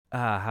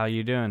How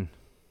you doing?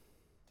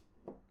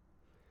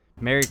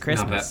 Merry Not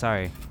Christmas. bad.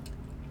 Sorry.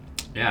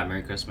 Yeah,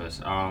 Merry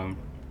Christmas. I'm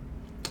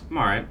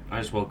alright. I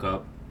just woke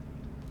up.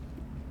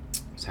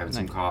 Just having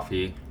some Nice.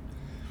 coffee.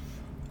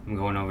 I'm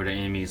going over to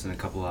Amy's in a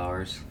couple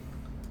hours.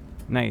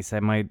 Nice. I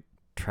might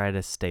try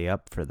to stay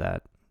up for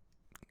that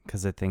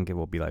because I think it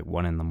will be like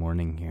 1 in the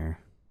morning here.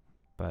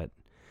 But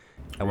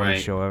I want to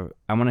Right. show.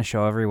 I want to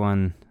show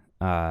everyone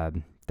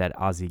that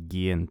Ozzy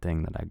Guillen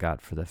thing that I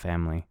got for the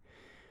family,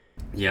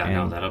 Yeah,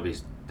 no, and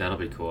that'll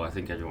be cool. I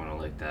think everyone will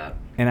like that.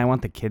 I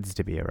want the kids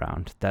to be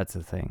around. That's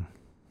the thing.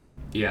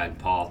 Yeah, and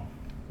Paul.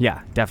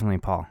 Yeah, definitely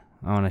Paul.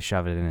 I want to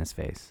shove it in his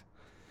face.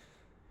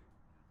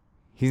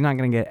 He's not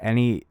gonna get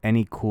any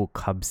cool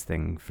Cubs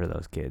thing for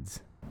those kids.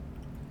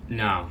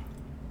 No,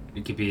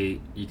 it could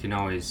be. You can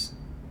always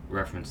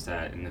reference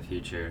that in the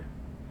future.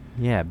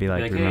 Yeah, be Be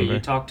like, like, hey, you remember?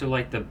 talked to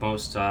like the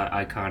most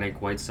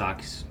iconic White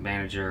Sox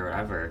manager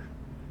ever.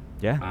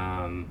 Yeah.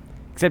 Um,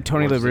 Except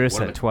Tony La what is it?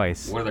 What are Russa the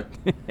twice. what are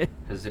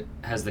the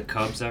has the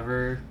Cubs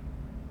ever,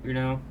 you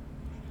know,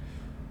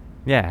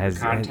 Yeah, has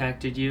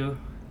contacted you?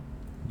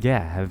 yeah,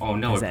 have Oh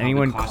no, has it probably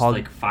anyone cost called?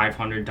 like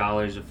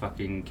 $500 a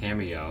fucking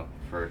cameo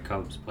for a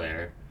Cubs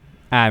player.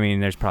 I mean,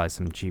 there's probably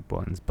some cheap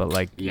ones, but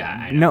like, Yeah,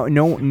 I know.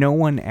 no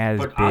one as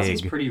But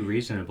Ozzy's big. pretty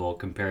reasonable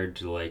compared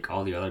to like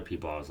all the other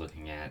people I was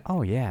looking at.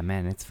 Oh yeah,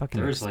 man, it's fucking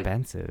There was like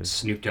expensive.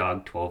 Snoop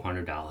Dogg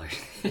 $1,200.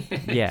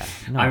 Yeah,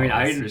 I mean, no,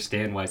 I it's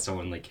understand why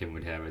someone like him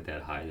would have it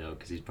that high though,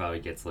 because he probably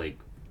gets like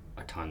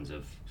a tons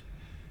of.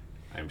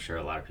 I'm sure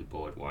a lot of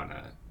people would want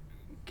to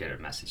get a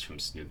message from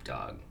Snoop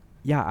Dogg.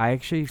 yeah. I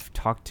actually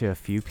talked to a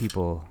few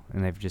people,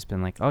 and they've just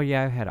been like, "Oh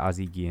yeah, I've had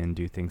Ozzy Guillen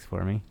do things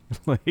for me,"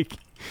 like,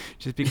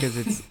 just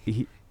because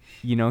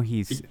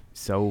he's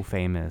so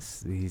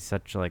famous. He's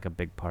such like a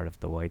big part of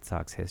the White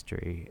Sox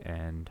history,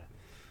 and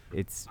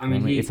I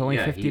mean, it's only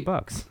yeah, 50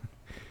 bucks,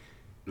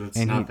 that's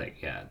and he nothing.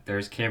 Yeah,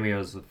 there's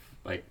cameos of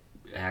like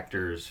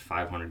actors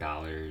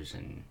 $500,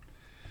 and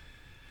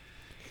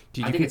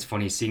dude, I you think can. it's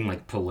funny seeing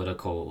like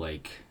political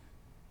like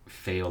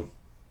failed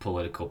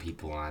political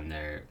people on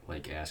there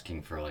like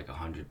asking for like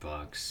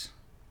 $100.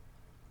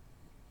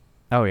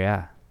 Oh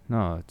yeah,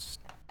 no, it's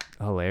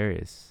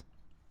hilarious.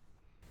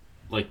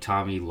 Like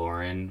Tommy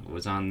Lauren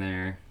was on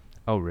there,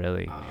 Oh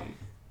really? um,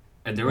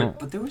 and Well,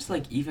 there was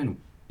like even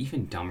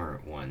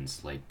dumber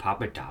ones like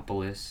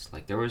Papadopoulos.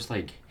 Like there was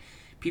like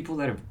people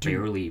that have dude,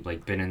 barely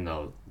like been in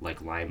the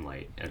like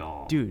limelight at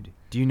all.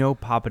 do you know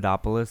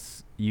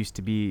Papadopoulos used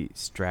to be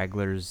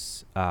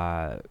Straggler's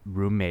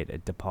roommate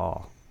at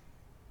DePaul?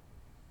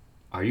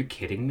 Are you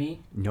kidding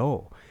me?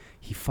 No,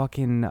 he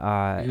fucking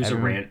He was I a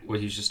remember ran.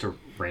 Was he just a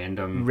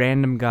random?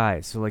 random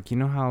guy. So like you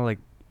know how like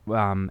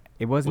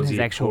it wasn't Was his he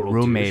a actual total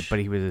roommate, douche? but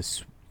he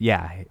was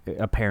yeah,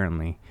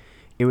 apparently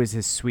it was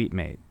his suite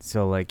mate.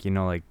 So like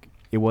like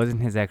it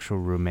wasn't his actual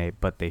roommate,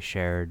 but they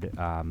shared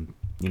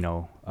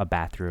a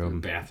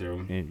bathroom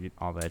Bathroom. and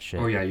all that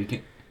Oh shit. yeah, you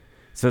can.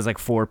 So it's like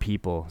four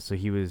people. So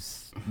he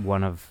was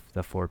one of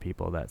the four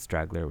people that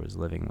Straggler was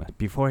living with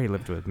before he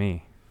lived with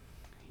me.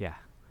 Yeah,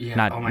 Yeah.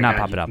 Oh not my not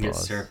god, you can get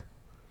Papadopoulos. syrup.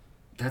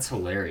 That's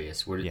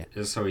hilarious. Yeah,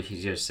 So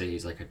he just say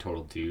he's like a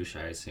total douche?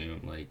 I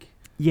assume like.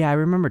 yeah. I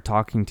remember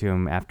talking to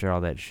him after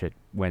all that shit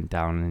went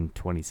down in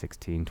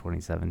 2016,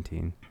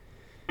 2017,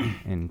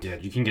 and Yeah,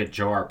 you can get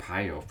Joe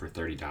Arpaio for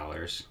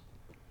 $30.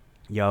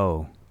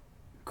 yo,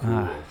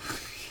 Cool. uh,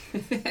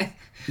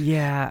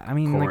 yeah. I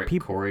mean, like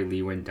people. Corey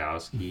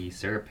Lewandowski,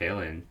 Sarah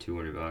Palin,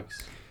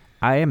 $200.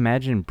 I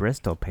imagine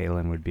Bristol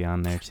Palin would be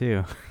on there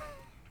too.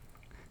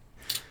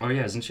 Oh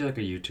yeah, isn't she like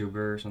a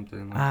YouTuber or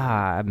something like that?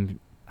 Ah,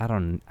 I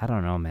don't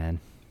know, man.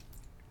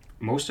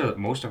 Most of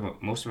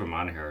them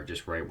on here are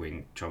just right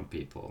wing Trump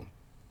people,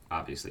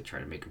 obviously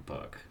trying to make a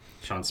buck.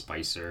 Sean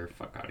Spicer,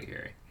 fuck out of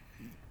here.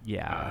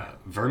 Yeah.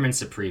 Vermin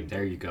Supreme,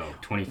 there you go,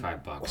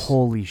 $25.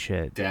 Holy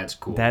shit. That's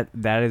cool. That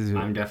is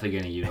I'm definitely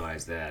gonna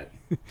utilize that.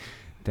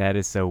 that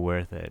is so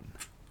worth it.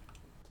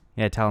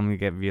 Yeah, tell him to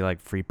give you like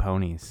free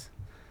ponies.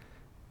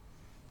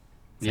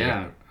 It's Yeah,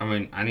 like, I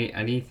mean,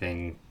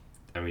 anything.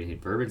 I mean,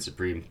 Vermin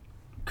Supreme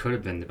could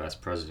have been the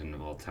best president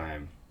of all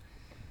time.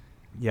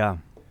 yeah.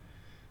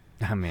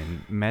 I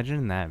mean,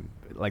 imagine that.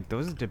 Like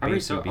those I mean,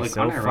 debates so would be like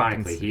so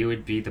fucking. unironically, he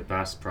would be the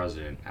best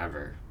president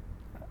ever.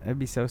 It'd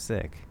be so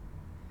sick.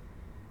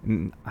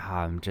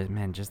 Just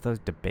man, just those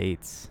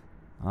debates.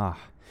 Ah,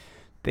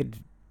 they'd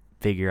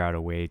figure out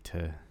a way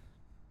to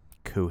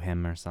coup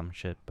him or some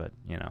shit, but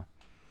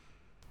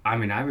I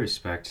mean, I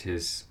respect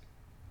his.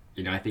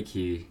 I think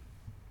he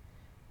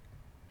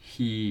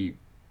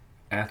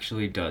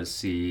actually does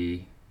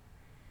see.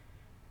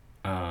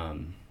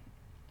 Um,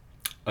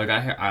 like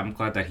I'm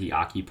glad that he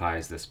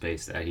occupies the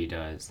space that he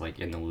does, like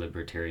in the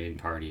Libertarian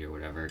Party or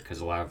whatever, because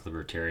a lot of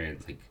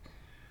libertarians like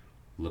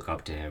look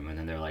up to him and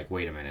then they're like,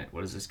 wait a minute,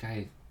 what is this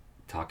guy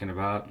talking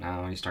about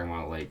now? He's talking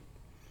about like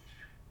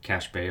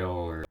Cash Bail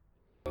or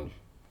who's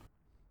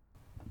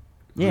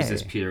yeah,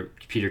 this Peter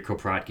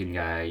Kropotkin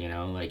guy?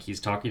 Like he's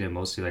talking to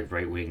mostly like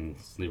right wing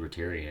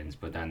libertarians,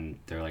 but then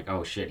they're like,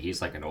 oh shit,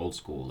 he's like an old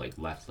school like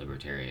left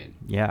libertarian,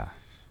 yeah.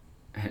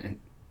 and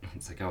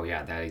it's like, oh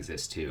yeah, that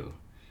exists too.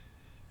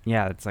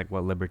 Yeah, it's like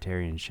what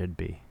libertarians should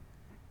be.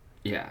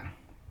 Yeah,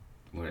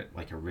 what it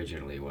like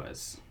originally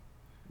was.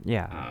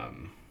 Yeah.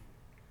 Um,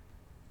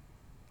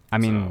 I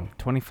so mean,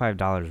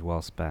 $25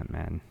 well spent,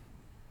 man,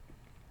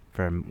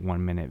 for a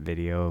 1 minute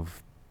video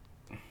of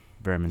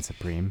Vermin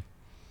Supreme.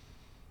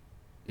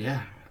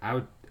 yeah, I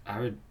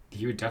would.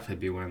 He would definitely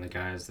be one of the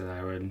guys that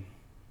I would.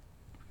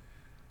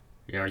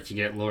 Yeah, or you could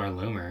get Laura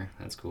Loomer.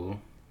 That's cool.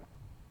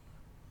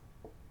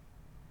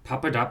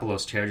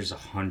 Papadopoulos charges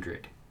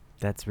 100.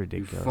 That's You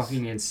ridiculous.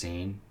 fucking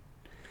insane.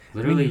 I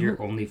Literally, mean,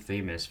 you're only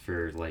famous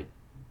for like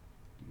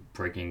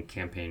breaking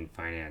campaign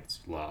finance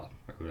law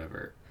or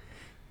whatever.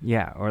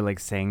 yeah, or like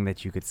saying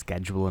that you could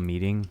schedule a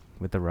meeting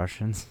with the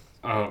Russians.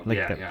 Oh Like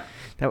yeah, that. yeah,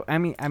 That I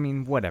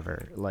mean,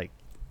 whatever. Like,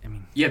 I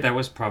mean, yeah. That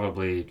was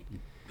probably.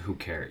 Who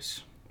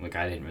cares? Like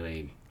I didn't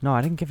really. no,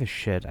 I didn't give a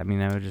shit. I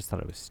mean, I just thought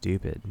it was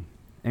stupid.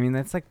 I mean,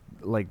 that's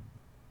like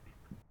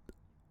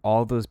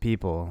all those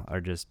people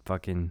are just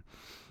fucking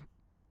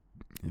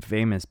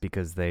famous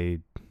because they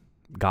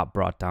got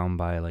brought down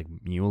by like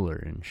Mueller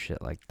and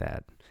shit like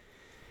that.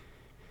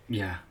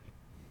 Yeah,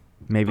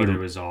 Maybe but it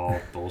was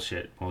all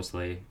bullshit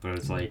mostly. But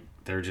it's like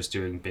they're just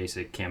doing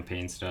basic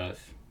campaign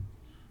stuff,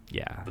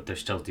 yeah. but they're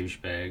still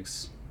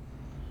douchebags.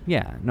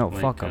 Yeah, no,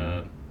 Like, fuck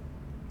them.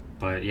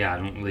 But yeah, I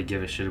don't really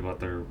give a shit about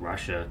their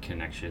Russia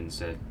connections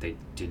that they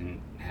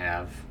didn't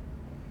have,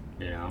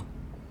 you know,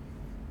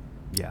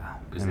 Yeah.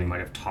 because they might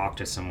have talked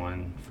to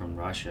someone from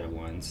Russia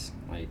once.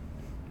 Like,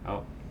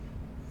 oh,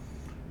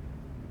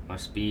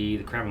 must be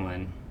the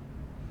Kremlin.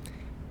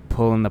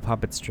 pulling the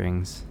puppet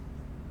strings.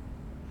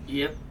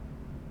 Yep.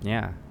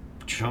 Yeah.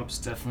 Trump's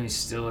definitely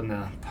still in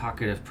the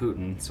pocket of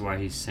Putin. That's why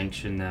he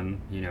sanctioned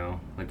them, you know,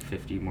 like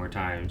 50 more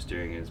times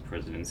during his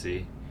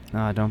presidency.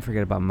 Don't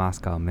forget about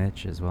Moscow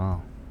Mitch as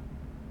well.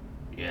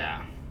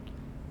 Yeah.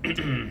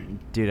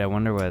 Dude, I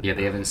wonder what... Yeah,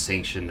 they haven't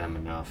sanctioned them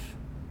enough.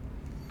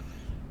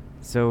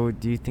 So,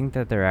 do you think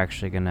that they're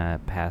actually going to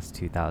pass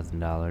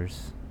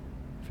 $2,000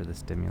 for the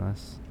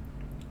stimulus?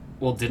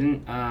 Well,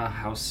 didn't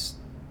House...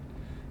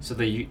 So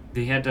they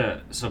had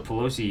to... So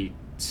Pelosi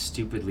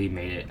stupidly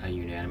made it a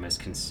unanimous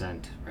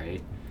consent,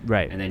 right?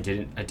 Right. And then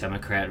didn't a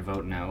Democrat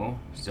vote no?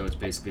 So it's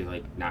basically,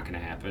 like, not going to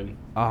happen.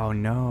 Oh,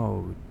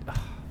 no. Ugh,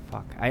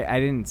 fuck. I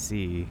didn't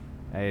see...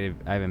 I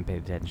haven't paid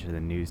attention to the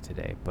news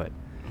today, but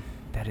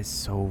that is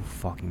so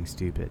fucking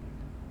stupid.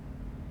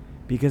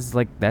 Because,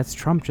 like, that's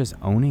Trump just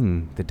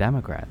owning the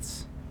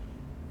Democrats.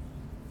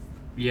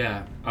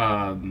 Yeah.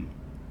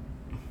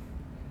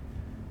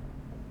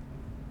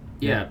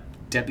 Yeah,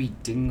 Debbie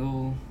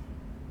Dingle.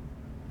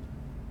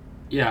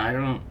 Yeah, I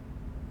don't.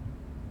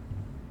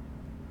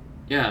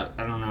 Yeah,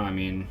 I don't know. I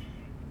mean,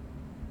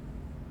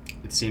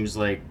 it seems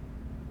like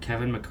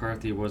Kevin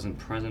McCarthy wasn't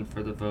present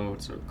for the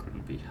vote, so it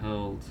couldn't be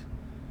held.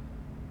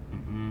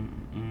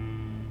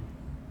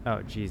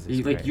 Oh,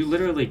 Jesus Like, Christ. you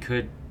literally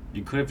could.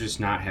 You could have just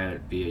not had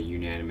it be a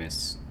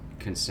unanimous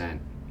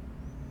consent.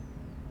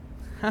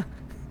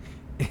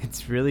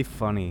 It's really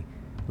funny.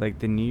 Like,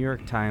 the New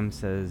York Times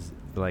says,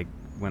 like,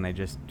 when I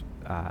just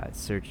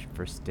searched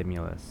for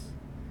stimulus,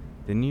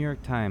 the New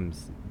York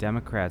Times,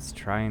 Democrats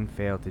try and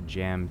fail to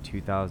jam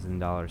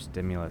 $2,000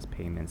 stimulus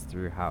payments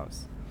through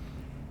House.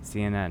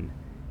 CNN,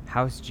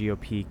 House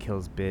GOP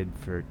kills bid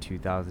for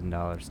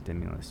 $2,000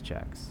 stimulus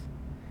checks.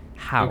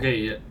 How? Okay,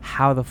 yeah.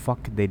 How the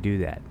fuck could they do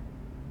that?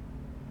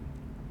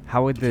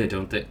 How would They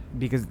don't think.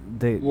 because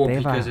Well, they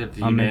because have of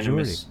the a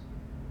majority. unanimous.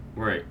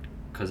 Right,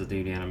 because of the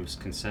unanimous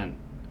consent.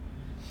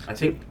 I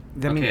think.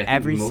 I mean, okay, I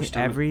every think si-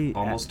 every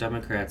almost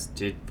Democrats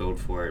did vote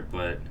for it,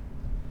 but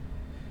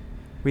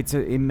wait, so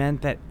it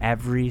meant that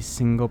every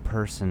single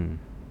person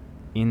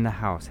in the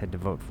House had to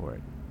vote for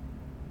it.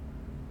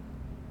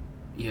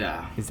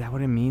 yeah. Is that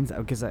what it means?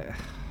 Because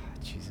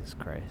Jesus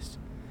Christ.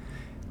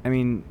 I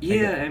mean,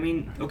 Yeah, I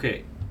mean,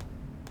 okay.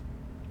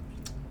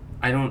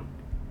 I don't.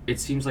 It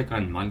seems like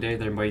on Monday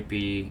there might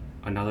be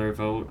another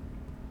vote,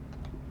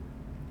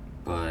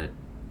 but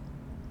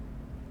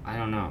I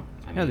don't know.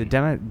 I no, the mean,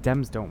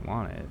 Dems don't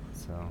want it,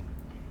 so.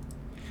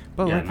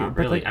 But yeah, like, not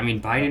but really. like, I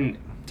mean, Biden.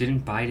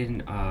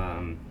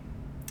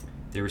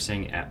 They were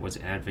saying was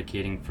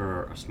advocating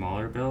for a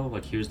smaller bill.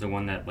 Like he was the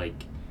one that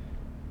like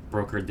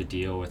brokered the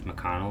deal with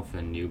McConnell for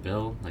the new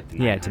bill, like the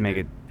yeah, to make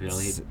it bill,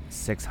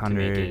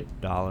 $600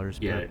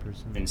 per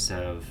person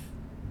instead of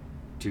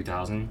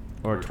 2,000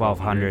 or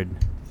 1,200.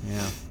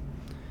 Yeah.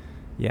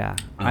 Yeah,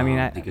 I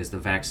mean, because the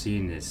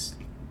vaccine is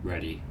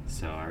ready,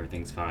 so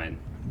everything's fine.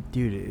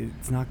 Dude,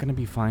 it's not gonna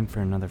be fine for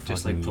another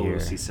Just like fucking year.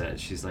 Pelosi said,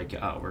 she's like,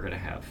 "Oh, we're gonna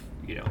have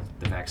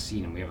the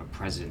vaccine, and we have a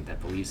president that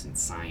believes in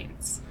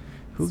science.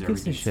 Who so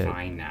gives a everything's shit?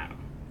 fine now."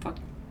 Fuck,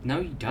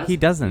 no, he doesn't. He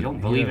doesn't. You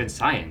don't He believe in doesn't.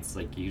 science.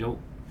 Like you don't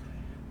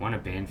want to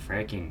ban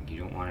fracking. You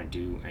don't want to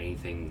do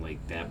anything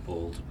like that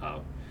bold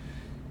about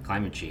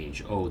climate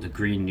change. Oh, the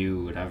Green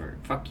New whatever.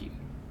 Fuck you.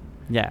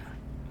 Yeah.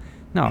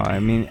 No, I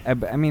mean,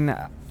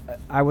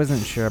 I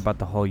wasn't sure about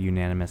the whole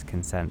unanimous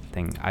consent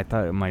thing. I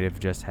thought it might have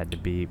just had to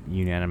be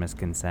unanimous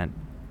consent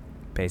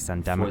based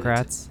on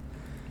Democrats.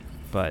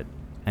 But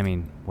I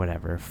mean,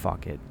 whatever.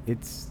 Fuck it.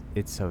 It's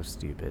so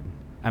stupid.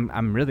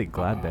 I'm really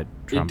glad that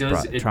It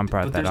does Trump it,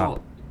 brought but that there's up.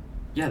 all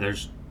yeah.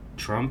 There's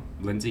Trump,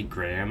 Lindsey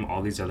Graham,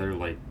 all these other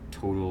like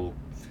total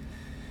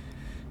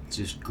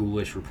just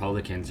ghoulish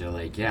Republicans are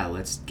like, yeah,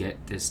 let's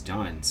get this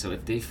done. So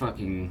if they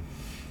fucking,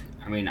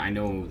 I mean, I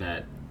know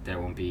that that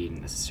won't be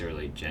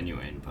necessarily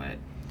genuine, but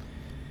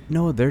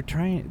No, they're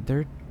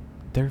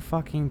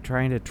fucking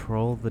trying to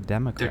troll the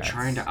they're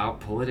trying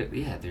Democrats. to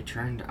yeah, they're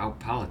trying to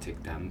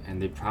outpolitic them, and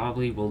they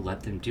probably will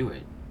let them do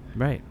it,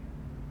 Right.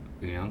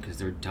 you know, because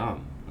they're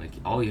dumb. Like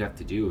all you have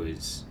to do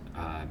is,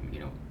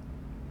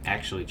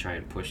 actually try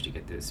and push to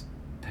get this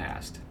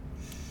passed.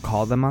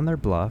 Call them on their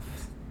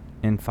bluff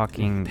and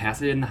fucking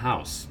Pass it in the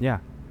House. yeah.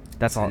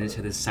 That's Send all. it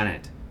to the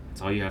Senate.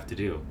 That's all you have to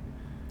do.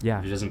 Yeah.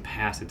 If it doesn't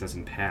pass, it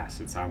doesn't pass.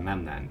 It's on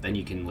them then. Then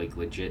you can like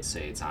legit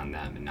say it's on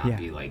them and not Yeah.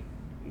 be like,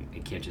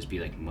 it can't just be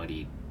like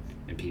muddy,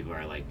 and people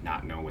are like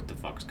not know what the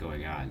fuck's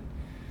going on.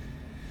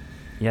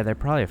 Yeah, they're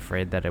probably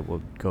afraid that it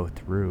will go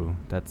through.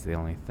 That's the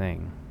only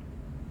thing.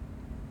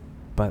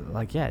 But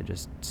like, yeah,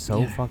 just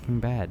so Yeah. fucking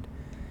bad.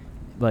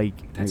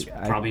 Like That's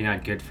probably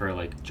not good for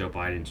like Joe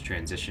Biden's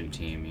transition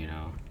team. You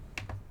know,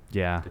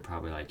 yeah, they're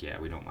probably like, yeah,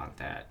 we don't want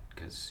that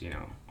because you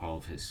know all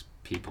of his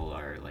people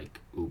are like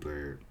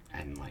Uber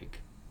and like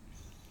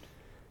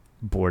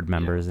board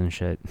members and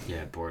shit.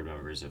 yeah board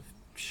members of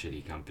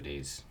shitty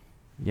companies.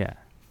 Yeah.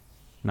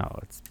 No,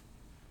 it's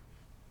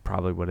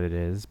probably what it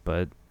is,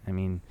 but I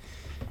mean,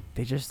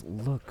 they just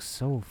look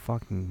so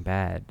fucking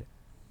bad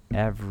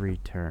every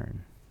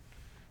turn.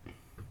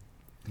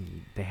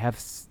 They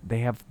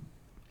have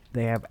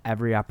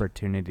every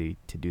opportunity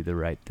to do the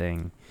right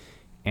thing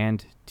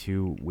and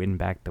to win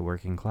back the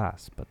working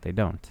class, but they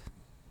don't.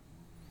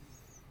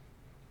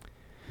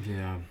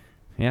 Yeah.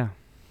 Yeah.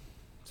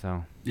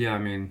 So, Yeah, I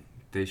mean,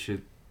 they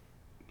should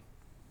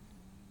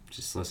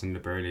just listen to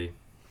Bernie.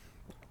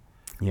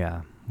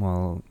 yeah.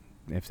 Well,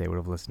 if they would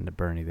have listened to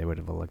Bernie, they would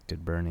have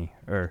elected Bernie,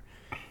 or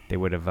they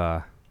would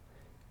have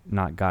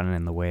not gotten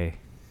in the way.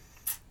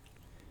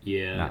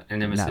 Yeah,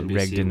 and Not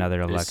rigged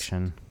another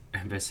election.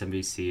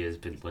 MSNBC has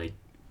been like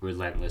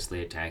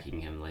relentlessly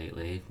attacking him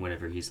lately.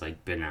 Whenever he's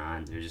like been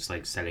on, they're just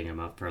like setting him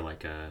up for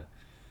like a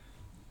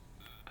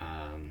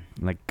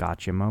Like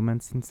gotcha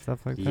moments and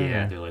stuff like that.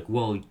 yeah, or- they're like,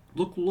 well,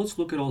 let's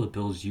look at all the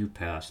bills you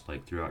passed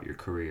like throughout your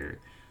career,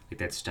 like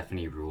that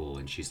Stephanie Rule,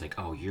 and she's like,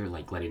 oh, you're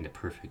like letting the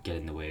perfect get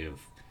in the way of,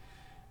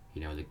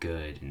 you know, the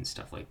good and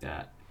stuff like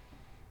that.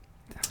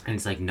 And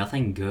it's like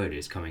nothing good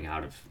is coming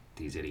out of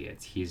these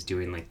idiots. He's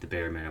doing like the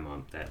bare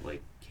minimum that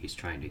like he's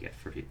trying to get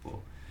for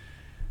people.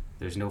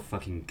 There's no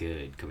fucking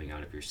good coming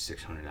out of your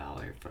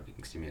 $600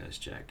 fucking stimulus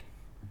check.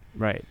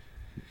 Right.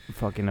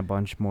 Fucking a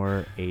bunch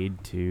more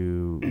aid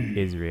to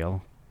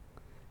Israel.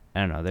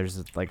 I don't know.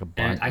 There's like a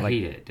bunch. And I like,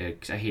 hate it,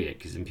 dude, 'cause I hate it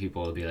because then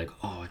people will be like,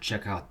 "Oh,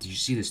 check out! Did you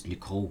see this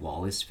Nicole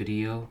Wallace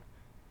video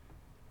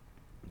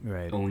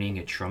right. owning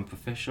a Trump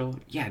official?"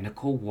 Yeah,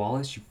 Nicole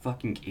Wallace, you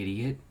fucking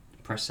idiot,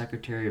 press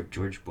secretary of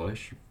George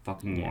Bush, you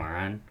fucking Yeah.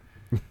 moron,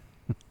 you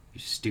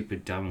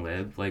stupid dumb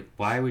lib. Like,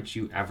 why would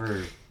you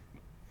ever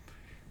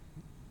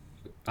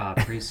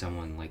praise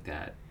someone like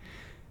that?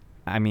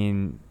 I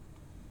mean,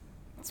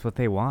 it's what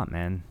they want,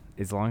 man.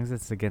 As long as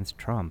it's against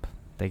Trump,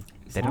 they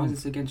As they long as don't.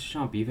 it's against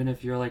Trump, even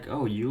if you're like,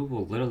 oh, you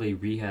will literally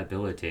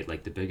rehabilitate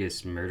like the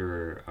biggest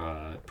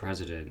murderer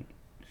president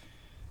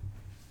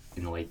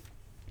in like,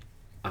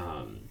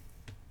 um,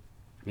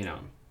 you know,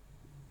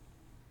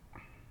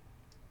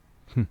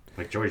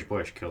 like George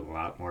Bush killed a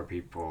lot more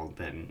people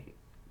than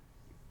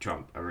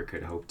Trump ever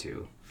could hope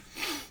to.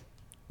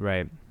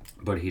 Right.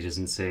 But he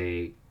doesn't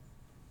say,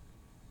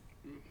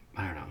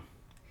 I don't know.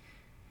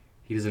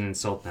 He doesn't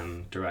insult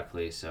them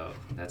directly, so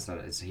that's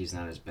not he's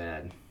not as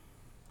bad.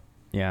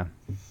 Yeah.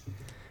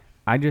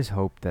 I just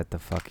hope that the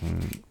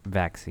fucking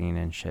vaccine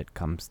and shit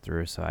comes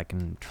through so I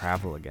can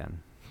travel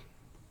again.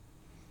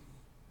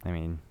 I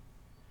mean,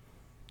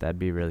 that'd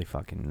be really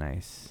fucking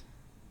nice.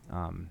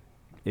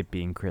 It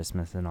being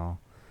Christmas and all.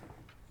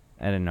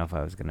 I didn't know if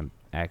I was gonna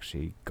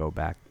actually go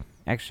back.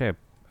 Actually,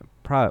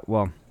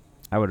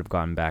 I would have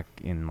gone back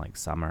in like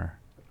summer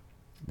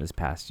this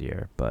past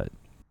year, but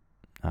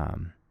I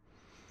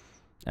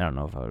don't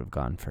know if I would have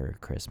gone for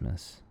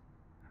Christmas.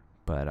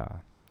 But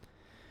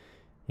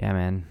yeah,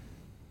 man.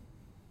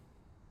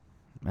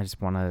 I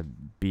just want to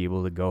be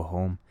able to go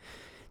home.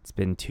 It's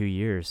been 2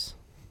 years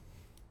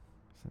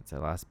since I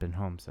last been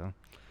home, so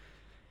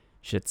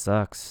shit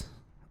sucks.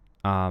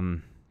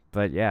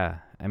 But yeah,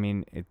 I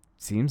mean, it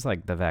seems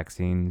like the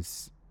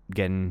vaccine's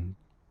getting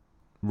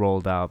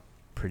rolled out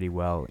pretty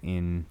well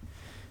in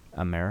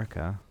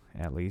America,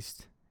 at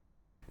least.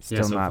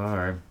 Yeah, so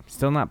far.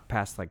 Still not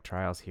past like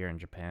trials here in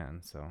Japan,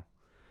 so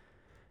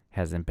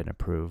hasn't been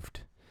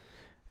approved.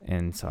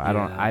 And so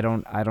I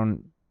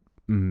don't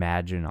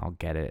imagine I'll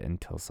get it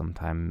until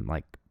sometime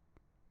like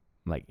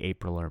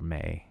April or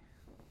May.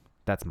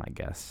 That's my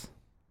guess.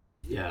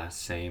 Yeah,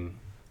 same.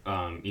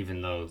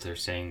 Even though they're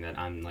saying that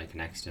I'm like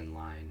next in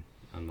line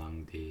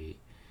among the.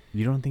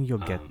 You don't think you'll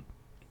get?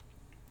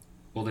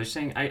 Well, they're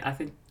saying I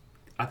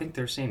think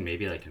they're saying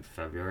maybe like in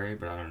February,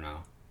 but I don't know.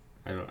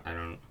 I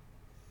don't.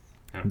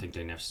 I don't think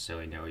they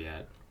necessarily know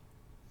yet.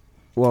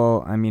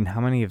 Well, I mean, how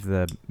many of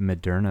the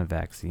Moderna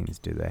vaccines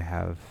do they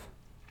have?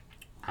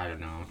 I don't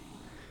know.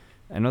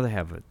 I know they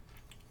have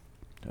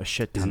a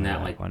shit ton Isn't of that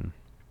that like one.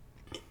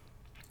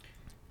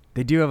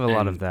 They do have a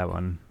lot of and that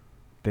one.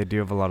 They do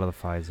have a lot of the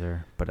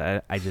Pfizer, but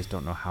I just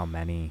don't know how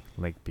many,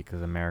 like,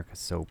 because America's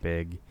so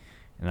big,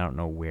 and I don't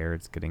know where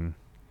it's getting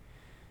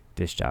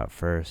dished out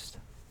first.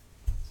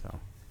 So,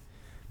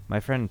 my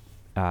friend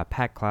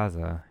Pat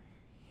Klaza,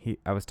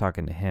 I was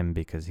talking to him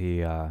because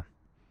he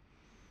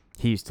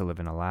used to live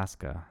in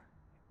Alaska,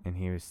 and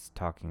he was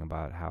talking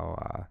about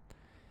how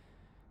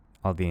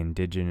all the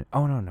indigenous.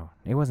 Oh no,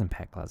 it wasn't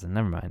Pat Klaza.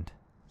 Never mind.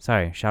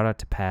 Sorry. Shout out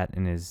to Pat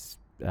and his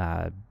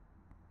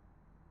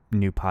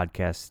new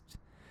podcast,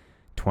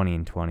 20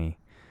 and 20.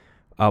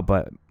 Oh,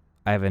 but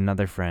I have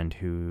another friend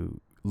who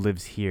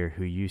lives here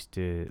who used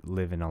to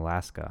live in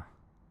Alaska.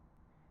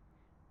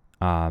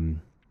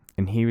 And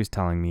he was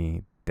telling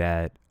me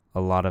that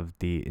a lot of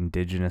the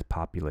indigenous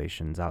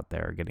populations out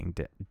there are getting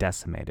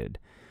decimated,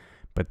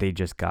 but they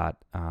just got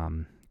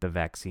the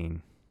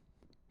vaccine.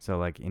 So,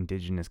 like,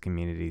 indigenous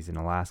communities in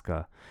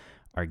Alaska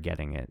are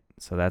getting it.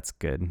 So that's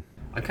good.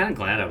 I'm kind of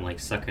glad I'm like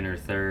second or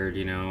third,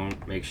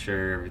 make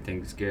sure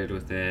everything's good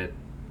with it.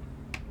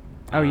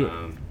 Oh,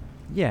 yeah.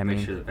 Yeah, I Make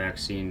mean, sure the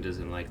vaccine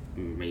doesn't like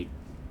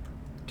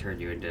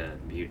turn you into a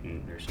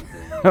mutant or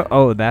something.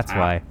 oh, that's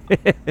why.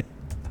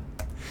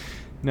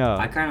 No.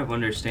 I kind of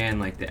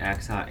understand like the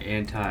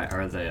anti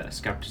or the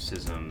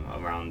skepticism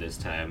around this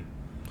time.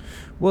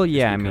 Well,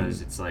 yeah,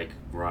 because it's like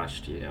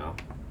rushed,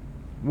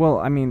 Well,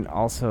 I mean,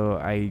 also,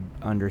 I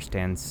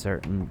understand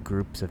certain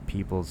groups of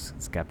people's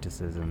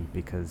skepticism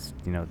because,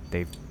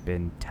 they've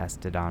been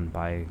tested on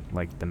by,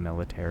 like, the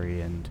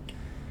military and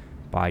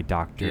by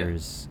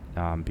doctors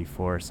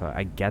before. So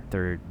I get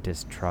their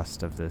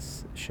distrust of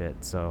this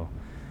shit. So,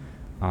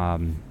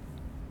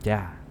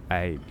 yeah.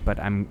 But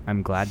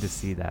I'm glad to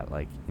see that,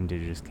 like,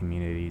 indigenous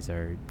communities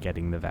are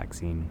getting the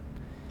vaccine.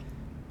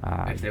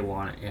 If they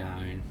want it, yeah,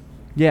 I mean.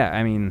 Yeah,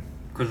 I mean.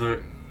 Because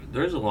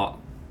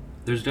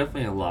there's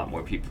definitely a lot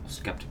more people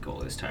skeptical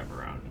this time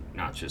around,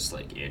 not just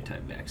like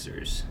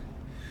anti-vaxxers.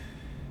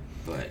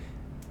 But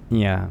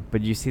yeah,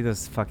 but you see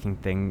those fucking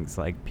things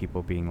like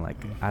people being like,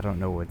 I don't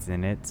know what's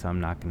in it, so I'm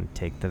not gonna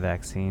take the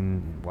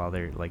vaccine while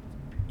they're like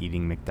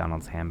eating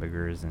McDonald's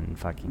hamburgers and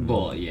fucking.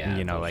 Well, yeah,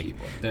 like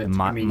people.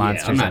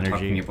 Monsters I'm not Energy.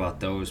 talking about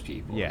those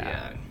people.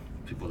 Yeah.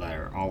 People that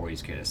are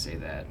always gonna say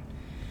that.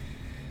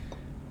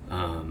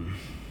 I'm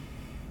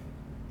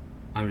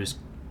just.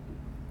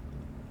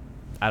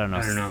 I don't know.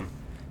 I don't know.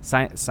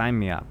 Sign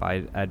me up.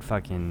 I'd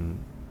fucking,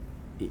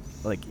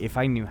 like, if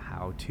I knew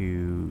how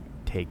to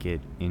take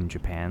it in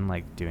Japan,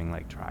 like doing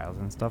like trials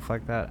and stuff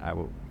like that,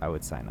 I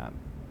would sign up.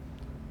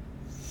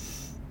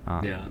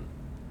 Yeah.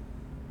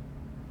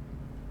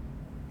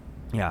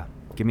 Yeah.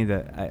 Give me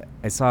the.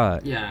 I saw.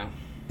 Yeah.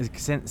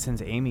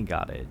 Since Amy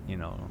got it,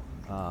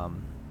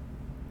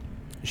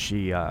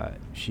 she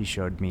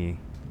showed me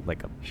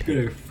like a. She got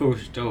her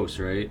first dose,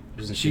 right?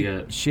 Doesn't she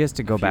get? She has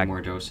to go back.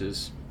 More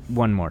doses.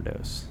 One more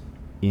dose,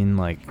 in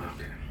like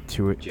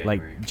January.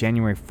 like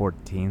January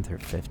 14th or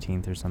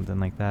 15th or something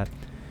like that.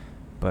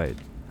 But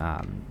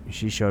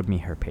she showed me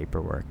her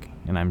paperwork,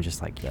 and I'm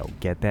just like, yo,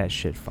 get that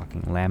shit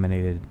fucking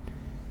laminated,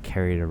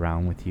 carry it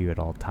around with you at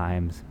all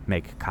times,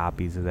 make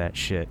copies of that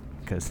shit,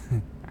 because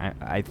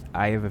I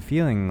have a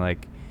feeling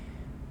like,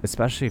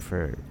 especially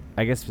for,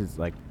 I guess it's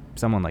like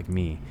someone like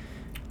me,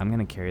 I'm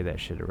gonna carry that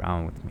shit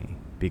around with me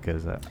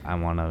because I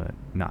want to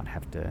not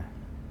have to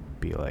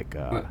be like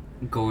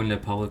go into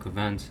public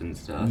events and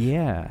stuff.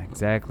 Yeah,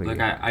 exactly. Like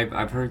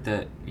I've heard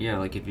that, yeah,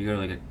 like if you go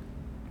to like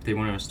they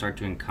want to start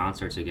doing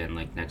concerts again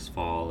like next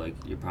fall, like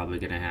you're probably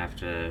gonna have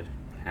to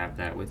have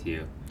that with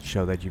you.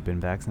 Show that you've been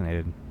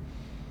vaccinated.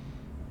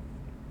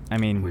 I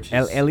mean, Which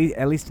at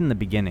least in the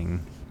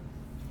beginning.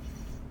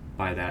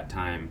 By that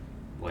time,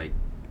 like,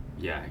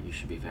 yeah, you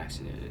should be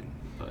vaccinated,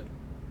 but.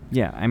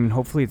 Yeah, I mean,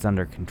 hopefully it's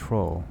under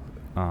control,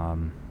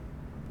 as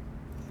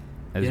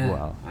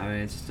well. I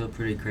mean, it's still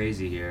pretty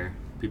crazy here.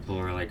 People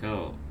are like,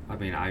 oh, I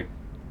mean,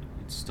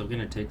 it's still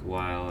gonna take a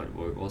while.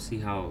 We'll see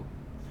how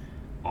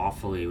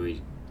awfully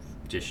we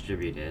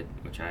distribute it,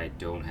 which I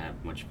don't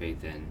have much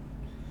faith in.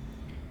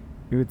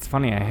 It's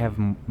funny, I have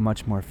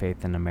much more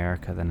faith in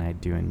America than I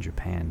do in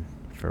Japan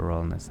for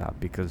rolling this out,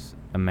 because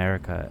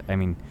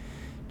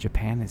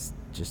Japan is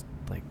just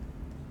like,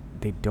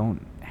 they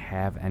don't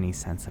have any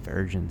sense of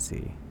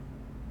urgency.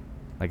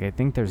 Like, I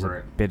think there's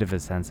a bit of a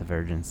sense of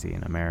urgency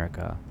in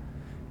America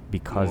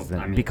because the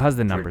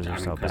numbers are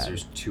so bad. Because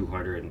there's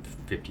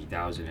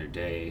 250,000 a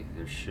day,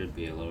 there should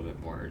be a little bit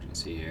more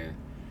urgency here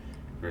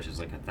versus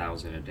like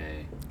 1,000 a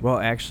day. Well,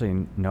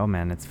 actually, no,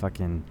 man. It's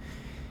fucking.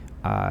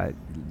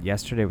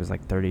 Yesterday was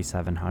like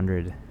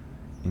 3,700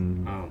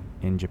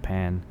 in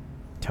Japan.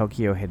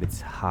 Tokyo hit its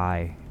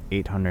high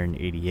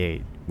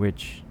 888,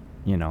 which,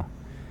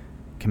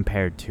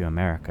 compared to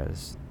America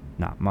is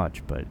not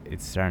much, but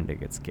it's starting to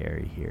get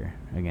scary here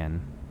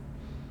again.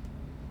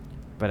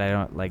 But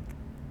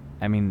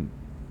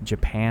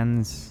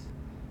Japan's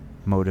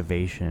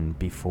motivation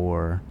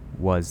before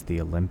was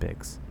the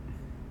Olympics.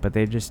 But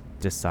they just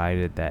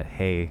decided that,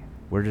 hey,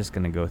 we're just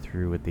going to go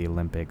through with the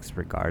Olympics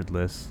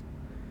regardless.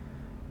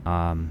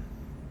 And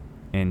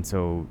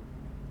so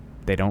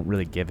they don't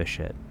really give a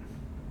shit.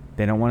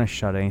 They don't want to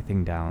shut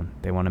anything down.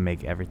 They want to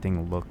make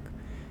everything look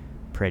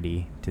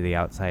pretty to the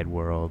outside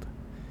world.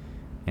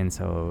 And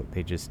so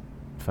they just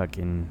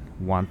fucking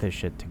want this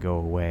shit to go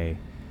away.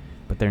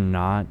 But they're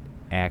not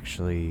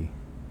actually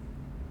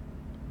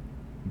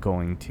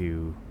going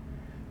to,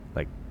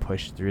 like,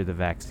 push through the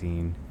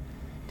vaccine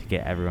to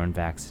get everyone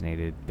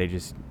vaccinated. They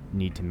just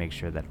need to make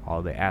sure that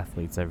all the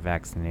athletes are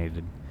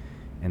vaccinated.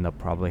 And they'll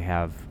probably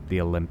have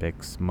the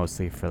Olympics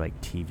mostly for, like,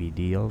 TV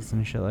deals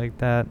and shit like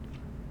that.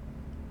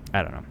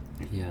 I don't know.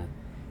 Yeah.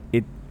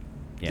 Yeah.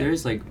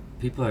 There's, like,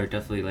 people are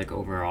definitely, like,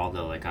 overall,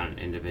 though, like, on an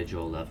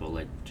individual level,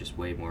 like, just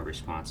way more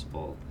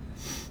responsible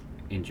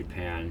in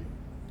Japan.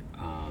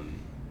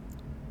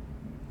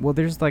 Well,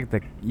 there's, like,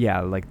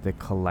 the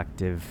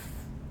collective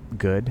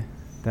good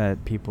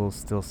that people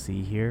still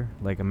see here.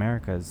 Like,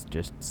 America is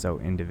just so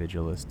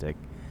individualistic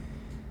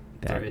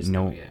that there is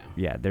no,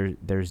 yeah.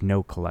 There's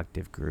no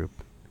collective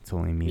group. It's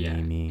only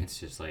me. It's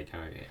just like,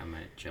 okay, I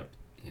might jump,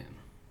 yeah.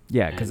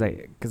 Yeah, because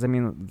I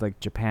mean, like,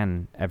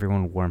 Japan,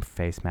 everyone wore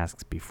face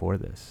masks before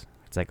this.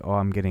 It's like, oh,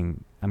 I'm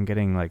getting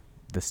like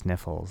the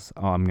sniffles.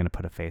 Oh, I'm gonna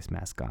put a face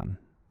mask on,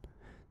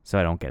 so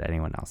I don't get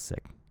anyone else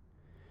sick.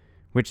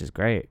 Which is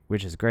great.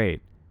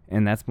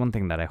 And that's one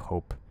thing that I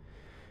hope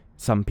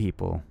some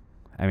people.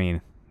 I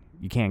mean,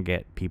 you can't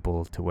get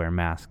people to wear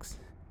masks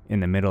in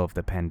the middle of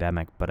the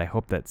pandemic, but I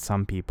hope that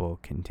some people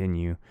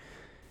continue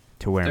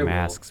to wear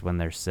masks when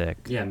they're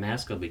sick. Yeah,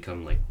 masks will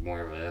become, like,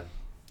 more of a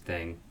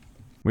thing.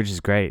 Which is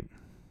great.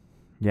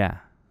 Yeah.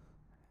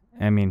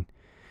 I mean,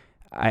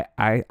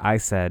 I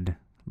said,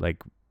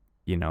 like,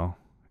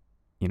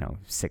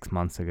 6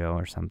 months ago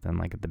or something,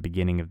 like at the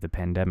beginning of the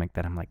pandemic,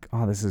 that I'm like,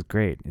 oh, this is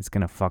great. It's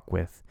going to fuck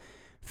with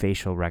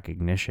facial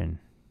recognition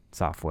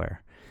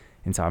software.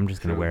 And so I'm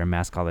just going to wear a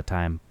mask all the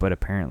time. But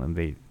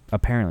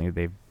apparently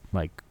they've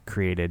like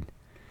created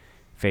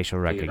facial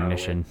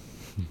recognition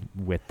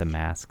with the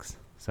masks.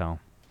 So.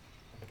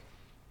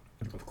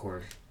 Of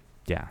course.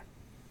 Yeah.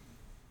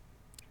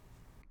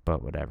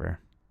 But whatever.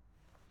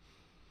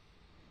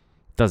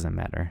 Doesn't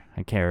matter.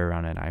 I carry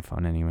around an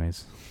iPhone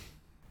anyways.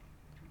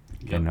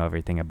 Yep. They know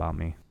everything about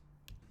me.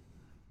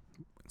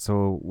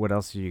 So what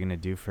else are you going to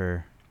do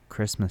for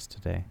Christmas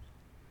today?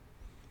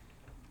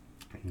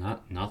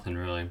 Nothing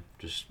really.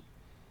 Just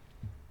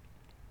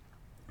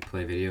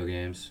play video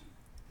games.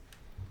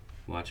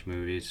 Watch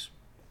movies.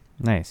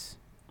 Nice.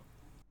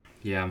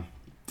 Yeah.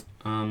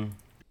 What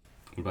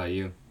about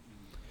you?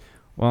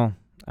 Well,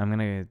 I'm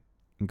going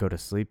to go to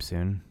sleep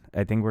soon.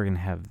 I think we're going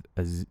to have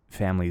a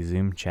family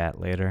Zoom chat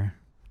later.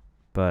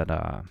 But,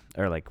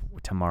 or like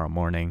tomorrow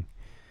morning.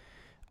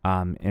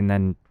 And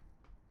then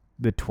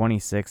the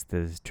 26th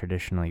is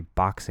traditionally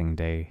Boxing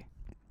Day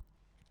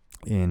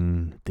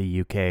in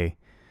the UK,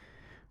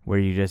 where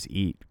you just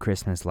eat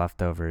Christmas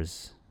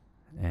leftovers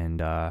and,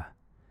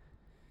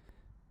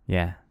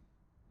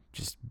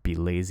 just be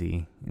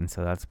lazy. And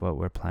so that's what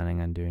we're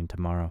planning on doing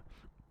tomorrow.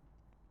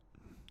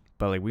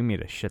 But, like, we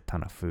made a shit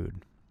ton of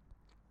food.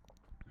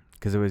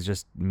 Because it was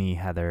just me,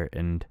 Heather,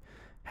 and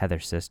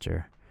Heather's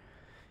sister.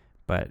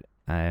 But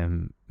I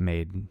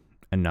made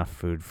enough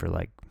food for,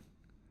 like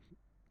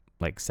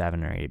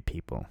 7 or 8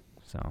 people.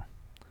 So.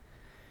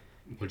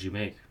 What'd you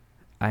make?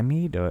 I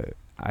made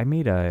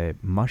a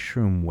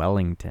mushroom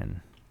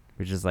Wellington,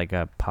 which is like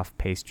a puff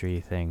pastry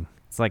thing.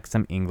 It's like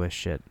some English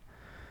shit.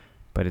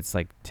 But it's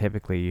like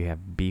typically you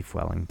have beef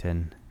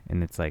Wellington,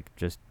 and it's like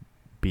just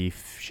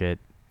beef shit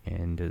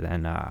and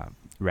then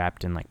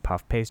wrapped in like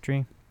puff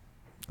pastry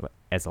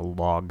as a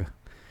log.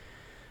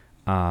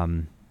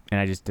 And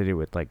I just did it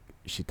with like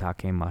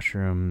shiitake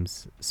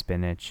mushrooms,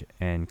 spinach,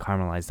 and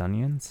caramelized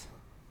onions.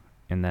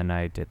 And then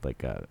I did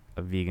like a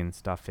vegan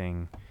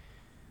stuffing.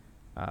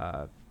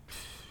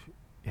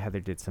 Heather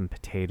did some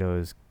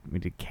potatoes. We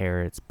did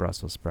carrots,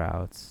 Brussels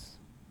sprouts.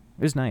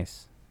 It was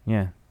nice.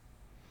 Yeah.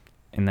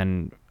 And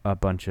then a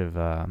bunch of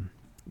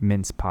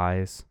mince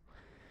pies,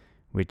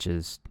 which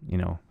is,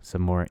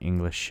 some more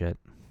English shit.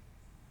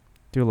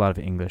 Do a lot of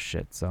English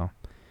shit, so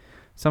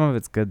some of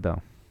it's good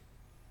though.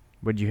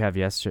 What did you have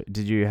yesterday?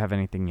 Did you have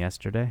anything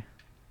yesterday?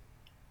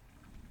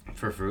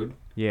 For food?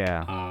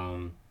 Yeah.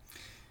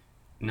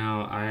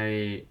 No,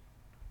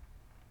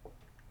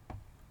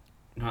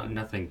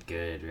 nothing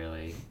good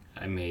really.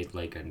 I made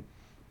like a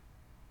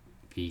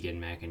vegan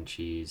mac and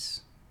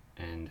cheese,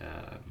 and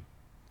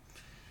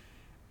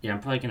I'm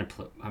probably gonna.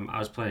 I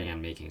was planning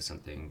on making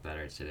something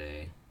better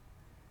today,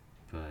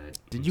 but.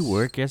 Did you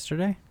work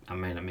yesterday?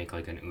 I'm gonna make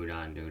like an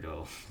udon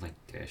noodle like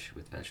dish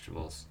with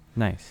vegetables.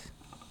 Nice.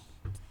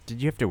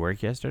 Did you have to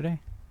work yesterday?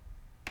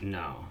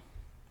 No.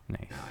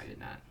 Nice. No, I did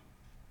not.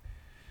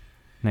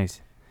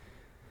 Nice.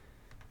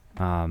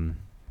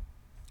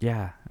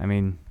 Yeah, I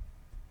mean,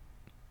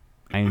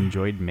 I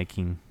enjoyed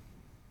making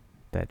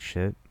that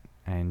shit.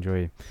 I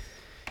enjoy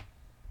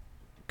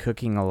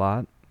cooking a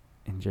lot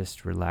and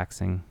just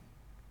relaxing.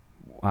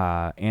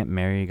 Aunt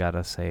Mary got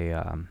us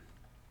a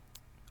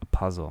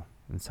puzzle,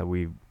 and so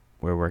we're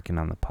working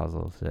on the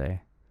puzzle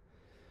today.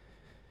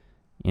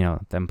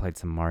 Then played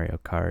some Mario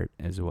Kart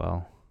as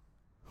well.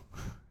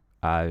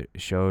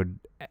 Showed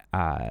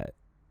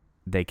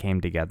they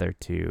came together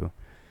to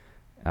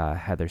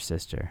Heather's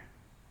sister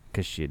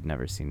because she had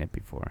never seen it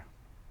before.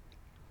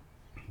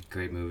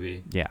 Great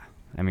movie. Yeah,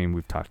 I mean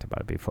we've talked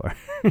about it before.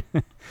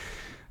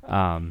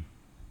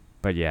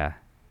 But yeah,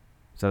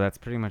 so that's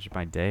pretty much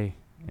my day,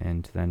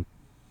 and then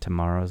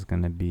tomorrow's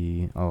gonna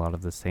be a lot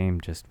of the same,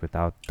 just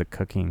without the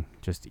cooking,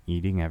 just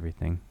eating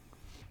everything.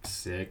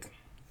 Sick.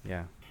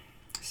 Yeah.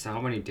 So how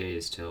many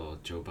days till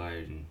Joe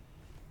Biden?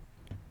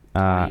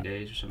 20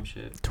 days or some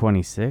shit?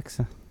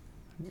 26?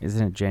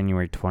 Isn't it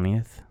January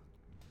 20th?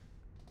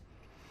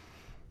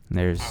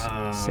 There's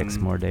 6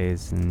 more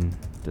days in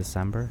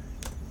December.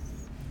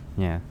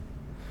 Yeah.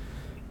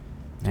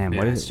 Man,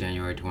 what is it?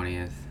 January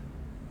 20th.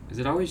 Is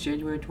it always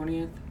January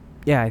 20th?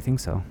 Yeah, I think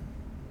so.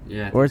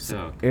 Yeah, I Or think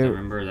so. 'Cause I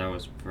remember that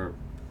was for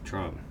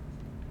Trump.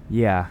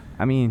 Yeah,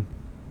 I mean,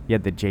 yeah,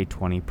 the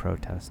J20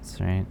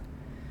 protests, right?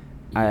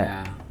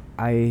 Yeah.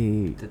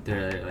 I That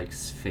they're like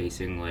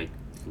facing like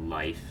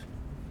life.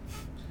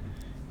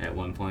 At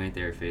one point,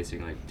 they were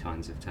facing like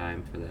tons of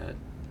time for that.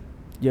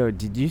 Yo,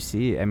 did you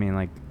see? I mean,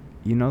 like,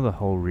 the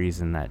whole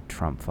reason that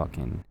Trump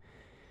fucking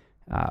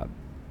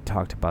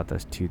talked about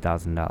those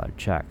 $2,000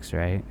 checks,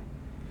 right?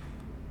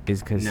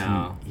 Is because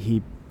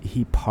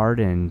he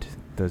pardoned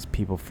those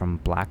people from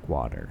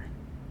Blackwater.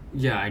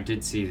 Yeah, I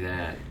did see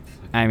that.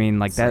 I mean,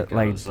 like that,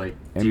 Psychos, like like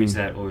I dudes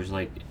mean, that was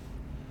like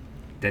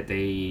that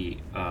they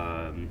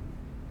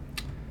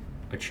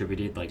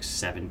attributed like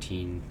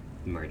 17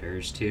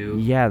 murders to.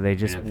 Yeah, they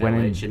just in a went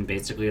village, in, and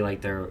basically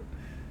like their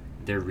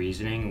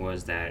reasoning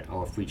was that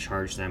if we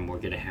charge them, we're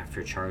gonna have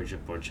to charge a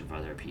bunch of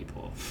other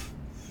people.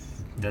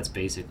 That's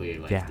basically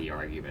like the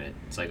argument.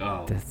 It's like,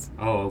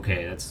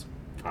 okay, that's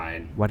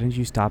fine. Why didn't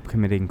you stop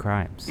committing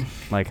crimes?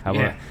 Like, how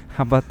Yeah.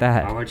 about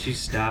that? Why would you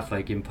stop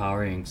like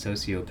empowering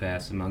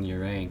sociopaths among your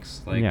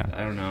ranks? Like, Yeah.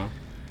 I don't know.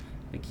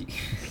 Like,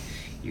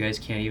 you guys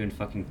can't even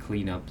fucking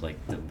clean up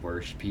like the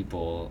worst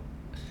people.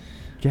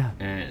 Yeah.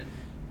 And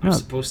I'm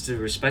supposed to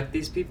respect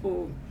these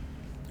people?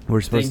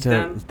 We're supposed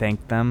to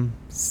thank them,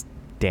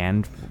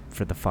 stand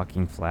for the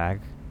fucking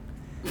flag.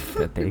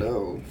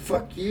 No,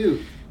 fuck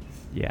you.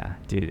 Yeah,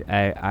 dude.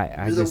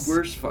 I You're just the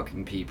worst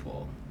fucking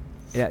people.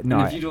 Yeah, no.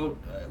 And if you don't,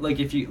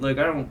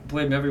 I don't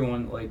blame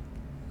everyone like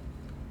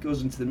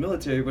goes into the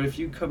military, but if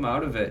you come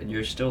out of it and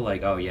you're still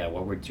like, oh yeah,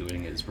 what we're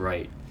doing is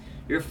right,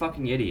 you're a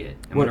fucking idiot.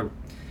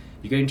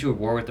 You get into a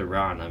war with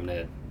Iran, I'm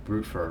gonna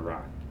root for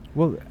Iran.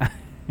 Well,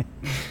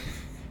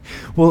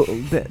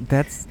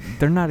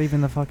 they're not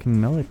even the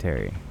fucking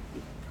military.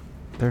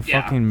 They're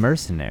fucking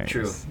mercenaries.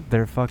 True.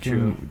 They're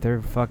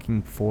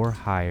fucking for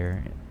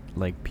hire,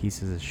 like,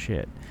 pieces of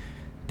shit.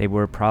 They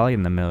were probably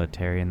in the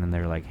military, and then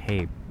they're like,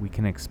 hey, we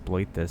can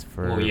exploit this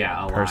for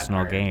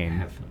personal gain.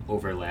 Have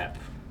overlap.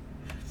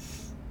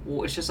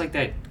 Well, it's just like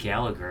that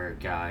Gallagher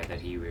guy that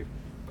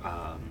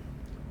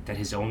that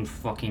his own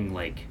fucking,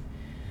 like,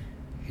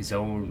 his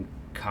own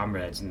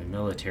comrades in the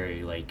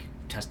military, like,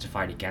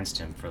 testified against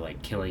him for,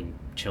 like, killing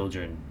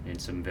children in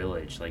some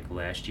village, like,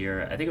 last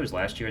year. I think it was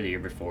last year or the year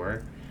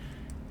before.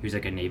 He was,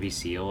 like, a Navy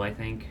SEAL, I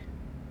think.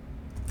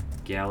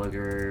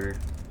 Gallagher,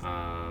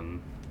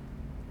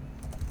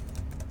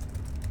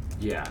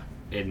 yeah,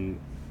 and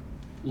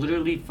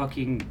literally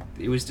fucking,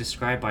 it was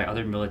described by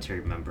other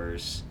military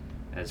members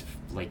as,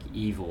 like,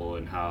 evil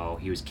and how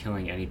he was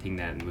killing anything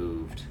that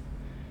moved.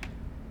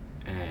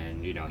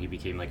 And, he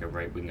became, like, a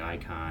right-wing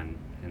icon,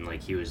 and,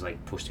 like, he was,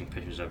 like, posting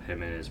pictures of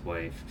him and his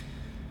wife.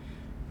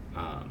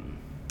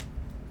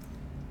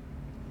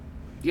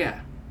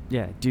 Yeah.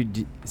 Yeah,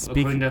 dude,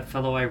 According to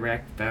fellow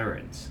Iraq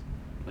veterans.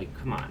 Like,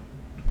 come on.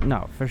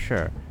 No, for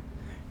sure.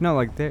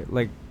 No, there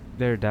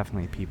are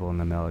definitely people in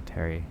the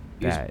military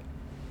that...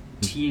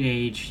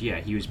 he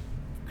was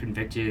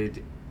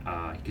convicted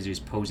because he was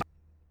posing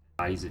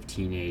bodies of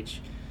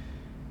teenage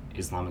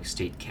Islamic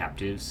State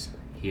captives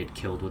he had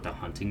killed with a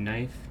hunting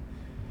knife.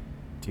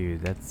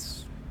 Dude,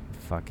 that's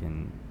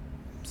fucking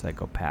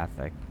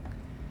psychopathic.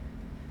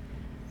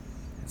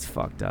 It's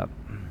fucked up.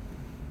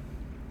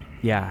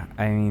 Yeah,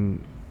 I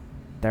mean,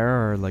 there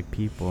are, like,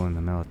 people in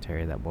the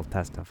military that will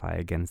testify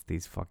against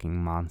these fucking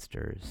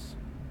monsters.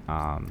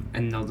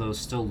 And they'll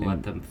still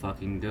let them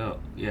fucking go.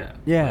 Yeah.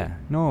 Yeah,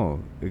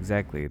 no,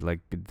 exactly. Like,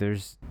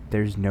 there's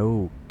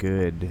no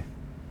good,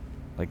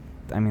 like,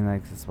 I mean,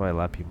 like, that's why a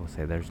lot of people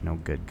say there's no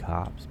good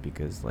cops,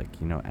 because, like,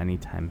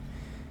 anytime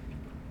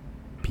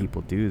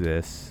people do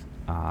this,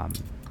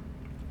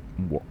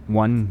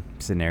 one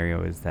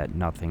scenario is that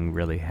nothing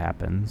really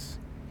happens.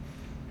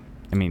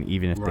 I mean,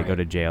 even if they go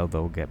to jail,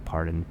 they'll get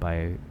pardoned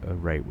by a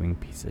right-wing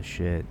piece of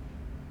shit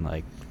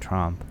like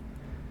Trump,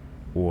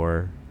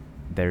 or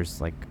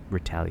there's, like,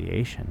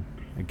 retaliation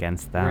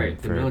against them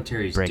for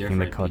breaking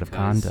the code of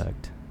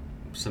conduct.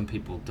 Some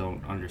people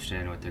don't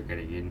understand what they're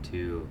getting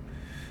into,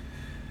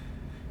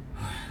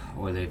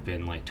 or they've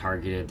been, like,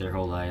 targeted their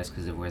whole lives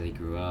because of where they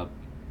grew up.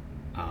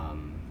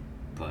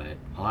 But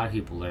a lot of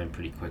people learn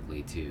pretty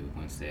quickly too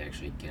once they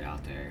actually get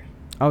out there.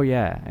 Oh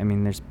yeah, I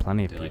mean, there's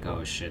plenty of They're like, people.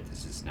 oh shit,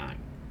 this is not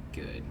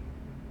good,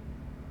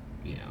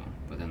 you know.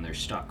 But then they're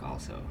stuck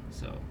also.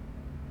 So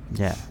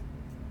Yeah.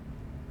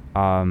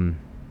 Um,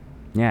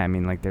 yeah, I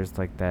mean, like, there's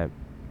like that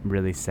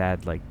really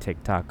sad like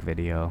TikTok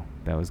video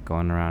that was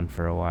going around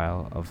for a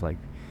while of like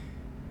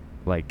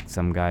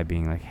some guy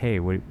being like, "Hey,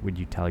 what would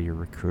you tell your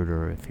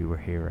recruiter if he were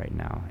here right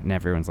now?" And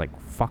everyone's like,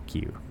 "Fuck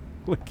you."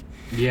 Like,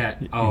 yeah.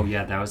 Oh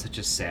yeah, that was such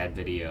a sad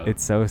video.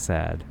 it's so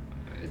sad.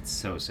 It's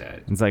so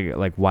sad. It's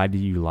like why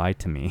did you lie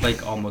to me?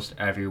 Like almost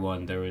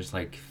everyone, there was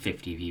like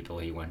 50 people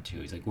he went to.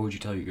 He's like, "What would you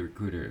tell your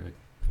recruiter?" Like,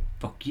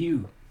 "Fuck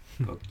you,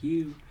 fuck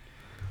you."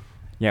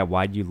 Yeah,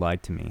 why'd you lie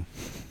to me?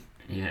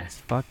 Yes.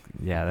 Fuck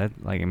yeah,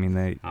 that like I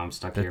mean I'm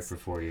stuck here for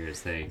 4 years.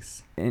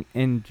 Thanks.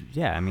 and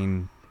yeah, I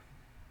mean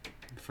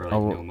For like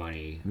no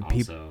money.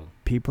 Also,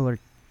 people are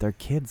they're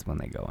kids when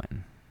they go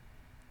in.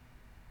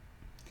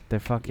 They're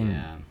fucking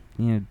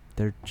yeah.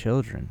 they're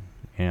children,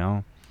 you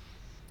know?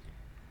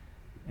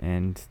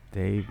 And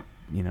they,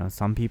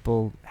 some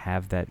people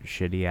have that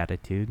shitty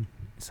attitude.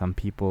 Some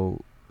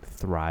people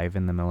thrive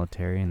in the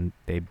military and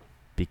they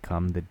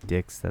become the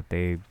dicks that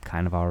they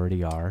kind of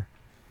already are.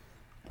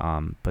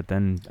 But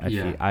then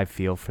I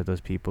feel for those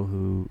people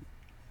who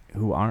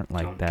aren't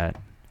like that.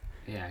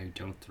 Yeah, who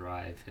don't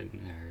thrive and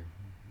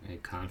are in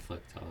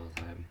conflict all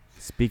the time.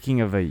 Speaking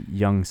of a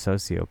young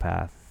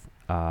sociopath,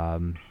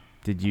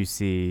 did you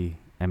see,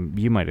 and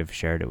you might have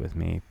shared it with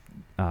me,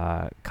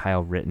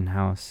 Kyle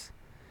Rittenhouse,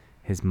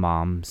 his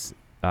mom's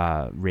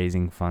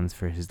raising funds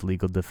for his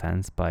legal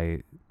defense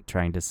by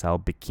trying to sell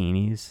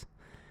bikinis?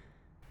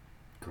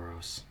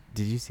 Gross.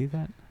 Did you see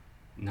that?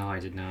 No, I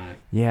did not.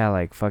 Yeah,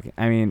 like fucking.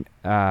 I mean,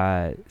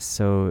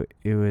 so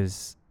it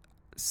was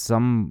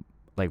some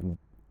like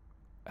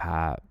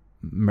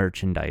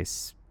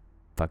merchandise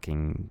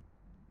fucking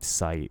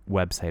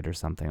website or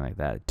something like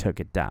that. It took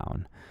it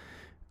down.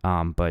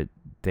 But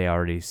they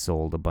already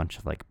sold a bunch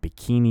of like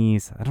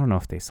bikinis. I don't know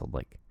if they sold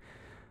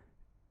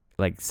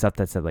like stuff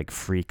that said like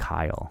Free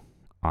Kyle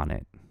on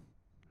it,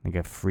 like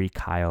a Free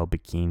Kyle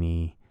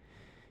bikini,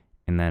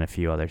 and then a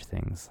few other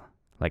things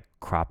like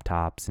crop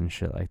tops and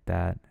shit like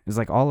that. It was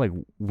like all like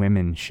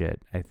women shit,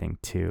 I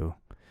think, too.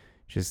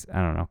 Just,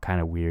 I don't know,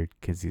 kind of weird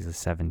because he's a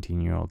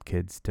 17-year-old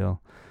kid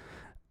still.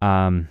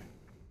 But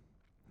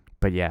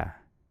yeah,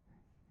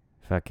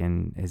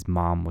 fucking his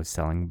mom was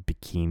selling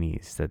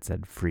bikinis that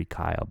said Free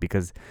Kyle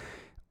because,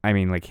 I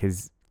mean, like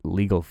his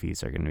legal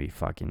fees are going to be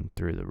fucking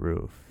through the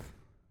roof,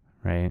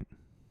 right?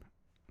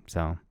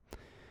 So,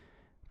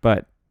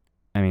 but,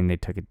 I mean, they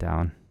took it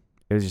down.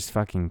 It was just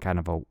fucking kind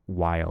of a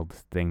wild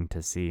thing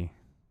to see.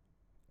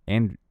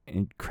 And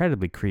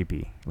incredibly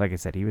creepy. Like I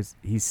said,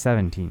 he's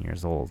 17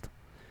 years old.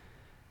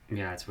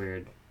 Yeah, it's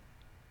weird.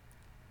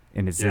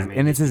 And it's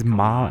his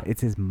mom.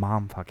 It's his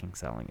mom fucking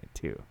selling it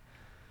too.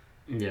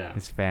 Yeah.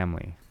 His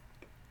family.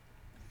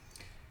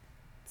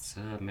 It's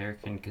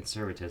American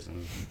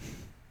conservatism.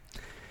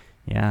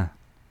 Yeah.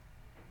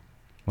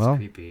 It's well,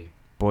 creepy.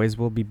 Boys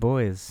will be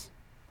boys.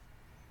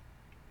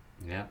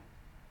 Yeah.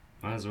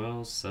 Might as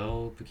well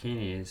sell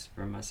bikinis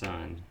for my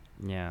son.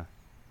 Yeah.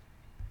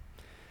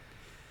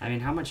 I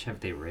mean, how much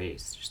have they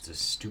raised? Just a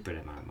stupid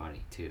amount of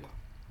money, too.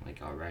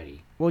 Like,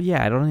 already. Well,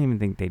 yeah, I don't even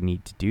think they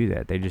need to do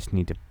that. They just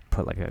need to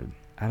put like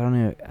I don't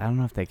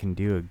know if they can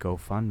do a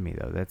GoFundMe,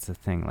 though. That's the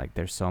thing. Like,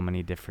 there's so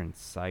many different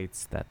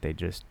sites that they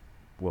just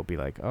will be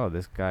like, oh,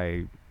 this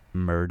guy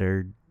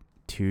murdered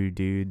 2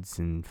 dudes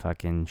and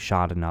fucking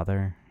shot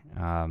another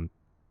who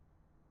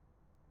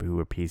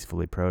were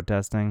peacefully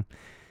protesting.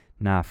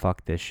 Nah,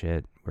 fuck this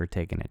shit. We're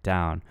taking it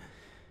down.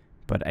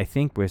 But I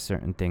think with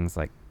certain things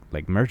like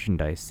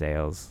merchandise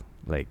sales,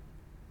 like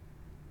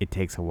it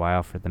takes a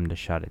while for them to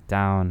shut it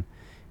down,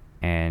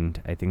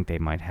 and I think they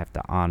might have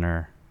to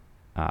honor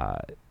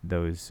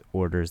those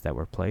orders that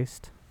were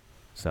placed.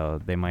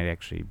 So they might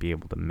actually be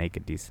able to make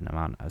a decent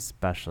amount,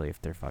 especially if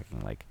they're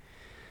fucking like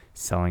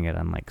selling it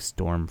on like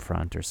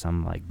Stormfront or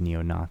some like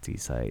neo-Nazi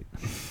site.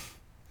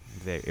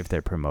 if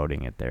they're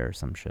promoting it there or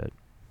some shit.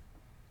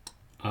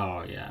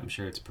 Oh yeah, I'm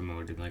sure it's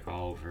promoted like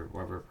all over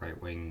wherever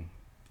right-wing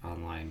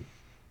online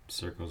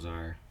circles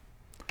are.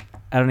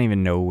 I don't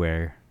even know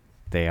where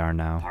they are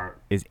now.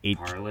 Is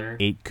Parlor?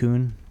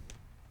 8kun?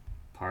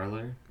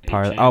 Parlor?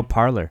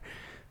 Parlor.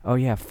 Oh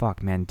yeah,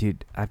 fuck man,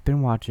 dude. I've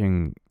been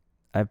watching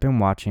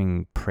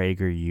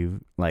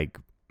PragerU like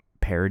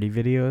parody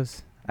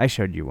videos. I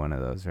showed you one of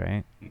those,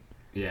 right?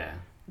 Yeah.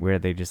 Where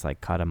they just like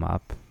cut them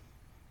up.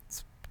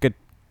 It's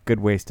good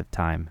waste of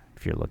time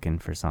if you're looking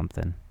for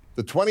something.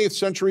 The 20th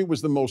century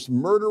was the most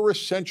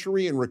murderous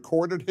century in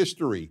recorded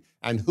history.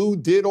 And who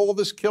did all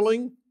this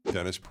killing?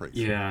 Dennis Prager.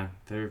 Yeah,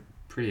 they're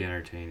pretty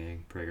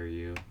entertaining,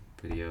 PragerU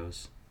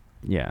videos.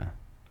 Yeah.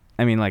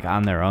 I mean, like,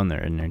 on their own,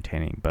 they're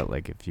entertaining, but,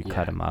 like, if you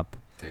cut them up.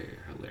 They're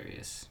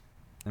hilarious.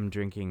 I'm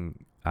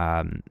drinking,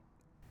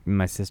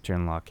 my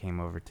sister-in-law came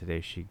over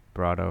today. She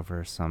brought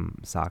over some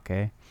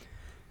sake.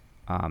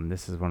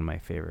 This is one of my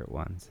favorite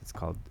ones. It's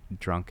called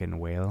Drunken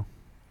Whale.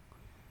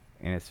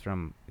 And it's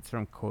from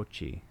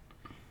Kochi,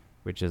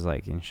 which is,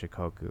 like, in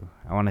Shikoku.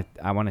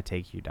 I want to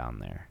take you down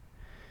there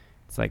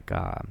It's like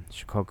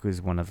Shikoku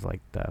is one of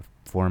like the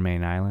 4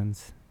 main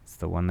islands. It's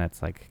the one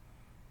that's like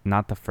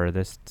not the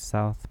furthest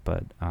south,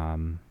 but a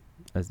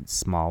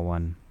small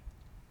one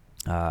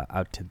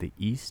out to the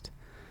east.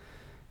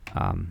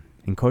 And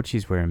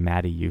Kochi's where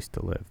Maddie used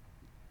to live.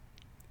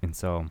 And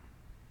so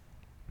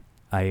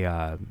I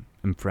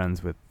am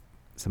friends with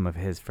some of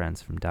his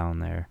friends from down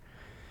there.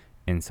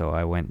 And so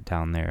I went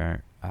down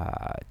there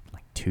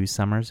like 2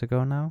 summers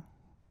ago now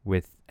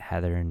with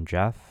Heather and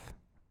Jeff.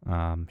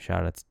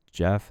 Shout out to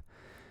Jeff.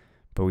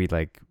 But we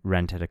like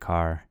rented a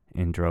car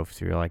and drove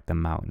through like the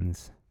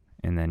mountains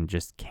and then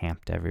just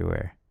camped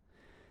everywhere.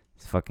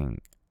 It's fucking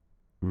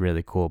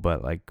really cool.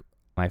 But like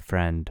my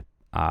friend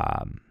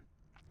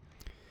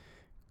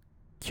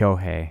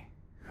Kyohei,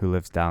 who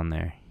lives down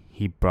there,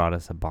 he brought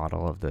us a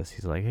bottle of this.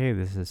 He's like, hey,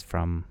 this is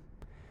from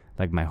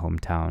like my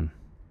hometown.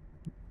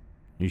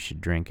 You should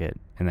drink it.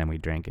 And then we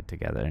drank it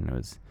together and it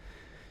was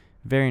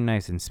very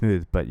nice and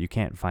smooth, but you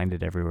can't find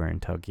it everywhere in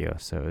Tokyo.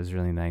 So it was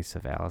really nice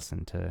of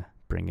Allison to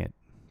bring it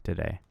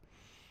today.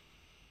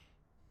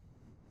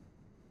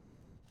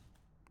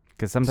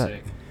 Because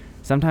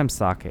sometimes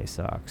sake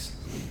sucks.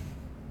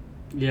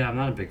 Yeah, I'm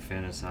not a big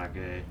fan of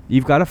sake.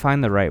 You've got to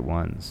find the right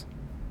ones.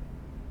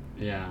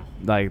 Yeah.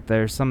 Like,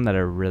 there's some that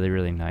are really,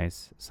 really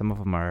nice. Some of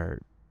them are...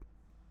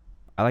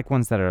 I like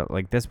ones that are...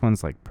 Like, this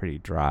one's, like, pretty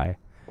dry.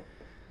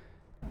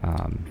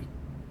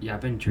 Yeah, I've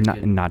been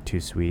drinking... Not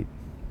too sweet.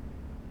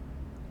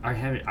 I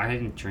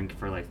hadn't drank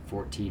for, like,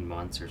 14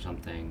 months or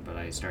something, but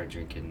I started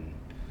drinking...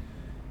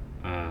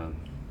 probably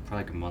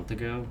like a month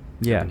ago.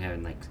 Yeah. I've been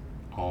having like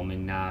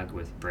almond nog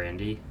with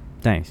brandy.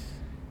 Nice.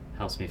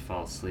 Helps me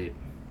fall asleep.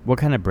 What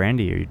kind of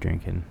brandy are you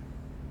drinking?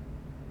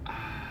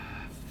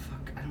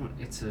 Fuck, I don't.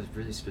 It's a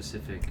really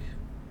specific.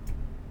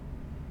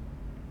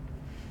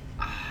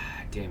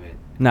 Damn it.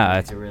 No,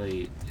 it's a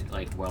really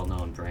like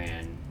well-known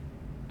brand.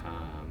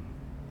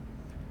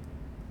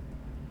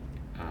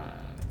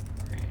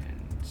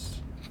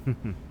 Brands.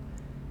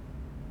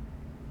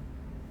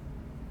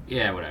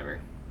 Yeah, whatever.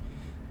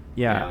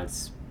 Yeah. You know,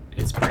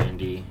 it's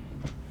brandy.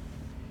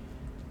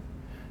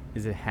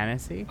 Is it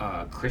Hennessy?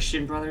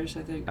 Christian Brothers,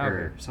 I think,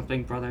 or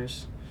something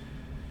Brothers.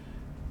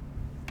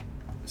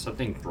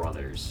 Something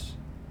Brothers.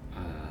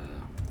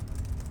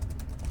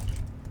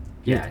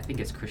 Yeah, I think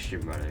it's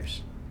Christian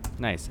Brothers.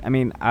 Nice. I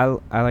mean, I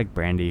like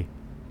brandy.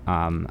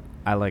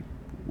 I like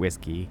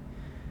whiskey.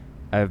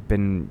 I've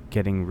been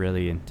getting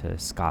really into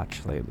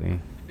scotch lately.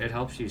 It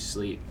helps you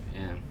sleep.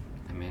 Yeah,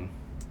 I mean.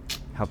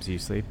 Helps you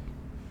sleep?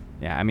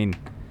 Yeah, I mean.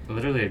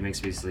 Literally, it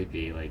makes me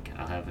sleepy. Like,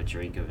 I'll have a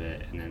drink of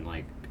it, and then,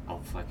 like,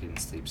 I'll fucking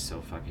sleep so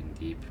fucking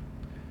deep.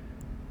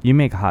 You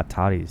make hot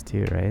toddies,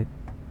 too, right?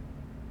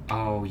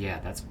 Oh, yeah,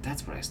 that's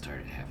what I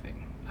started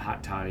having.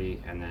 Hot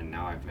toddy, and then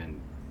now I've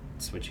been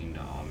switching to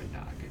almond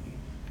nog and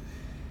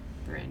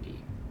brandy.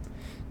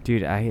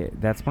 Dude,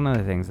 that's one of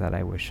the things that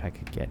I wish I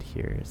could get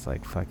here is,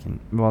 like,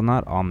 fucking... Well,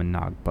 not almond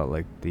nog, but,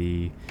 like,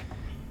 the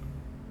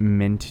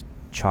mint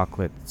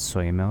chocolate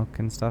soy milk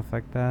and stuff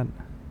like that.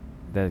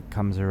 That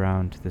comes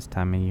around this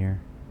time of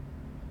year.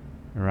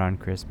 Around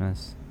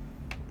Christmas.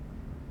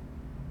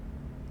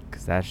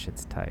 Because that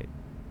shit's tight.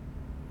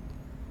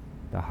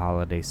 The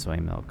holiday soy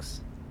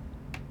milks.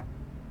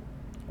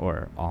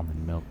 Or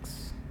almond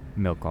milks.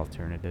 Milk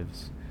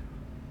alternatives.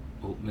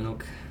 Oat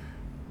milk.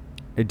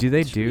 Do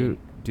they do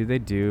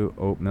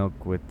oat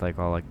milk with like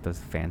all like those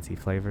fancy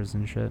flavors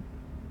and shit?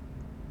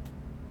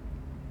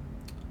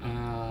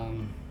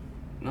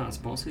 No,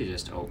 it's mostly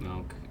just oat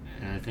milk.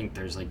 And I think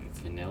there's like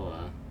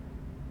vanilla.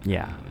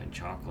 Yeah. And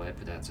chocolate,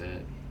 but that's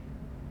it.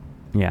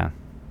 Yeah.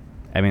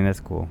 I mean, that's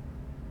cool.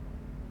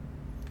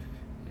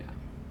 Yeah.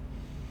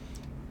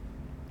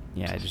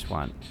 Yeah, I just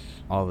want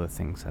all the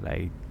things that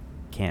I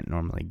can't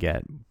normally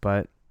get.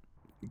 But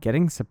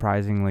getting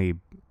surprisingly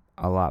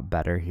a lot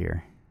better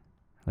here.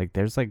 Like,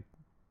 there's like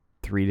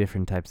 3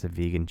 different types of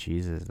vegan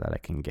cheeses that I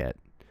can get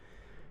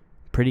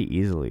pretty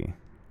easily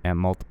at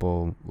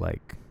multiple,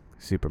 like,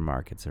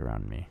 supermarkets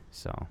around me.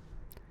 So.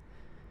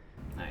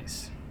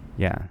 Nice.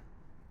 Yeah.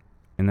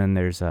 And then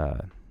there's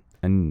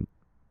an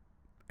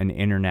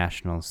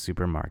international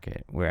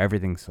supermarket where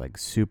everything's like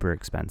super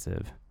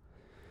expensive.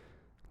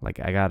 Like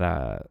I got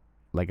a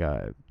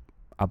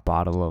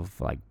bottle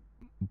of like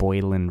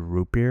boiling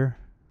root beer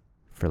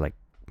for like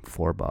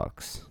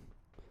 $4.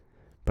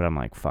 But I'm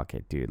like, fuck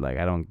it, dude. Like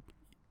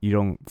you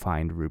don't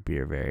find root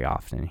beer very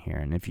often here,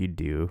 and if you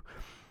do,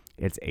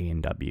 it's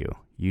A&W.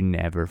 You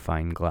never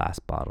find glass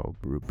bottle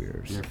root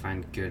beers. You never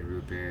find good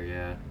root beer,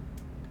 yeah.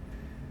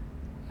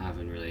 I've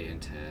been really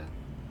into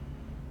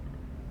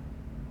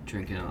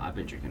drinking. I've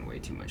been drinking way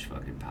too much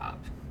fucking pop.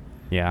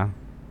 Yeah?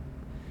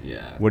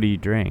 Yeah. What do you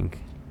drink?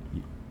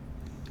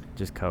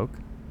 Just Coke?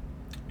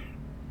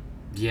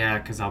 Yeah,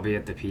 because I'll be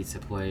at the pizza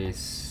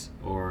place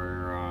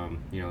or,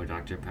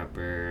 Dr.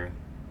 Pepper.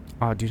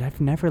 Oh, dude, I've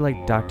never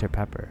liked Dr.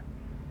 Pepper.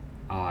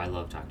 Oh, I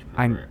love Dr.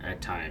 Pepper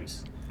at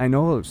times. I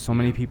know so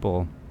many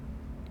people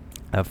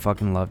that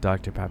fucking love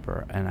Dr.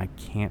 Pepper, and I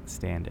can't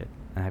stand it.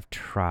 And I've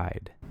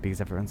tried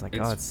because everyone's like,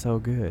 "Oh, it's so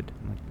good."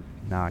 I'm like,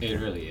 "No, I can't." It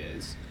really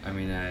is. I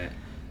mean,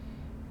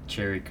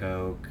 Cherry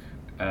Coke.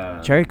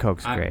 Cherry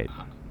Coke's I, great.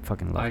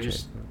 Fucking love I Cherry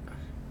just Coke.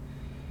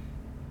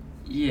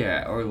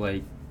 yeah, or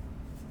like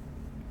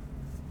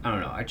I don't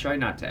know. I try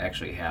not to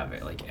actually have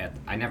it like at.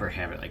 I never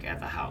have it like at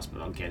the house,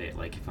 but I'll get it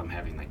like if I'm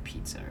having like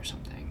pizza or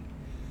something.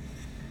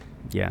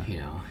 Yeah. You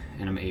know,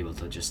 and I'm able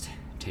to just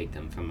take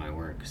them from my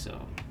work.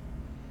 So.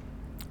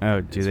 Oh,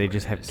 do That's they what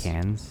just it have is.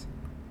 cans?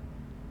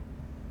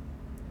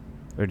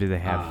 Or do they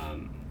have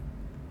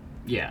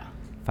Yeah.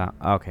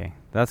 Okay,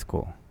 that's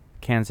cool.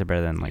 Cans are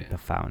better than like Yeah. the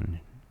fountain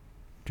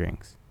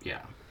drinks.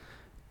 Yeah.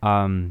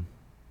 Are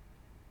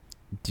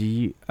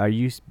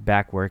you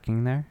back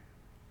working there?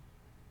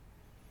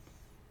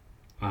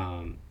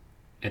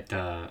 At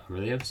the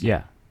Aurelius?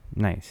 Yeah.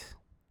 Nice.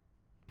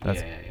 Yeah,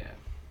 That's yeah,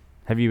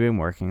 Have you been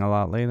working a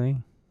lot lately?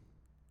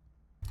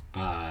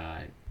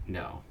 yeah.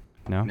 No.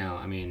 No? No,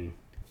 I mean,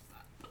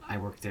 I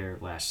worked there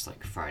last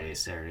like Friday,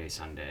 Saturday,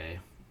 Sunday,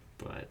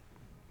 but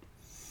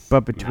But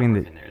I'm between not the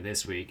working there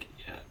this week.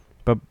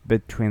 Yeah.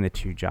 between the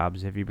two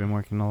jobs, have you been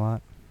working a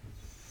lot?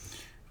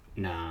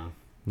 No,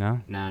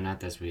 No? no, not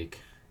this week.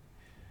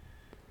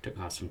 Took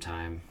off some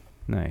time.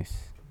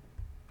 Nice.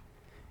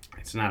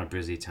 It's not a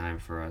busy time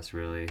for us,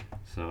 really.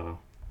 So,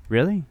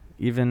 Really?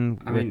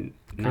 Even I with mean,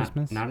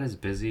 Christmas? not as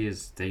busy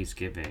as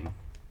Thanksgiving.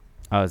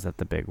 Oh, is that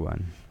the big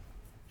one?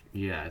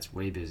 Yeah, it's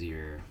way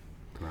busier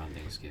around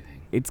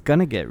Thanksgiving. It's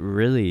gonna get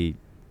really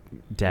Yeah,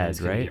 dead, it's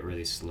gonna right? get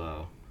really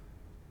slow.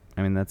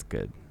 I mean, that's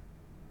good.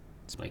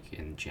 It's like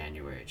in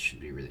January, it should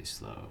be really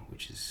slow,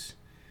 which is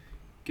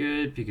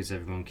good because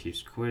everyone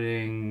keeps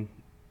quitting,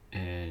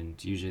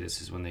 and usually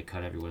this is when they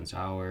cut everyone's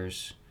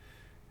hours.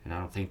 And I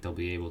don't think they'll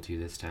be able to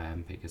this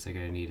time because they're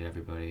gonna need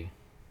everybody,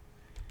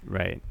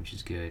 Right. which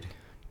is good.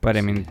 But I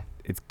So, mean,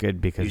 it's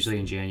good because usually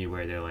in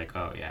January they're like,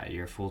 "Oh yeah,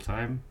 you're full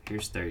time.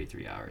 Here's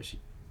 33 hours, you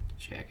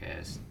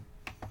jackass."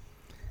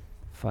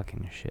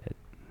 fucking shit.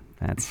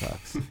 That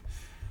sucks.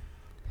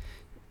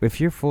 If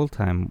you're full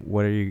time,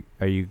 what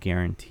are you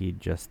guaranteed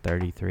just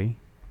 33?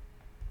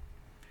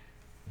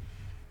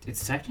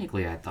 It's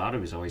technically, I thought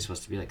it was always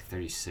supposed to be like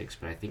 36,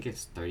 but I think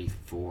it's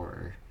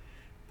 34.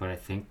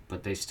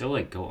 But they still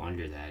like go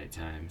under that at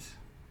times.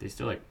 They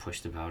still like push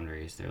the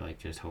boundaries. They're like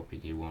just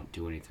hoping you won't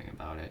do anything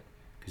about it,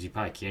 because you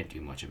probably can't do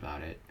much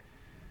about it.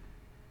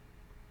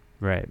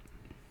 Right.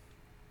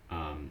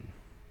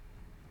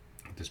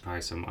 There's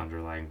probably some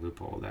underlying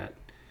loophole that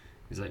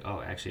is like,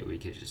 oh, actually, we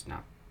could just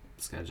not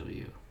schedule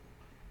you.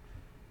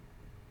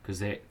 Because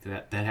that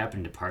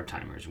happened to part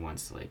timers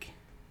once. Like,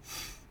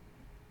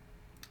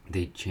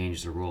 they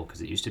changed the rule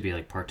because it used to be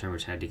like part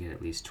timers had to get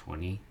at least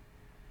 20,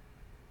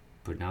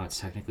 but now it's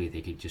technically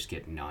they could just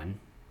get none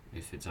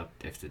if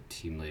the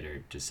team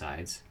leader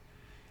decides.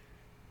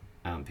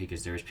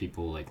 Because there's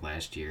people like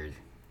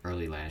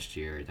early last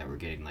year, that were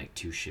getting like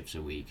 2 shifts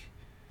a week,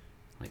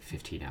 like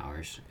 15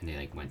 hours, and they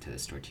like went to the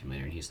store team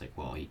leader and he's like,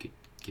 well, he could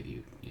give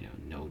you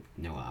no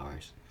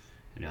hours,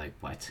 and they're like,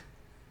 what?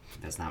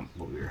 That's not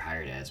what we were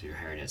hired as. We were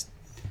hired as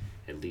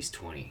at least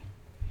 20,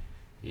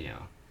 Yeah.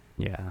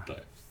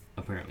 but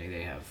apparently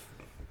they have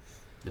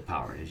the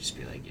power to just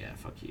be like, yeah,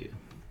 fuck you,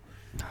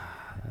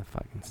 That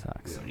fucking we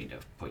sucks. don't need to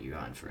put you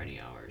on for any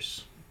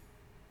hours,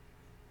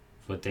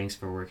 but thanks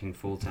for working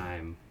full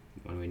time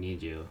when we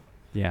need you.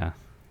 Yeah.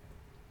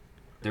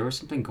 There was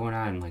something going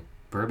on, like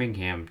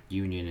Birmingham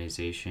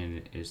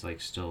unionization is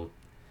like still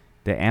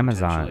The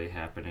potentially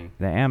happening.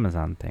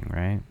 Amazon thing,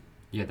 right?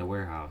 Yeah, the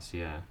warehouse,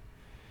 yeah.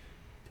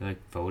 They're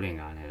like voting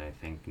on it, I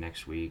think,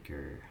 next week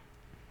or...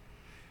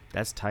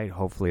 That's tight.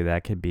 Hopefully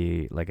that could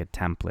be like a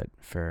template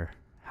for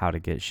how to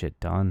get shit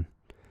done.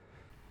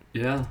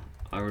 Yeah,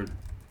 I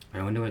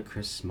wonder what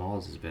Chris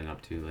Smalls has been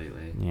up to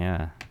lately.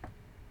 Yeah.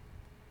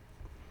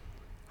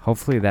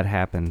 Hopefully that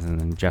happens and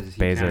then Jeff 'Cause he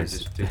kinda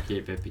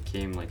Bezos. it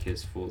became like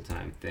his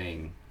full-time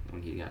thing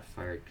when he got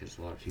fired because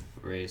a lot of people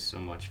raised so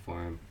much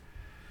for him,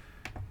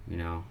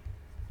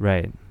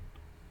 Right.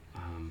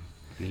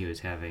 And he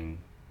was having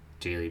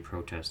daily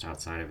protest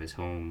outside of his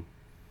home,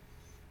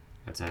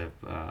 outside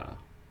of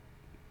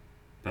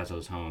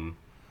Bezos' home.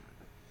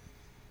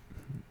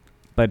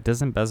 But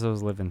doesn't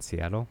Bezos live in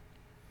Seattle?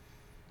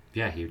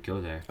 Yeah, he would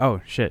go there.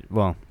 Oh shit.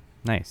 Well,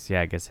 nice.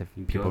 Yeah, I guess if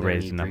He'd people go there and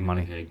raise he'd enough bring,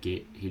 money. like,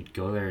 he'd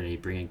go there and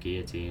he'd bring a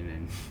guillotine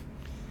and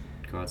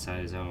go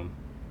outside his home.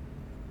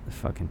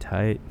 Fucking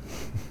tight.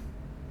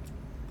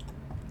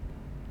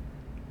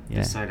 Yeah.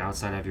 Decide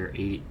outside of your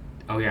 80...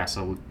 Oh, yeah,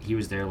 so he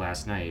was there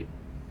last night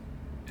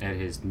at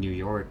his New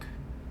York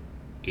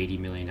 $80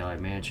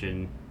 million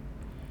mansion.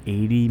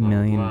 80 Blah, blah,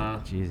 million. blah.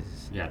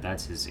 Jesus. Yeah,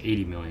 that's his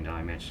 $80 million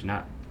mansion,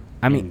 not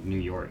I mean, in New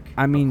York.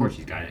 I mean- Of course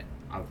he's got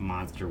a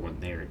monster one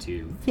there,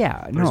 too.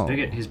 yeah, But no.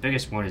 his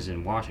biggest one is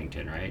in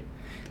Washington, right?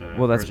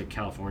 Well, or that's- is it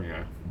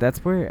California?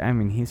 That's where, I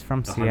mean, he's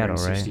from The Seattle,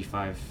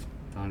 right?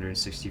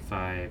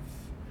 165.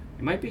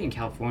 It might be in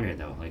California,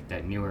 though, like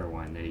that newer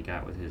one that he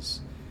got with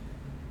his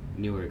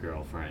newer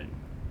girlfriend.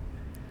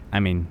 I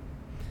mean,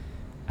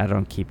 I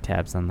don't keep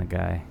tabs on the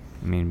guy.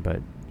 I mean,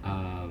 but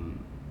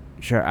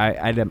sure,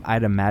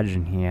 I'd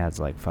imagine he has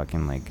like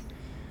fucking like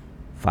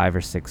 5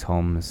 or 6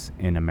 homes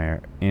in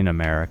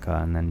America,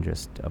 and then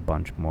just a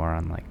bunch more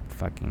on like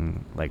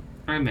fucking like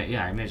I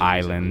imagine he's at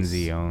islands he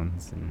least-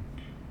 owns, and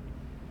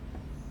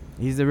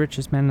he's the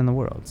richest man in the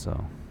world.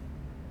 So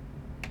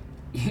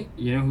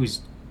You know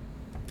who's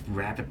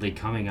rapidly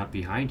coming up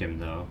behind him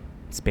though?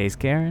 Space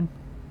Karen,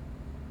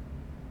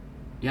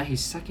 Yeah, he's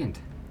second.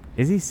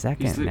 is he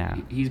second He's now?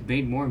 he's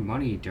made more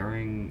money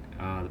during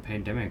the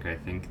pandemic, I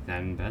think,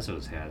 than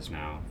Bezos has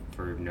now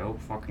for no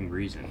fucking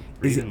reason.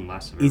 Or Is even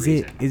less of a Is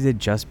reason. it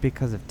just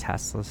because of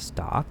Tesla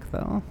stock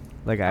though?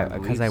 Like I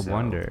because believe I so.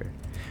 wonder.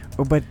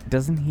 Oh, but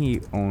doesn't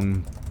he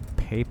own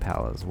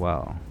PayPal as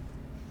well?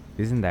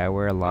 Isn't that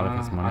where a lot of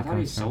his money I thought he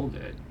comes from? sold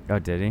it. Oh,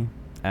 did he?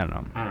 I don't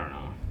know. I don't know.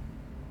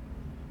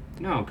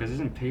 No, because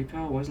isn't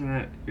PayPal? Wasn't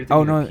that? You're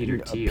Oh thinking no, of Peter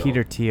Thiel.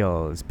 Peter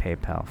Thiel is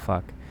PayPal.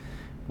 Fuck.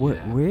 What?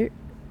 Yeah. Where?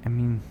 I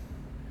mean,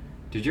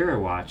 Did you ever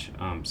watch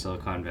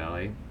Silicon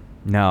Valley?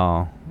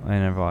 no, I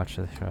never watched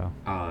the show.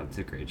 Oh, it's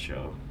a great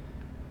show.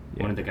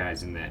 Yeah. One of the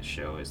guys in that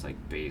show is like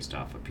based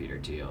off of Peter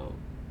Thiel.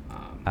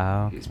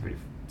 Oh, It's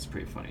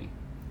pretty funny.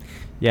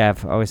 Yeah,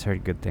 I've always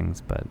heard good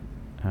things, but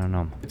I don't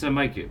know. It's a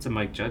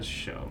Mike Judge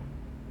show.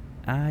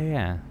 Ah,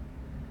 yeah.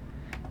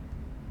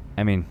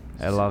 I mean,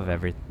 I love So,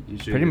 every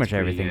usually pretty it's much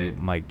everything good.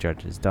 Mike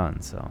Judge has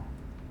done. So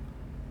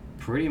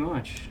Pretty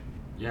much.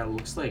 Yeah, it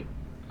looks like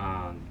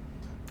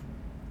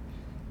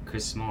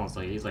Chris Smalls,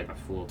 like he's like a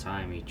full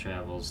time. He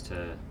travels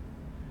to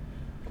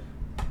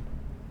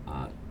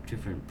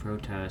different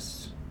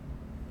protests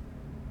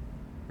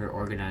or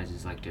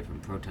organizes like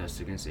different protests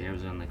against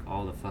Amazon like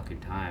all the fucking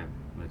time,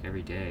 like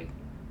every day.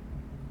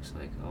 It's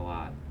like a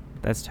lot.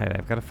 that's tight.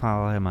 I've got to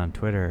follow him on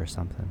Twitter or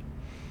something.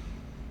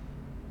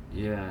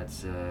 Yeah,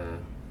 it's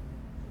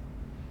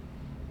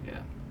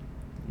yeah,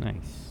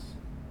 Nice.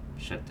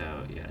 shut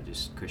out. Yeah,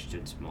 just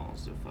Christian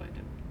Smalls to find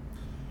him.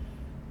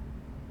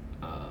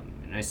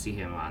 And I see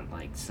him on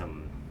like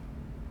some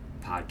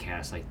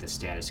podcast like the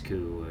Status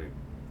Quo or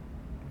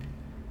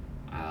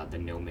the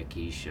No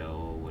Mickey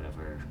Show or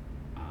whatever.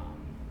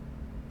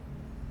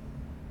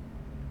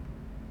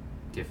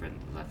 Different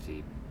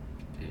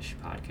lefty-ish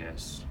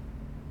podcasts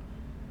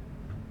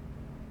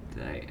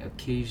that I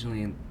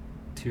occasionally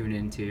tune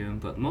into,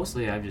 but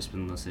mostly I've just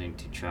been listening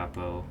to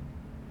Chapo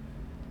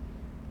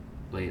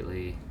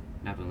lately.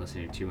 Not been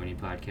listening to too many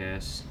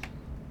podcasts.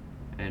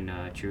 And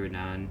True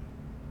Anon.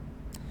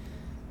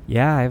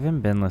 Yeah, I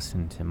haven't been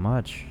listening to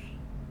much.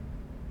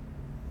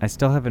 I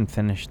still haven't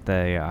finished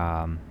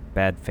the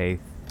Bad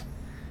Faith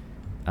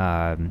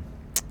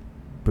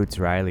Boots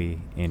Riley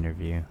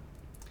interview.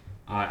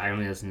 I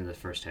only listened to the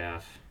first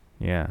half.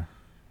 Yeah.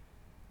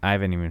 I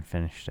haven't even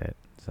finished it,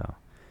 so.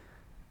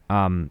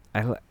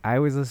 I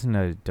always listen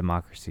to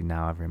Democracy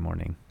Now! Every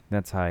morning.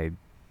 That's how I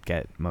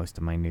get most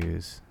of my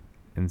news.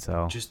 And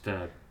so. Just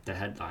the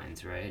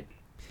headlines, right?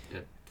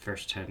 The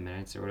first 10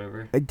 minutes or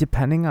whatever.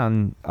 Depending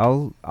on,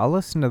 I'll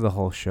listen to the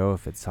whole show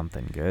if it's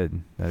something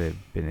good that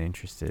I've been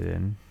interested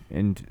in.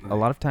 And a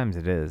lot of times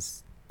it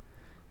is.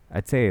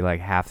 I'd say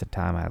like half the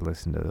time I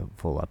listen to the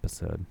full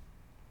episode.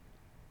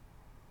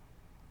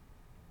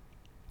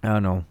 I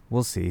don't know.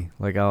 We'll see.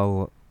 Like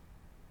I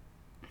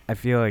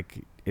feel like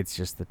it's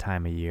just the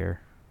time of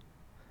year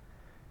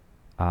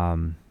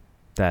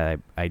that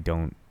I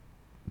don't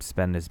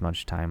spend as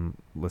much time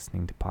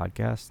listening to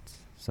podcasts.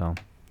 So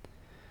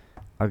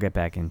I'll get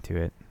back into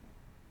it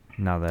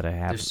now that I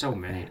have. There's so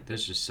many.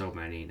 There's just so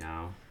many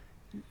now.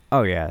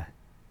 Oh yeah.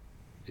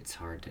 It's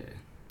hard to.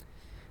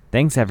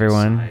 Thanks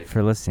everyone decide.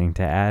 for listening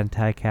to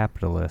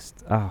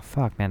Anti-Capitalist. Oh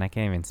fuck, man, I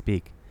can't even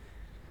speak.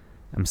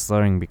 I'm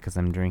slurring because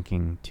I'm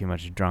drinking too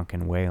much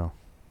drunken whale.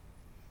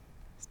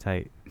 It's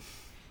tight.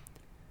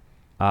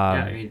 Yeah,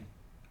 I mean,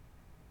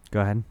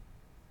 Go ahead.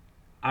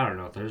 I don't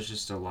know. There's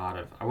just a lot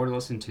of. I would have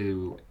listened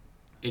to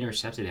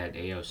Intercepted had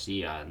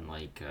AOC on,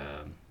 like,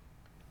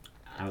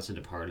 I listened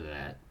to part of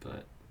that,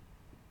 but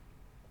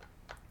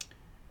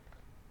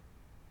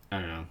I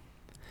don't know. It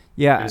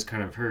Yeah, was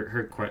kind of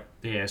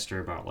they asked her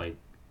about, like,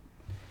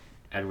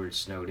 Edward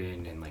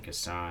Snowden and, like,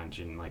 Assange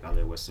and, like,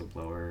 other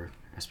whistleblower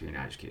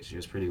espionage cases. She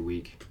was pretty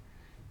weak.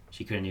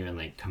 She couldn't even,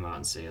 like, come out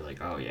and say,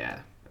 like, oh,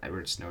 yeah,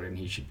 Edward Snowden,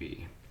 he should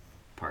be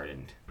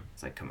pardoned.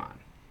 It's like, come on.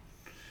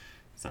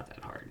 It's not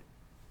that hard.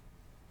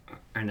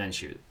 And then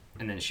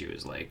she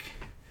was like,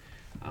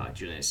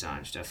 Julian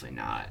Assange, definitely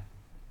not.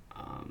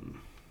 And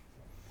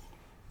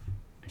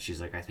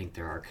she's like, I think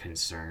there are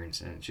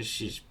concerns. And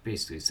she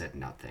basically said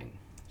nothing.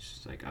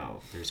 She's like,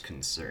 oh, there's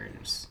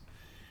concerns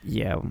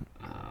yeah.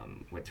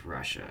 with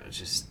Russia. It's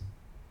just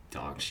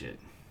dog shit.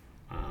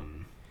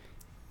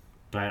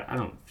 But I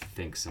don't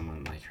think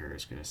someone like her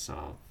is going to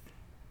solve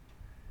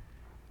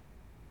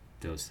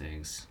those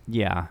things.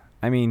 Yeah.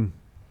 I mean,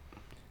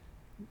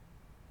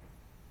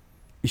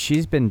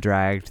 she's been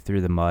dragged through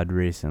the mud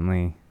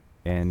recently,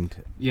 and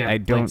Yeah, I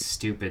don't. like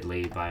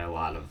stupidly by a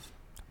lot of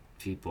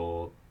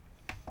people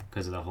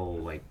because of the whole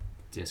like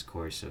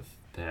discourse of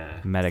the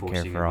Medicare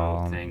forcing for a vote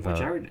all thing, which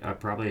vote. I would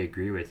probably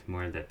agree with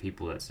more that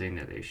people that saying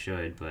that they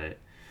should, but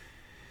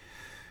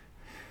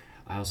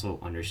I also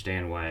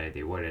understand why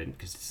they wouldn't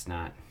because it's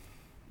not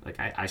like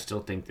I still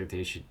think that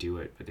they should do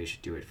it, but they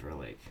should do it for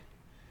like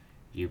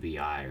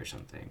UBI or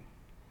something.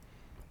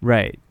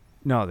 Right.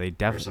 No, they or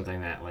definitely.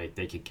 something that like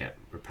they could get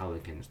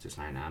Republicans to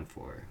sign on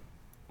for.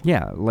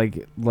 Yeah, like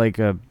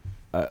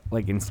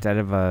instead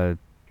of a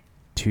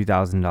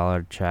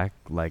 $2,000 check,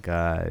 like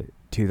a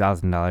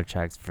 $2,000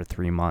 checks for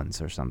 3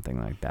 months or something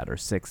like that, or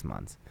 6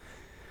 months,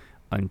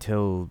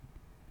 until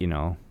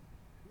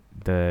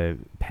the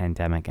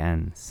pandemic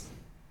ends.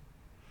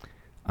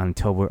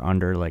 Until we're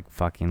under like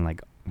fucking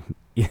like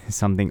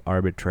something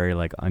arbitrary,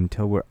 like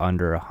until we're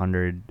under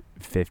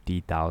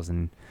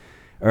 150,000,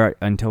 or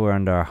until we're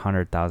under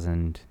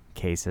 100,000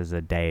 cases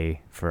a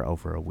day for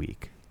over a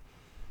week.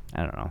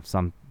 I don't know,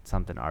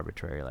 something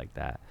arbitrary like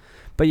that.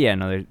 But yeah,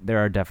 no, there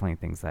are definitely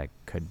things that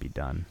could be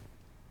done.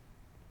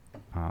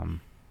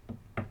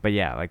 But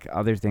yeah, like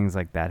other things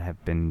like that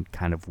have been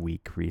kind of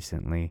weak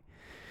recently.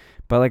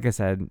 But like I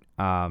said,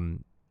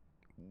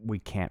 we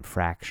can't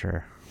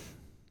fracture.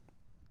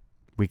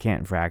 We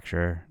can't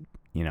fracture.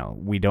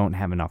 We don't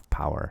have enough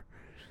power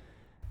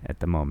at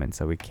the moment,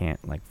 so we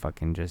can't like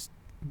fucking just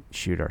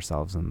shoot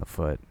ourselves in the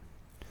foot.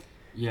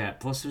 Yeah,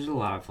 plus there's a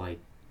lot of like,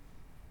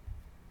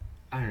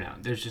 I don't know,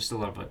 there's just a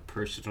lot of like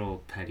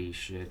personal petty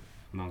shit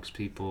amongst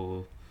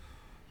people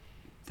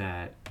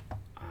that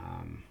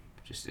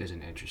just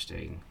isn't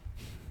interesting,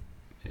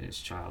 and it's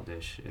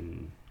childish,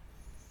 and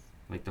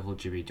like the whole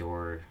Jimmy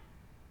Dore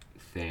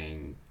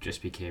thing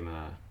just became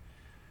I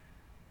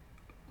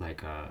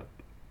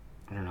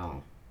don't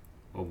know,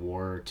 a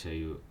war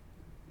to,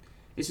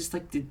 it's just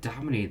like it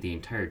dominated the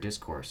entire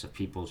discourse of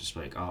people just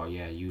like, oh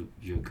yeah, you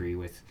agree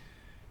with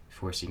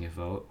forcing a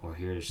vote, or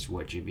here's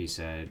what Jimmy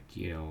said,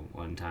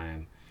 one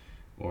time,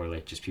 or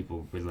like just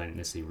people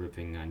relentlessly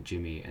ripping on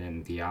Jimmy, and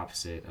then the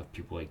opposite of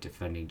people like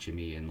defending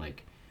Jimmy and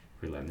like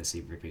relentlessly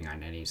ripping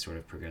on any sort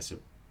of progressive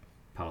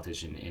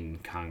politician in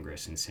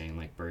Congress and saying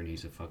like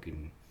Bernie's a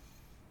fucking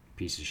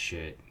piece of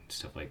shit,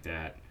 stuff like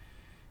that.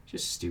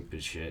 Just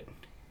stupid shit.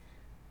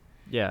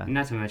 Yeah.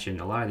 Not to mention,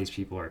 a lot of these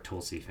people are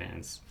Tulsi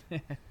fans.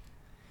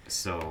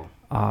 So,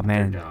 oh they're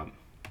man, dumb.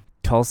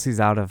 Tulsi's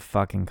out of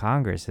fucking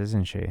Congress,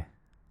 isn't she?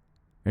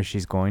 Or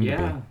she's going to be.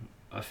 Yeah,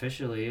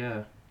 officially,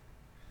 yeah.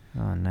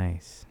 Oh,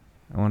 nice.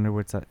 I wonder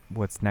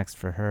what's next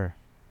for her.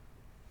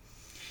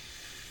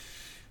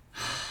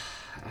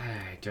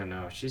 I don't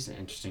know. She's an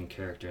interesting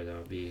character. That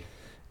would be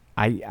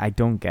I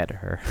don't get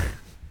her.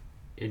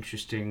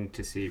 interesting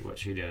to see what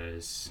she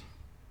does.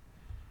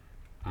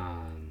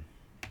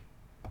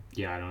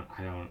 Yeah,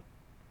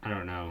 I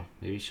don't know.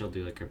 Maybe she'll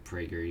do like a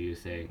PragerU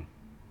thing.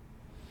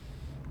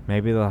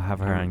 Maybe they'll have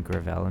her on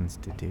Gravel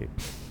Institute.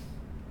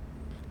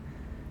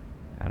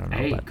 I don't know.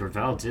 Hey,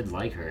 Gravel did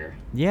like her.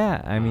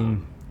 Yeah, I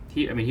mean,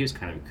 he was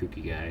kind of a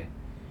kooky guy.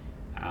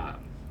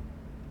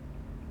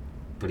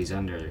 But he's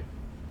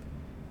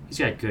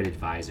got good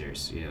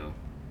advisors,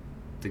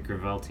 The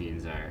Gravel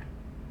teens are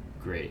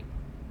great.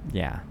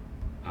 Yeah.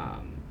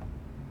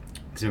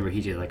 Cause remember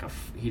he did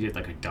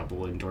like a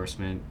double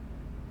endorsement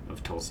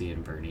of Tulsi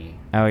and Bernie.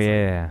 Oh it's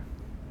yeah.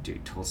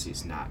 Dude,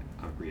 Tulsi's not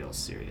a real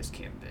serious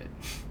candidate.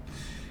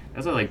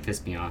 That's what like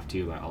pissed me off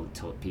too about all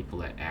the people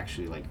that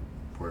actually like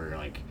were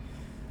like,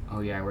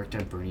 oh yeah, I worked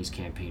on Bernie's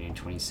campaign in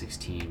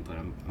 2016, but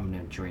I'm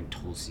gonna join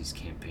Tulsi's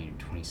campaign in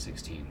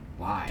 2016.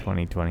 Why?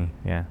 2020,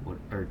 yeah.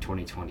 Or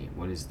 2020.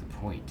 What is the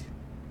point?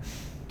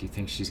 Do you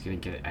think she's gonna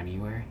get it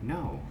anywhere?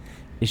 No.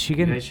 Is she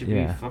You gonna? guys should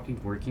be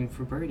fucking working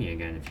for Bernie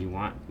again if you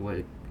want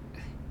what.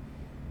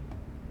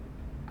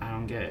 I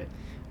don't get it.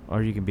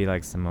 Or you can be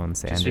like Simone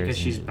Sanders. Just because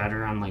she's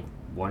better on like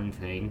one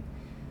thing,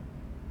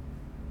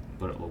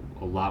 but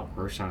a lot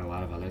worse on a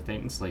lot of other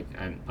things. Like,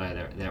 and by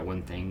that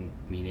one thing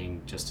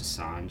meaning just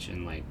Assange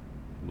and like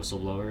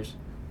whistleblowers.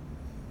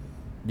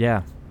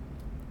 Yeah.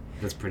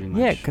 That's pretty much.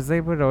 Yeah, because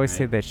they would always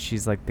say right? that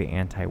she's like the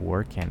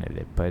anti-war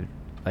candidate, but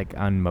like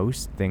on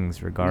most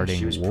things regarding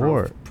she was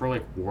war. pro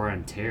like war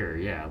on terror.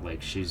 Yeah,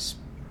 like she's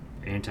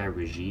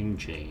anti-regime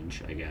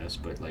change, I guess,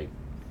 but like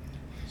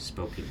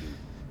spoken.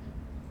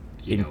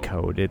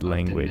 Encoded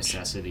language. The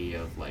necessity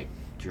of like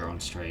drone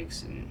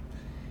strikes, and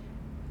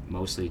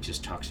mostly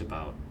just talks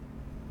about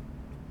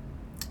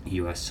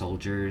U.S.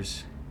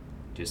 soldiers,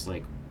 just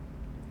like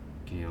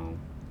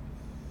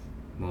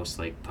most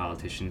like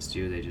politicians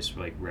do. They just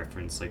like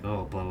reference like,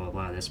 oh, blah blah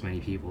blah, this many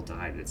people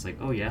died. It's like,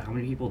 oh yeah, how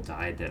many people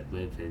died that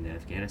live in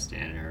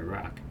Afghanistan or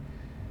Iraq?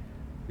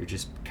 You're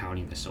just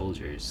counting the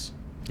soldiers.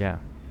 Yeah.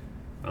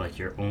 Or like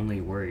you're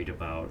only worried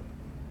about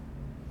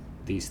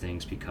these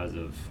things because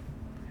of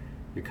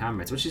your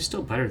comments, which is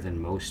still better than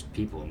most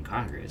people in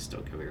Congress,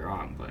 don't get me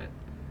wrong, but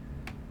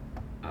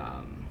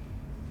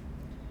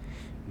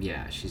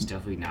yeah, she's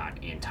definitely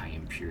not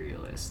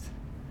anti-imperialist.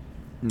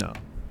 No.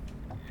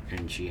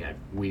 And she had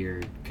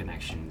weird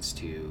connections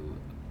to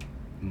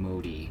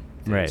Modi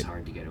that Right. was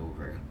hard to get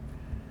over.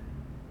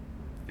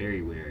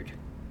 Very weird.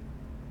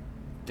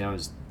 That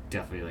was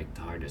definitely like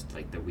the hardest,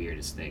 like the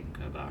weirdest thing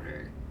about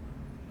her.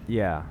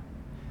 Yeah.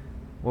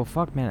 Well,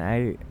 fuck,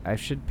 man. I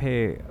should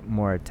pay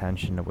more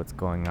attention to what's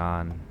going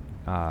on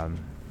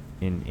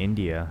in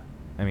India.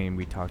 I mean,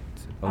 we talked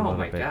a little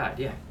bit. Oh my god,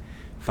 yeah.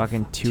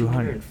 Fucking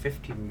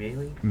 250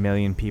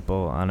 million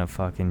people on a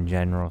fucking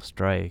general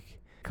strike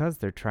because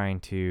they're trying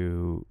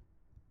to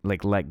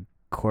like let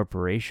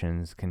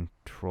corporations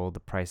control the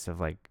price of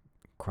like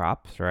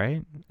crops,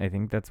 right? I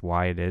think that's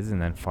why it is.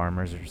 And then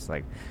farmers are just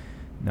like,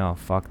 no,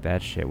 fuck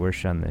that shit. We're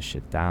shutting this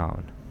shit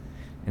down.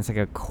 And it's like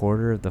a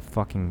quarter of the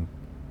fucking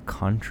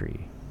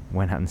country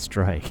went on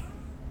strike.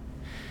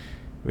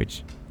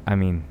 Which, I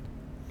mean,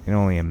 you can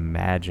only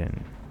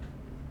imagine.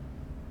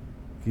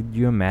 Could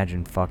you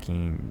imagine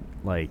fucking,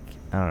 like,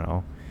 I don't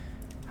know,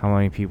 how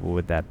many people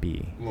would that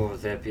be? What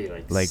would that be,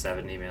 like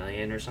 70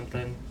 million or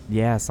something?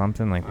 Yeah,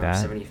 something like Or that.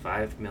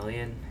 75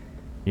 million?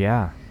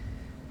 Yeah.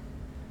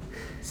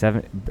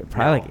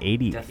 Probably like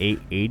 80, def-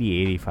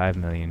 85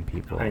 million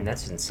people. I mean,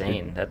 that's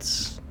insane.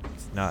 It's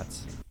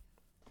nuts.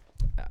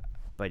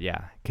 But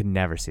yeah, could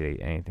never see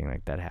anything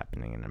like that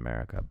happening in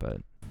America.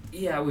 But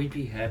yeah, we'd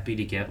be happy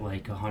to get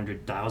like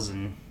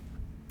 100,000.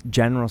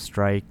 general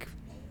strike,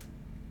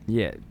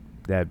 yeah,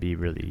 that'd be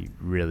really,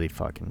 really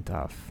fucking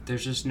tough.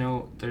 There's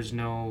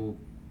no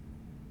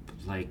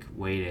like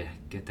way to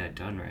get that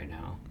done right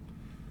now.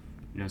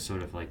 No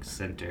sort of like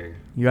center.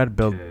 You gotta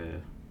build,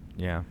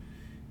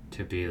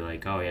 to be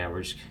like, oh yeah,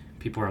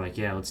 people are like,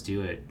 yeah, let's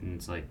do it, and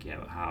it's like, yeah,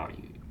 but how are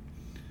you?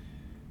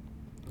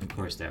 Of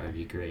course, that would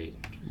be great.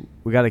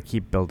 We gotta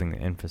keep building the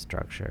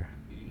infrastructure.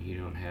 You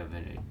don't have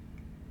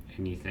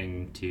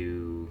anything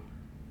to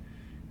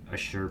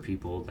assure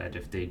people that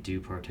if they do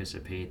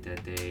participate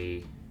that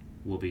they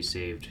will be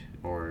saved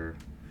or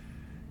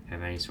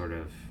have any sort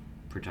of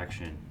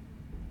protection.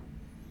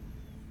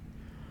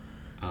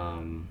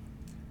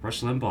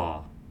 Rush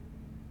Limbaugh,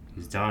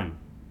 he's done.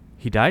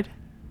 He died?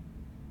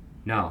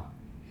 No,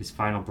 his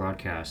final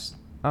broadcast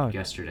Oh.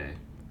 yesterday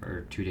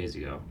or 2 days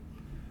ago.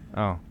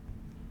 Oh.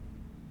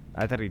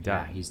 I thought he Yeah,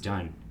 died. he's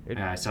done.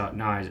 Yeah, I saw.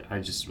 No, I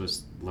just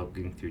was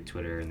looking through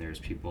Twitter and there's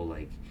people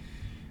like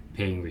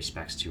paying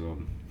respects to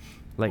him.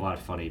 Like, a lot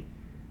of funny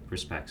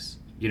respects.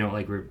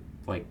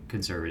 Like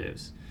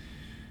conservatives,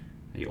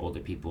 the older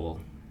people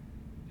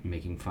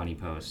making funny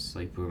posts,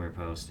 like boomer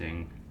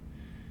posting.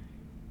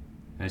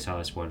 I saw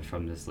this one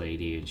from this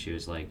lady and she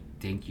was like,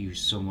 "Thank you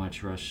so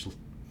much, Rush.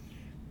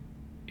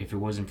 If it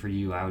wasn't for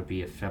you, I would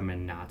be a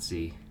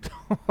feminazi."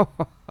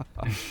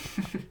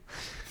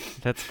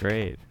 that's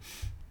great.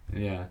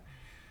 Yeah.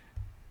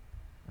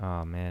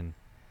 Oh man.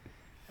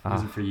 If it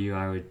wasn't for you,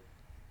 I would.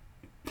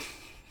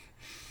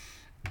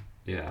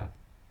 Yeah.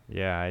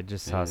 Yeah, I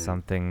just saw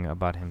something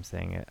about him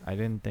saying it. I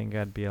didn't think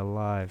I'd be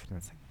alive, and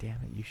it's like, damn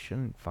it, you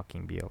shouldn't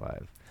fucking be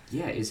alive.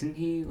 Yeah, isn't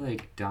he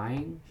like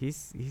dying?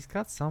 He's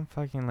got some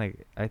fucking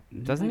like,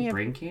 Isn't doesn't he he have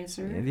brain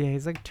cancer? Yeah,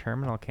 he's like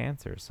terminal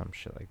cancer or some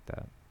shit like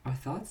that. I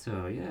thought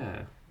so.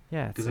 Yeah.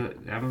 Yeah, it's Because like,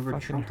 I remember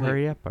fucking Trump.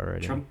 hurry up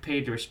already. Trump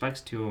paid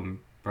respects to him,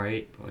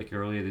 right? Like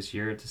earlier this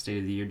year at the State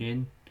of the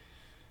Union.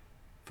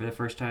 For the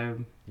first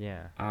time,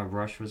 Yeah.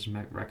 Rush was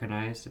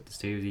recognized at the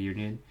State of the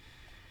Union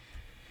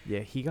Yeah,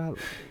 he got.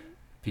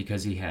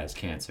 because he has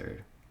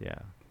cancer. Yeah.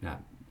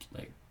 Not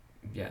like,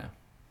 yeah.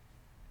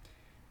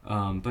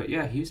 But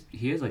yeah,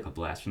 he is like a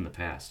blast from the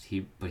past.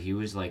 He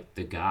was like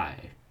the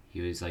guy.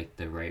 He was like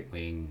the right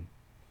wing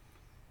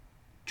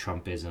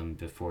Trumpism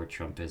before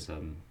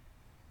Trumpism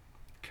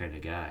kind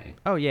of guy.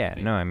 Oh yeah,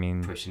 Like, no, I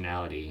mean,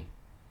 personality.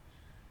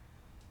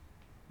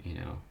 You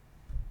know.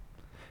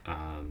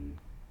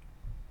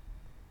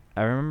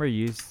 I remember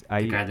The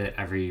guy that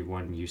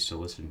everyone used to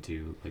listen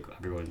to, like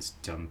everyone's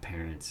dumb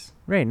parents.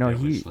 right. No, that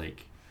he was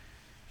like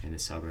in the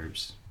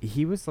suburbs.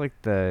 he was like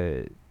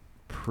the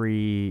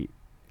pre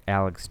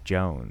Alex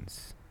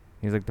Jones.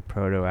 He's like the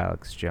proto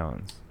Alex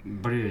Jones.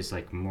 But it was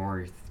like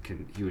more.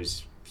 He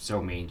was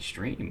so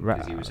mainstream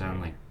because he was on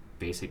like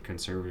basic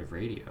conservative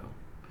radio.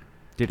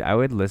 Dude, I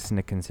would listen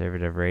to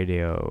conservative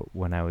radio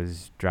when I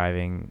was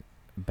driving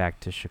back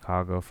to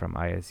Chicago from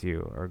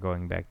ISU or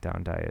going back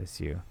down to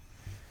ISU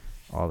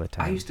all the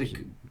time. I used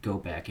to go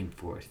back and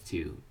forth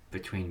too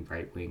between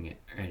right wing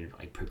and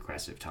like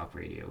progressive talk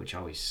radio, which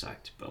always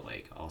sucked. But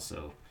like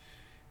also,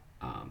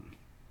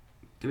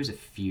 there was a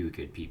few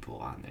good people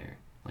on there.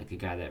 Like the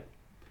guy that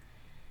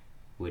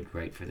would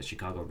write for the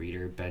Chicago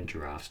Reader, Ben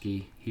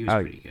Joravsky. He was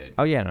pretty good.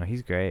 Oh yeah, no,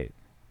 he's great.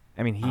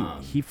 I mean,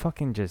 he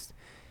fucking just.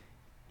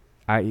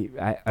 I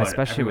But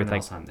especially with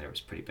like else on there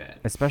was pretty bad.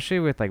 especially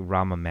with like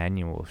Rahm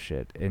Emanuel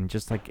shit, and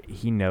just like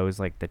he knows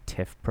like the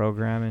TIFF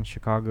program in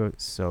Chicago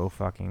so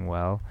fucking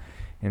well,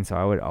 and so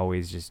I would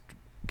always just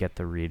get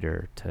the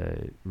Reader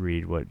to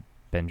read what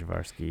Ben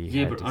Joravsky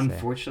Yeah, had but to say.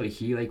 unfortunately,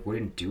 he like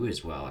wouldn't do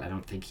as well. I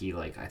don't think he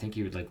like. I think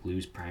he would like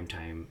lose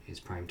his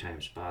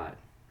primetime spot.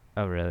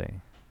 Oh really?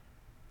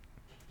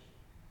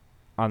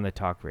 On the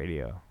talk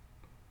radio.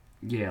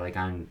 Yeah, like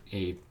on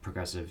a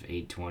progressive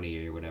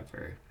 820 or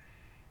whatever.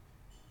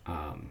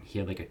 He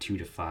had like a 2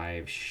 to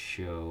 5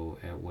 show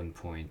at one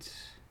point,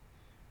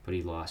 but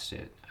he lost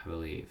it, I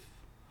believe.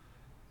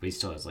 But he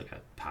still has like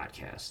a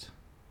podcast.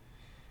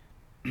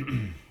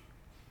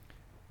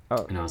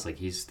 Oh. And I was like,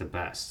 he's the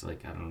best.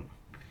 Like, I don't.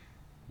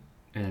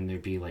 And then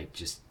there'd be like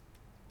just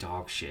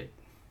dog shit.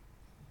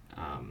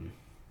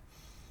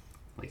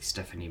 Like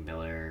Stephanie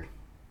Miller.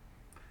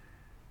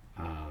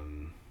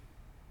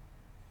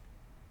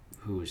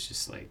 Who was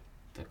just like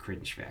the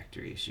Cringe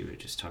Factory. She would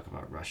just talk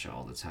about Russia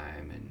all the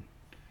time and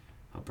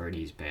how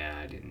Bernie's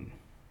bad, and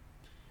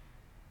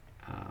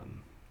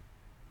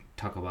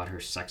talk about her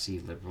sexy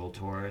liberal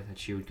tour that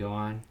she would go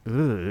on.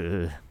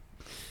 Ugh.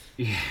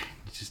 Yeah,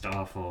 it's just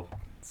awful.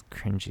 It's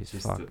cringy as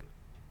Just fuck.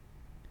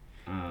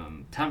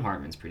 Tom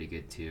Hartman's pretty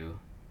good too.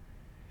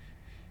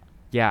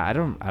 Yeah, I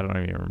don't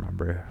even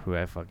remember who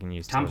I fucking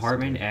used to Tom listen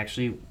Hartman to.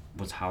 actually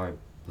was how I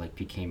like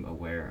became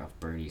aware of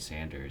Bernie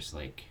Sanders,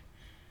 like,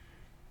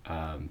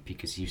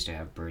 because he used to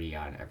have Bernie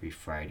on every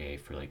Friday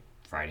for like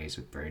Fridays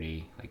with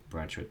Bernie, like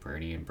brunch with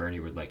Bernie, and Bernie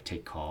would like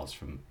take calls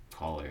from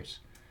callers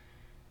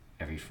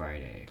every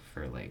Friday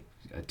for like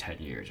 10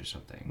 years or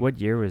something. What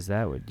year was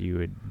that? What you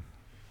would?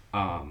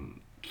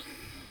 Probably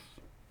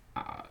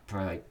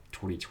like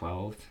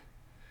 2012,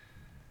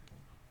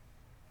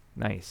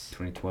 Nice.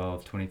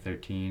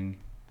 2013.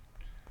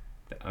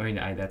 I mean,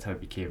 that's how I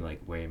became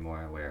like way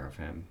more aware of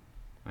him.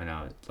 I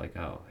know it's like,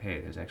 oh, hey,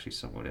 there's actually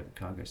someone in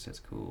Congress that's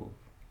cool.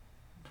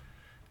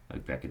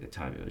 Like back at the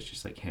time, it was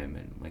just like him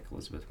and like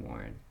Elizabeth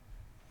Warren.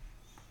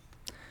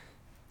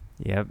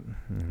 Yep.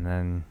 And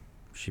then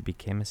she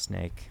became a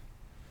snake.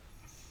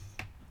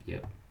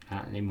 Yep,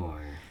 not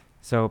anymore.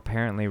 So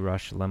apparently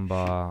Rush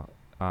Limbaugh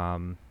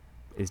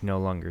is no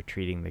longer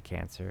treating the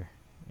cancer,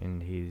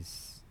 and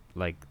he's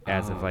like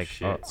as of like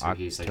shit. So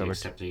he's like October.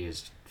 accepting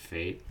his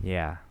fate.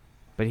 Yeah,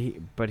 but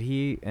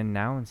he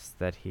announced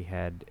that he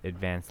had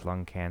advanced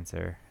lung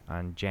cancer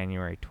on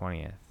January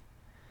 20th.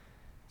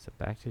 So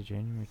back to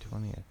January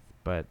 20th.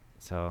 But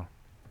so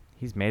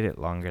he's made it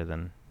longer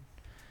than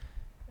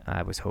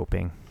I was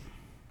hoping.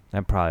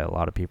 And probably a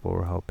lot of people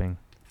were hoping.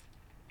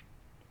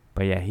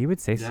 But yeah, he would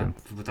say Yeah, some.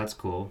 but that's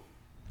cool.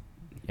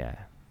 Yeah.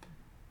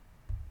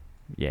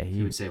 Yeah,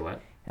 He would say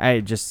what?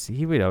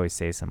 he would always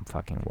say some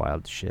fucking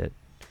wild shit.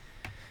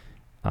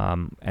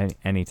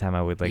 Anytime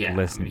I would like yeah,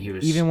 listen, I mean, he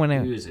was, even when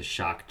he was a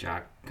shock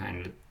jock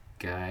kind of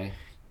guy.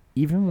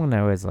 even when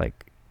I was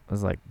like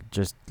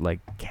just like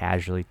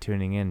casually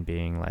tuning in,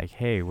 being like,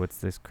 hey, what's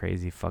this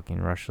crazy fucking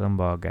Rush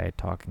Limbaugh guy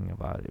talking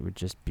about? It would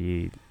just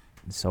be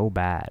so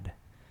bad.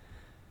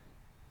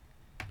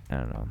 I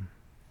don't know.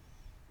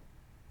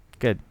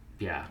 Good.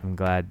 Yeah. I'm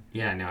glad.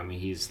 Yeah, no, I mean,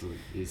 he's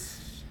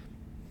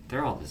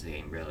they're all the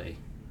same, really.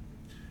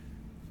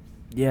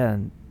 Yeah.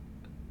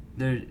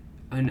 They're,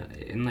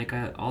 and like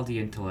all the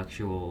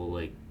intellectual,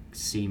 like,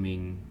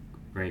 seeming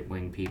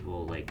right-wing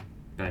people, like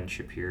Ben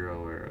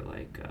Shapiro or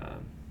like,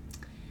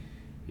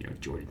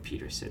 Jordan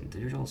Peterson,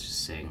 they're all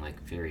just saying, like,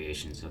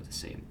 variations of the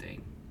same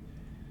thing.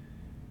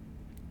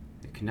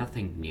 Like,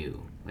 nothing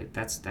new. Like,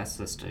 that's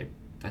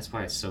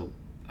why it's so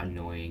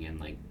annoying and,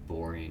 like,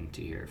 boring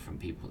to hear from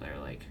people that are,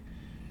 like,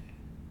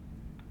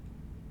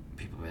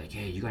 people are like,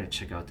 hey, you gotta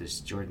check out this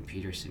Jordan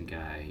Peterson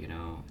guy,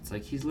 It's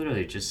like, he's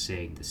literally just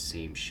saying the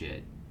same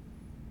shit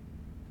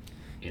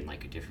in,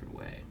 like, a different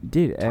way.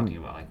 Dude, Talking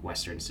about, like,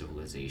 Western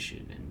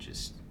civilization and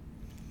just...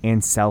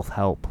 and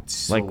self-help. Like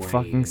soy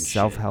fucking and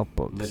self-help shit.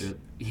 books. Literally,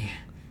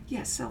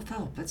 yeah,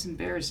 self-help. That's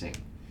embarrassing.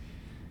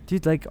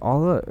 Dude, like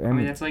all the... I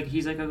mean, that's like,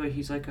 he's like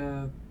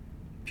a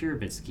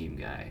pyramid scheme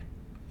guy.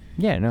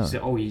 Yeah, no.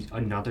 He's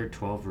another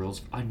 12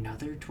 rules.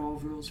 Another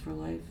 12 rules for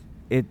life?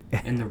 It...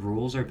 And the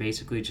rules are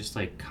basically just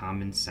like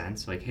common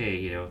sense, like,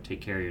 hey,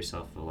 take care of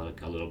yourself a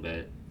little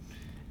bit,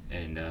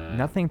 and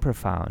Nothing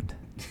profound.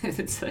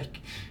 it's like,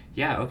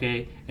 yeah,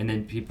 okay, and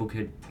then people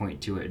could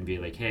point to it and be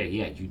like, hey,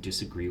 yeah, you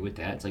disagree with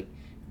that? It's like,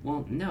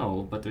 well,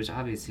 no, but there's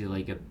obviously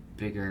like a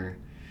bigger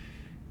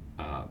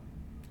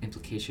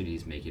implication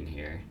he's making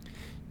here.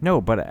 No,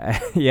 but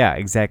yeah,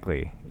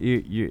 exactly.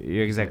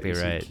 You're exactly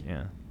Is he right.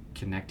 Yeah.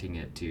 Connecting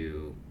it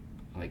to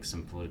like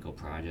some political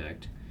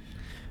project.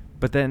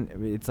 But then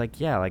it's like,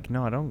 yeah, like,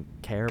 no, I don't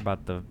care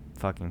about the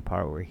fucking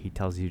part where he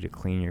tells you to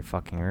clean your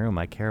fucking room.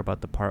 I care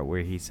about the part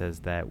where he says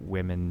that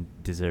women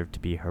deserve to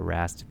be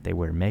harassed if they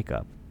wear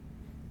makeup.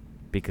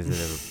 Because of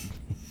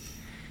the...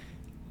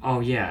 Oh,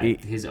 yeah,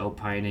 his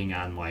opining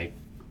on, like...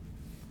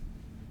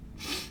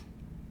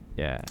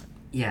 Yeah.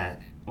 Yeah,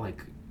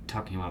 like,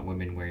 talking about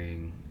women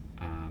wearing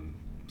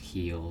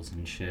heels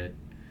and shit.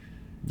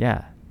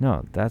 Yeah.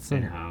 No, that's...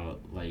 And how,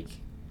 like...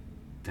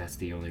 that's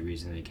the only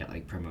reason they get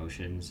like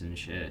promotions and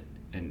shit.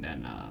 And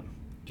then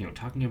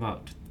talking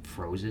about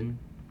Frozen,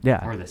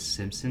 Yeah. or The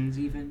Simpsons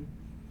even,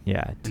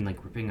 Yeah. and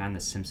like ripping on The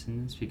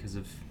Simpsons because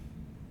of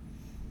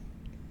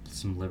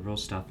some liberal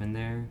stuff in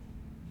there,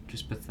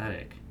 just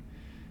pathetic.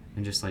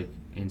 And just like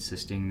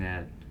insisting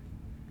that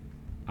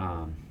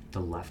the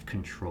left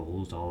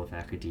controls all of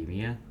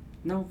academia.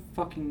 No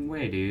fucking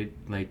way, dude.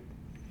 Like,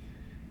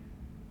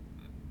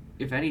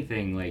 if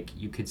anything, like,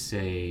 you could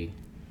say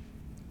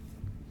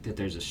that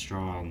there's a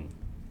strong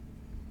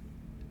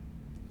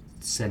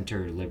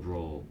center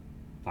liberal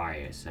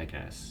bias, I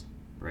guess,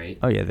 right?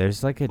 Oh yeah,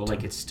 there's like a... But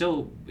like, it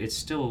still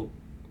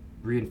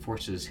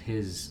reinforces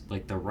his,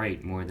 like, the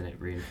right more than it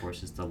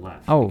reinforces the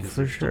left. Oh, because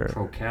for sure.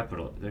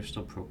 They're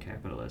still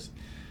pro-capitalist.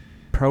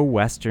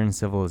 Pro-Western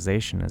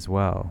civilization as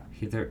well.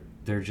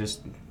 They're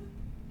just,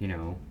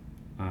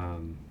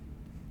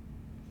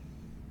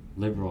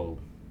 liberal,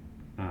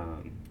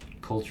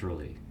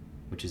 culturally.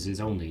 which is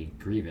his only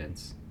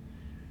grievance,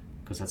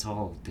 because that's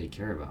all they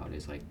care about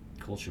is like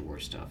culture war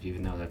stuff.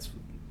 Even though that's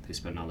they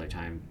spend all their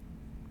time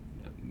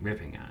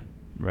ripping on.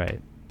 Right.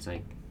 It's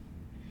like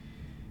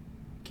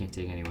can't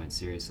take anyone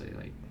seriously.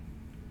 Like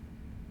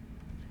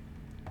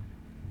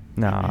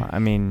No, I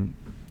mean,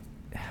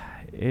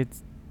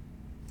 it's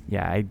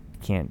yeah. I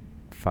can't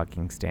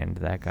fucking stand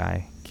that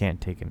guy. Can't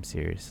take him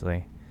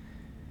seriously.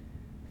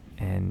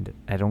 And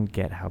I don't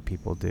get how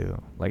people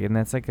do. Like, and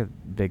that's like a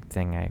big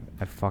thing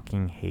I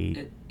fucking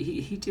hate.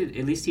 he did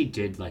at least he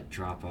did like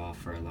drop off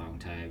for a long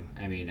time.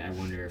 I mean, I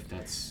wonder if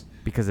that's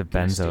Because of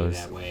gonna stay benzos.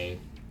 that way.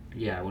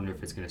 Yeah, I wonder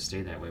if it's gonna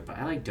stay that way. But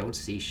I like don't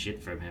see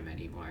shit from him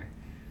anymore.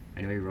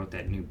 I know he wrote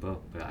that new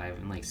book, but I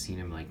haven't like seen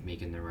him like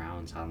making the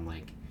rounds on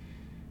like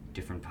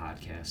different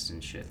podcasts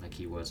and shit like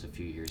he was a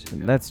few years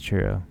ago. That's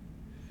true.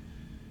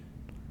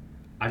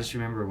 I just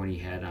remember when he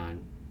had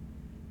on.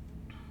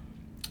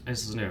 I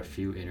just listened to a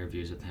few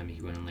interviews with him.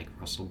 He went on like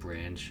Russell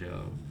Brand's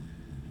show,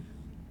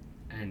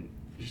 and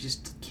he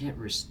just can't.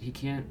 He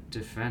can't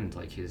defend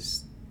like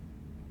his.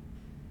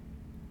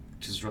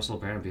 Just Russell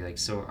Brand would be like,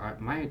 so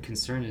my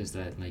concern is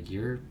that like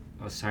you're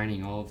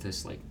assigning all of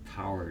this like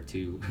power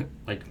to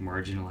like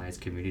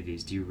marginalized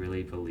communities. Do you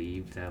really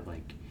believe that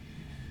like,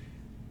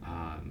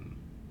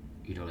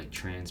 you know, like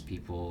trans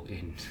people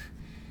in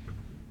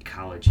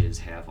colleges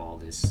have all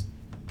this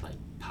like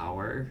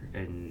power?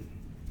 And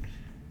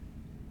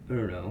I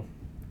don't know.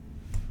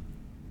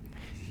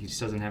 He just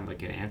doesn't have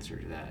like an answer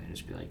to that. And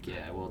just be like,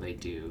 yeah, well they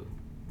do.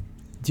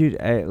 Dude,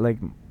 I like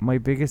my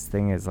biggest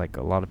thing is like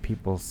a lot of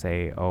people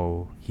say,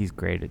 "Oh, he's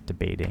great at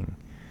debating,"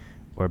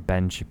 or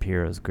Ben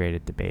Shapiro's great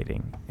at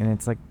debating, and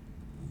it's like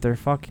they're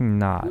fucking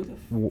not.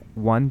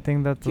 One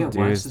thing that they'll do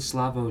watch the is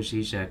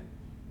Slavoj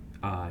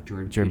Žižek,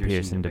 Jordan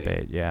Peterson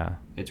debate. Yeah,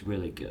 it's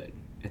really good.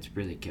 It's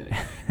really good.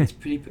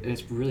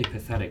 It's really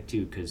pathetic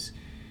too, because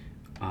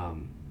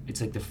it's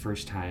like the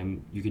first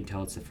time you can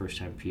tell it's the first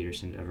time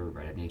Peterson ever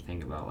read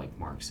anything about like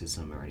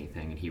Marxism or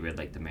anything, and he read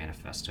like the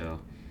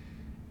manifesto,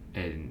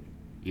 and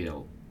you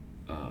know,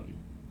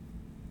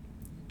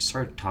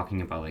 started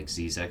talking about like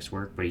Zizek's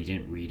work, but he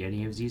didn't read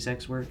any of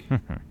Zizek's work.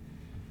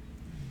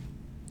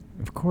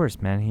 of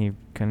course, man. He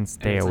couldn't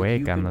stay It's like,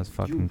 awake on you those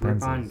fucking rip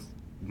pencils. on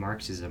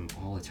Marxism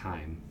all the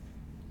time,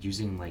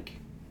 using like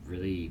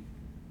really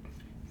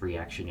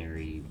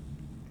reactionary,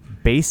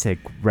 Basic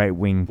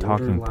right-wing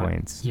talking borderline-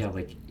 points.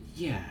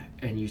 Yeah,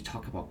 and you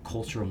talk about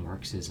cultural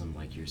Marxism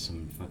like you're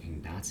some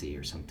fucking Nazi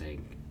or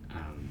something,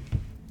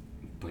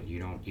 but you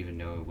don't even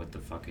know what the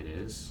fuck it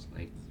is.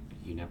 Like,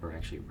 you never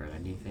actually read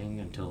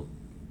anything until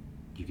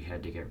you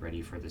had to get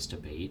ready for this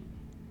debate.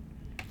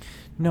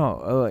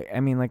 No, I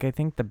mean, like, I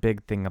think the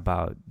big thing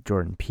about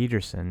Jordan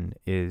Peterson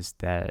is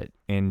that,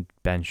 and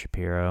Ben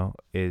Shapiro,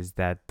 is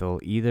that they'll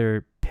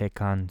either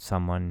pick on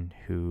someone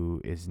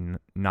who is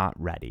not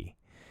ready,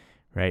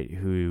 right?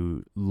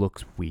 Who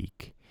looks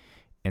weak,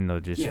 and they'll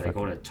just Yeah, they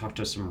go to talk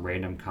to some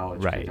random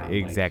college right, kid on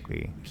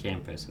exactly. like,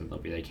 campus, and they'll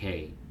be like,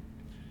 "Hey,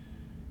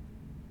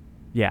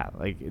 Yeah,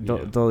 like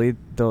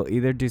they'll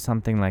either do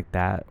something like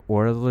that,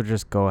 or they'll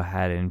just go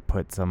ahead and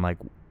put some like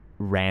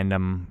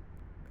random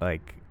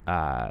like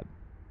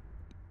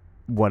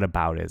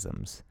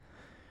whataboutisms,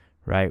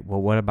 right?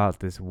 Well, what about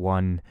this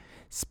one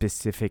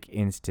specific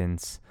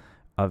instance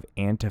of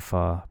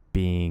Antifa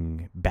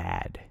being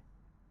bad?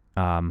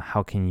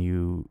 How can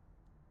you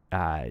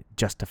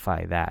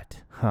justify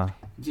that? Huh?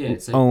 yeah,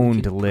 it's like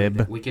Owned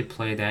lib. We could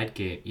play that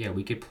game. Yeah,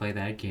 we could play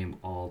that game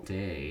all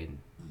day, and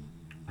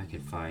I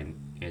could find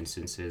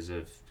instances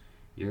of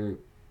your,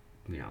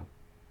 you know,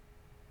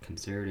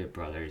 conservative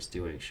brothers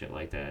doing shit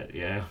like that.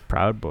 Yeah.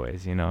 Proud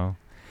Boys, you know.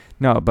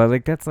 No, but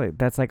like that's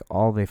like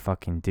all they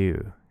fucking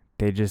do.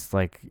 They just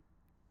like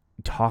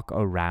talk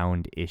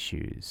around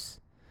issues,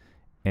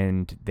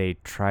 and they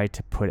try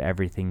to put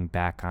everything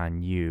back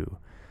on you.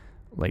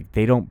 Like,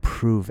 they don't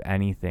prove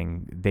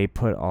anything. They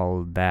put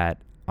all that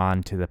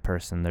onto the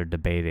person they're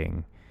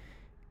debating.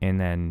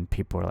 And then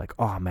people are like,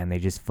 "Oh man, they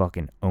just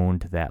fucking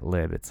owned that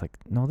lib." It's like,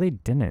 no, they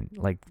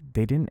didn't. Like,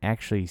 they didn't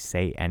actually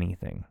say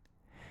anything.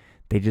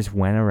 They just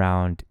went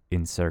around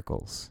in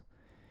circles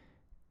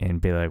and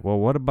be like, "Well,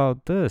 what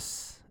about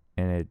this?"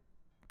 And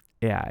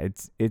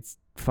it's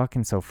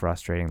fucking so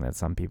frustrating that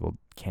some people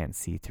can't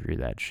see through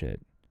that shit.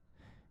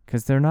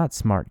 'Cause they're not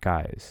smart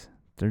guys.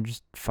 They're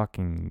just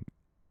fucking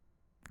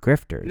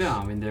grifters. No,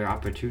 I mean, they're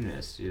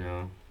opportunists, you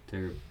know.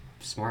 They're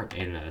smart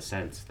in a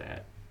sense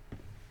that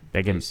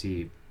They can you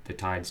see the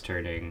tides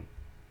turning.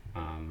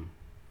 I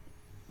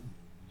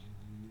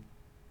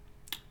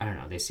don't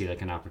know. They see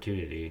like an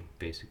opportunity,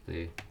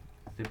 basically.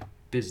 They're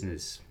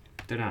business.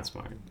 They're not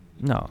smart.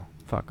 No,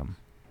 fuck them.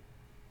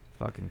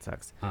 Fucking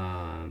sucks.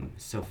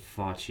 So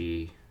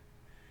Fauci,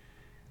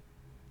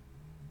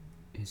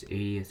 his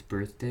 80th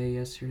birthday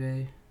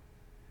yesterday.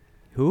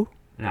 Who?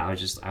 No, I was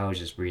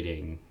just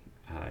reading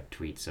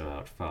tweets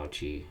about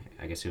Fauci.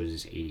 I guess it was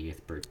his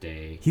 80th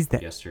birthday. He's the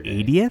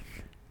yesterday. 80th?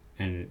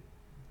 And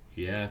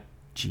yeah,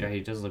 Gee. yeah, he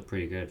does look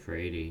pretty good for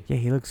 80. Yeah,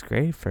 he looks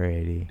great for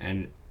 80.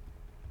 And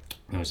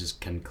I was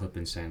just Ken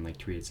Klippenstein like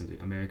tweeted something.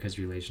 America's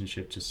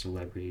relationship to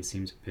celebrity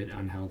seems a bit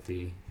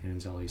unhealthy, and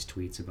there's all these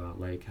tweets about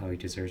like how he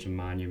deserves a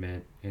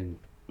monument and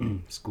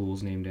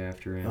schools named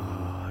after him.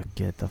 Oh,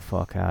 get the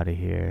fuck out of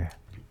here.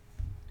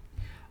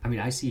 I mean,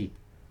 I see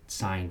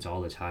signs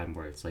all the time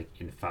where it's like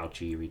in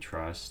Fauci we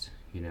trust,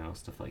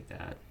 stuff like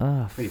that.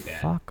 Pretty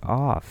bad. Fuck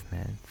off,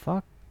 man.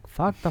 Fuck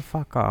the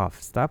fuck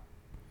off. Stop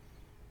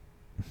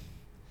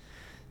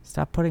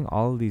putting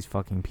all of these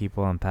fucking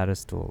people on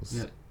pedestals.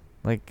 Yeah.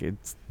 Like,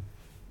 it's...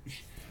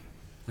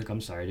 Like,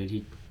 I'm sorry, did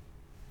he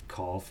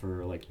call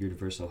for, like,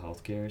 universal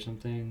health care or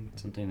something?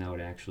 Something that would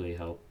actually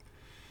help,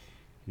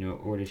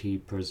 or did he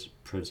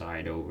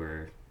preside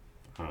over,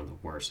 I don't know, the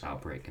worst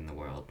outbreak in the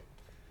world?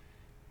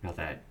 Not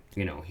that,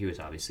 he was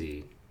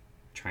obviously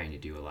trying to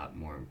do a lot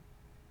more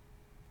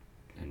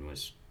and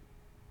was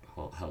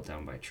held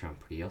down by Trump,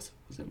 but he also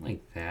wasn't,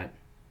 like, that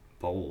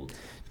bold.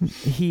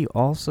 He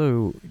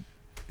also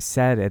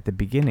said at the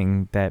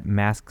beginning that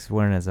masks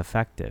weren't as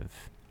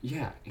effective.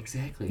 Yeah,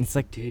 exactly. It's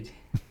like...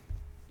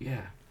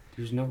 Yeah,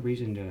 there's no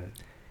reason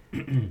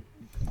to...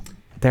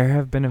 There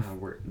have been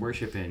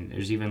worship in.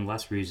 There's even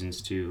less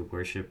reasons to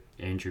worship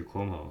Andrew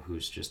Cuomo,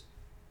 who's just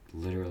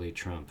literally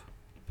Trump,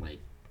 like,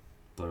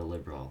 but a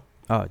liberal.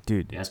 Oh,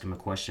 dude. You ask him a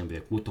question, be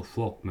like, "What the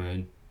fuck,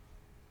 man?"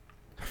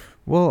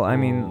 Well, I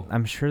mean,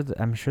 I'm sure the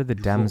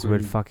Dems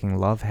would fucking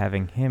love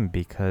having him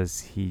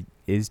because he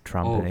is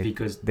Trump. Oh,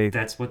 because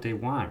that's what they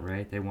want,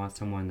 right? They want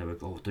someone that would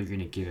go, they're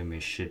gonna give him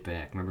his shit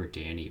back. Remember,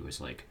 Danny was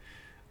like,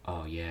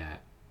 "Oh yeah,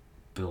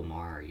 Bill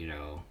Maher,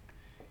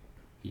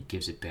 he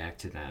gives it back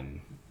to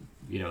them."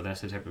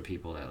 That's the type of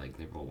people that like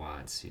liberal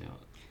wants.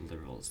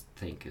 Liberals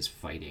think is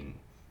fighting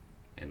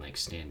and like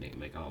standing,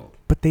 like, oh,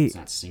 but it's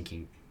not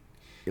sinking.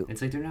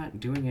 It's like they're not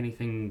doing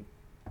anything.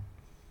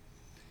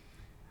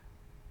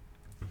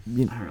 I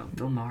don't know.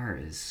 Bill Maher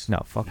is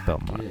fuck Bill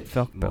Maher.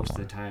 Fuck Bill Maher. Most of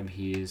the time,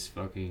 he is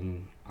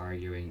fucking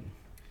arguing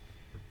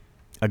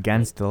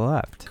against the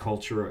left.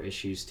 Cultural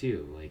issues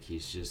too. Like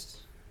he's just.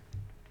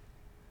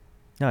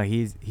 No,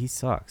 he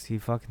sucks. He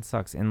fucking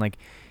sucks, and like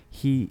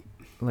he.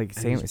 Like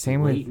same with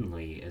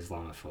blatantly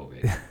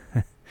Islamophobic.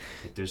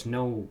 Like there's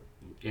no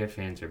ifs,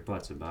 ands, or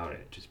buts about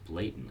it. Just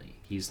blatantly,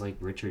 he's like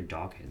Richard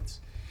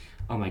Dawkins.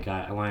 Oh my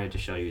god, I wanted to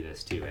show you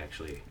this too.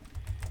 Actually,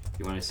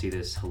 you want to see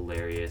this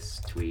hilarious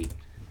tweet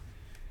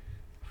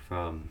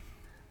from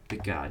the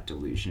God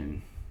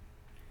Delusion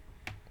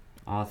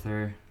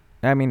author?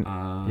 I mean,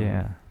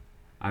 yeah.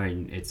 I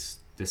mean, it's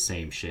the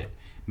same shit.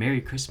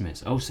 Merry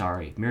Christmas. Oh,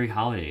 sorry. Merry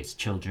holidays,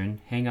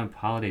 children. Hang up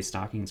holiday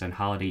stockings on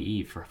holiday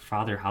eve for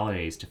father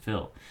holidays to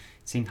fill.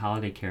 Sing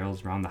holiday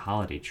carols around the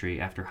holiday tree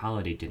after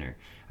holiday dinner.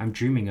 I'm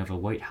dreaming of a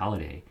white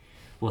holiday.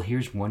 Well,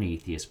 here's one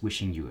atheist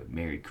wishing you a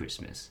Merry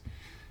Christmas.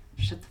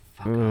 Shut the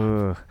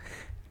fuck up.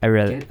 I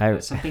read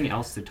Get something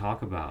else to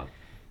talk about.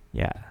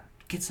 Yeah.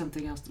 Get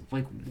something else,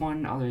 like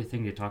one other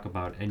thing to talk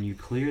about, and you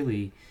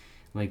clearly,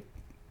 like,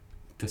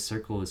 the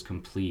circle is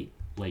complete.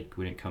 Like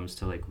when it comes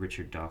to like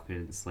Richard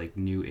Dawkins, like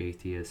new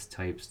atheist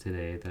types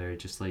today that are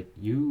just like,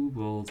 you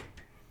will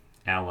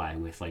ally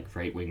with like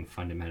right-wing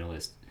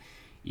fundamentalist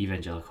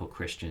evangelical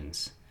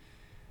Christians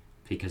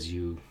because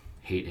you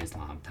hate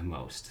Islam the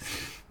most.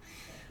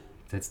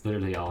 That's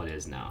literally all it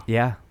is now.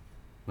 Yeah.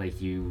 Like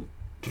you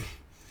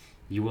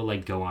will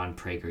like go on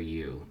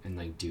PragerU and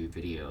like do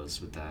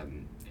videos with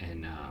them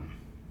and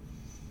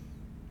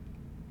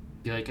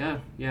be like,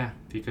 oh yeah,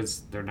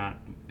 because they're not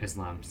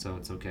Islam, so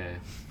it's okay.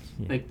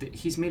 Yeah. Like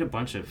he's made a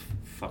bunch of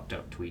fucked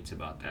up tweets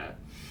about that.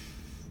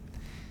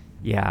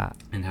 Yeah.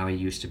 And how he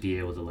used to be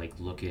able to like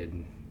look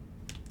in,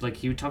 like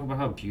he would talk about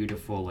how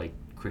beautiful like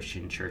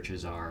Christian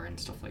churches are and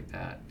stuff like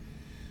that.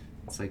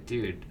 It's like,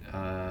 dude,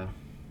 aren't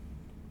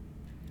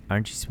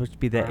you supposed to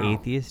be the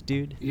atheist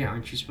dude? Yeah,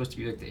 aren't you supposed to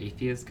be like the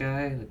atheist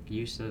guy? Like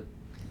you used to.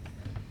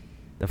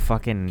 The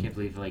fucking can't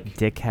believe like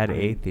dickhead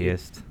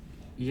atheist.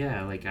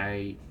 Yeah, like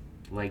I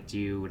liked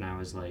you when I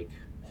was like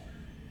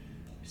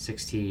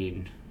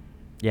 16.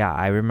 Yeah,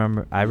 I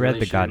remember. I read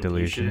The God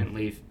Delusion.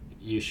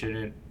 You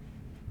shouldn't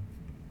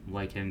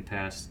like him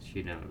past,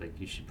 like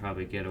you should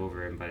probably get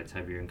over him by the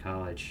time you're in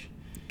college.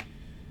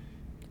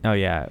 Oh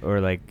yeah,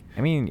 or like,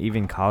 I mean,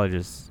 even college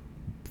is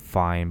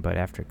fine, but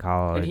after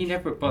college. And he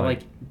never, but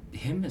like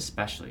him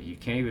especially, you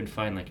can't even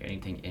find like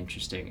anything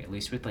interesting. At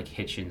least with like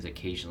Hitchens,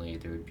 occasionally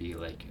there would be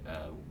like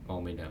a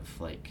moment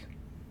of like,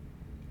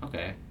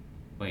 okay,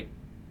 like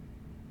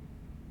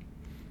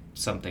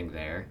something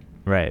there.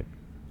 Right.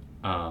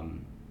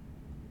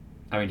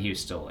 I mean, he was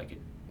still like an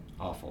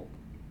awful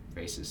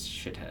racist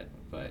shithead,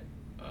 but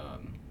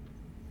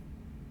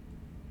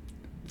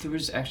there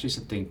was actually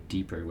something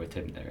deeper with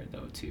him there,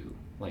 though, too.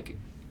 Like,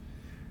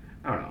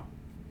 I don't know.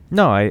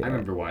 No, I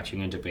remember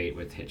watching a debate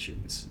with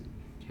Hitchens,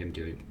 him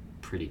doing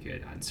pretty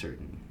good on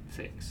certain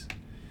things.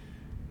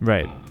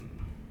 Right.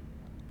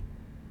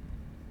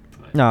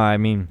 No, I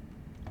mean...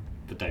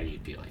 But then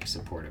you'd be, like,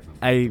 supportive of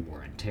the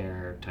war on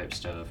terror type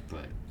stuff,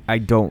 but... I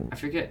don't... I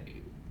forget...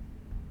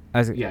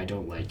 I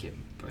don't like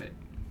him, but...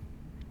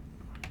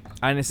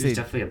 Honestly... He's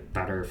definitely a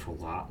better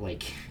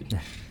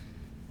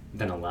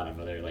than a lot of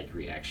other, like,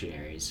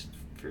 reactionaries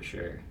for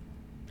sure.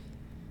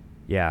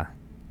 Yeah,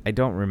 I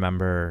don't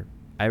remember.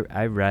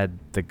 I read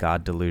The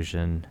God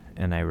Delusion,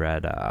 and I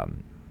read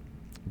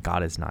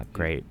God Is Not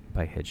Great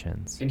by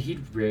Hitchens. And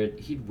he'd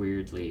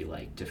weirdly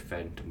like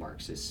defend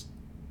Marxists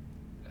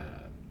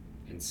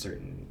in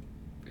certain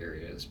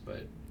areas,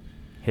 but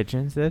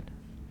Hitchens did?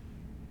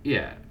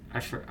 yeah, I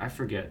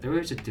forget. There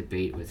was a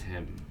debate with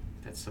him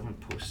that someone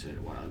posted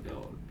a while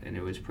ago, and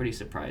it was pretty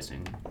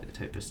surprising the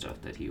type of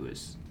stuff that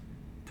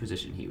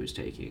position he was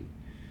taking.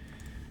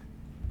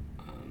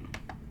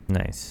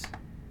 Nice.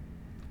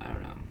 I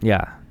don't know.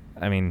 Yeah,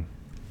 I mean,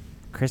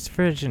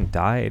 Christopher Hitchens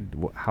died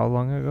how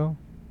long ago?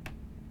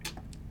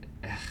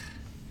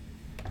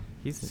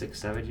 He's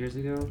 6-7 years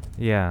ago.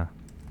 Yeah,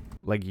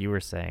 like you were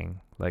saying,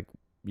 like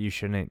you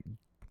shouldn't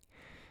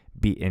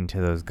be into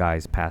those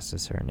guys past a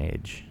certain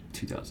age.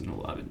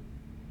 2011.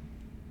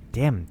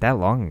 Damn, that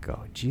long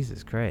ago.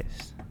 Jesus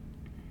Christ.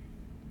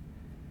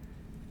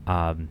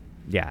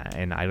 Yeah,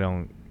 and I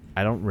don't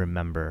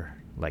remember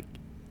like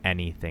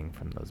anything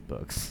from those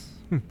books,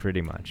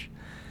 pretty much.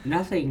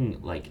 Nothing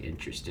like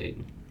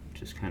interesting.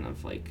 Just kind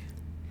of like,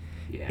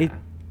 yeah. It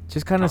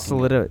just kind of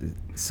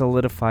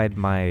solidified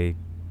my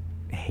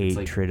like-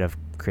 hatred of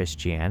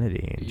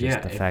Christianity and just Yeah,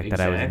 the fact that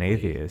I was an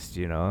exactly. atheist,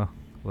 you know?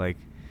 Like,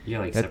 Yeah,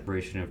 like that-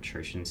 separation of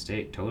church and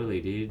state.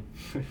 Totally, dude.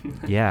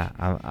 yeah,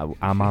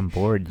 I'm on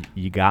board.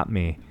 You got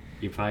me.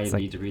 You probably It's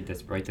like- need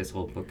to write this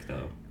whole book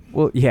though.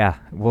 Well, yeah.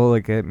 Well,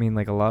 like, I mean,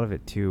 like, a lot of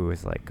it, too,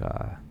 is, like,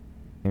 I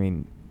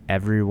mean,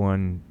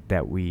 everyone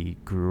that we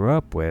grew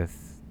up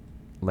with,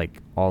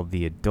 like, all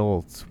the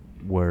adults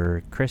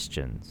were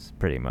Christians,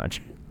 pretty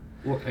much.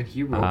 Well, and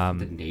he wrote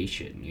for The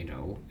Nation, you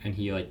know, and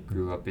he like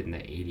grew up in the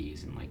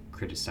 '80s and like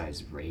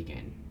criticized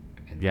Reagan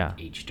and Yeah.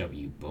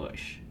 H.W.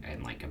 Bush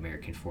and like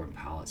American foreign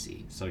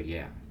policy. So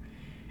yeah,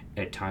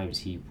 at times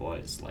he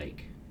was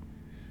like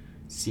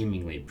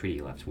seemingly pretty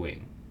left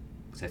wing,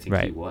 because I think he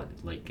Right. was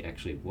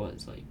actually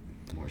like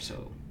more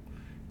so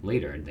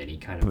later, and then he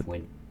kind of But-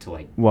 went to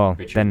like Well,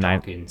 Richard then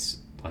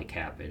Dawkins like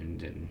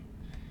happened, and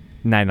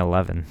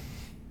 9/11.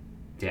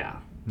 yeah.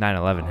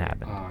 9/11 Oh,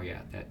 happened. Oh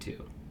yeah, that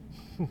too.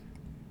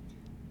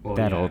 Well,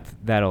 that yeah.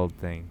 that old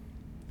thing.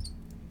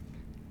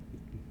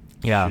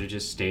 Yeah. Should have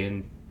just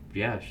stayed.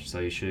 Yeah, so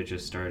you should have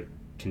just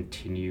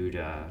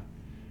continued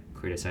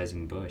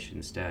criticizing Bush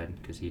instead,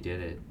 because he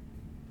did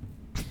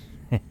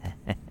it.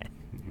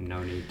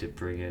 No need to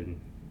bring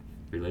in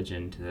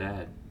religion to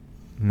that.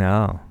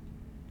 No.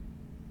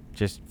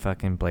 Just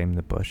fucking blame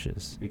the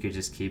Bushes. We could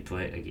just keep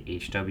like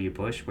H.W.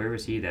 Bush. Where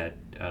was he? That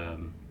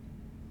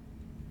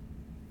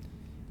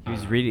He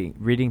was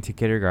reading to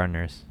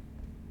kindergartners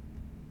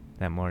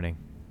that morning.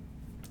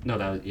 No,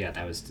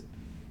 that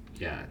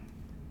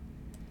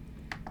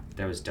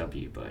was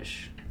W.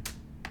 Bush.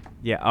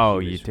 Yeah. Oh,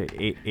 He you was- took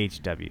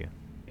H.W.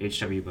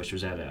 H.W. Bush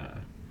was at a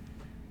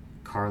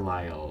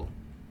Carlisle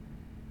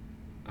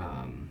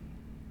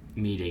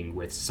meeting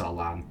with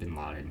Salam bin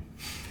Laden.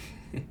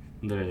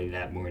 Literally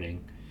that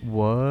morning.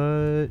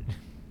 What?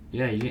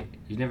 Yeah, you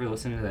never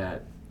listened to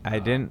that. I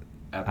didn't.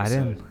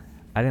 Episode.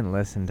 I didn't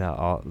listen to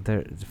all.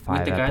 There's 5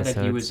 With the guy episodes.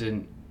 that he was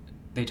in,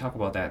 they talk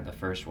about that in the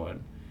first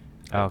one,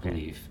 I Okay.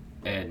 believe.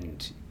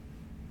 And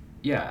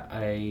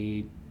yeah,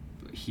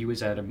 he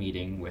was at a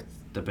meeting with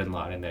the Bin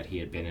Laden that he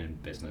had been in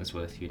business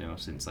with, you know,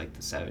 since like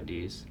the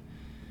 70s.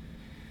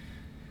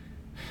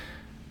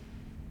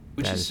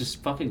 Which That is is-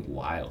 just fucking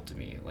wild to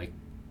me. Like,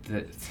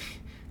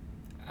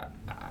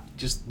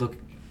 just look,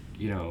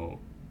 you know,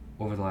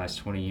 over the last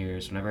 20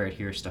 years, whenever I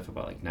hear stuff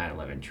about like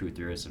 9/11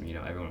 trutherism, you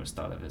know, everyone was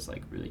thought of as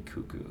like really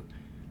cuckoo.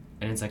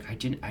 And it's like I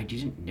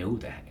didn't know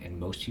that, and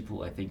most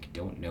people I think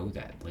don't know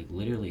that. Like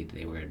literally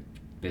they were in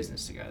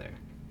business together.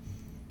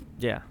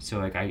 Yeah. So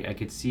like I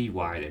could see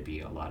why there'd be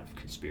a lot of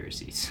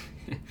conspiracies.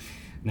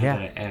 Not Yeah.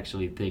 that I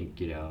actually think,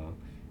 you know,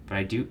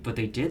 but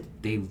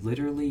they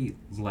literally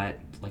let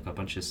like a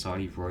bunch of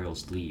Saudi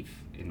royals leave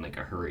in like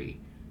a hurry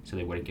so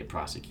they wouldn't get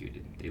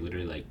prosecuted. They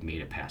literally like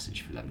made a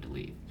passage for them to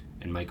leave.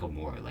 And Michael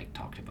Moore like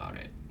talked about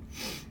it.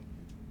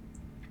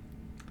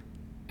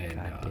 And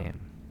God damn.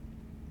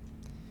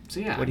 so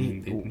yeah, What I do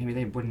you- mean, maybe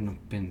they wouldn't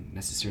have been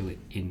necessarily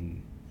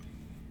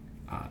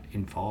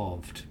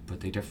involved, but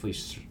they definitely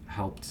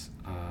helped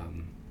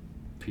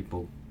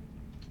people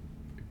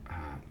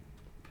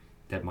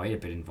that might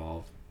have been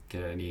involved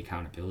get any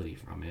accountability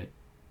from it,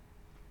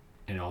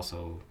 and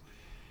also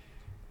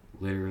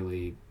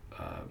literally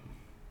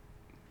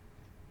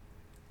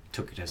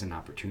took it as an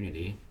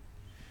opportunity.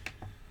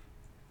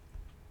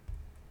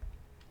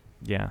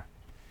 Yeah.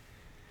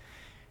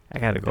 I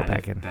gotta go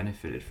back and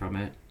benefited from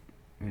it,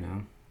 you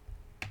know.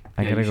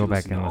 I Yeah, gotta you go should back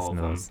listen and to all listen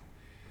to of them. those.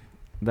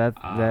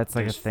 That's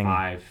like a There's thing.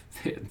 5.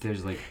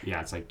 There's like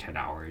it's like 10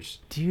 hours.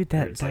 Dude,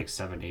 Or it's that like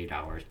 7-8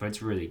 hours, but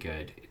it's really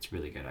good. It's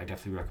really good. I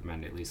definitely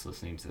recommend at least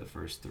listening to the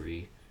first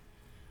 3.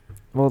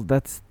 well,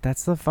 that's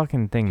the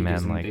fucking thing,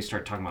 Because man. then Like, they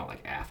start talking about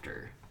like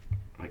after,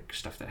 like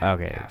stuff that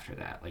happened Okay. after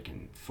that, like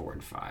in 4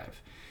 and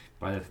 5.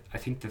 But I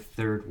think the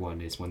third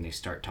one is when they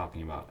start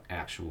talking about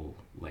actual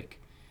like,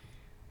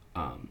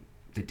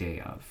 the day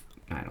of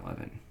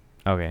 9/11.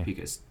 okay.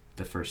 Because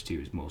the first two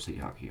is mostly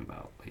talking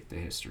about like the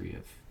history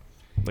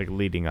of Like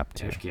leading up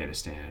to.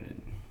 Afghanistan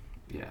and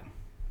yeah.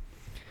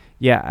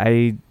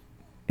 Yeah,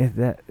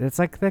 it's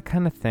like that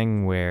kind of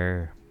thing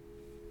where,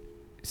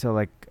 so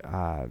like,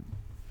 I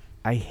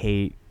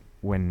hate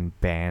when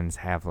bands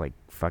have like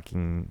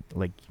fucking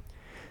like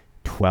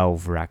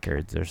 12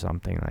 records or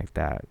something like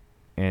that,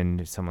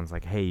 and someone's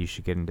like, hey, you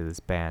should get into this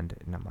band,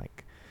 and I'm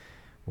like,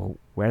 well,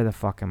 where the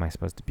fuck am I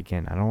supposed to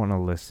begin? I don't want to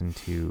listen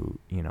to,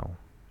 you know,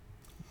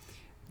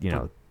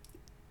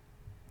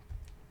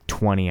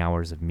 20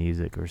 hours of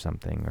music or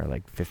something, or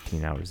like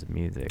 15 hours of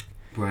music.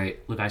 Right.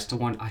 Look, I still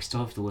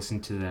have to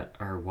listen to that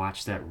or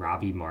watch that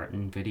Robbie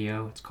Martin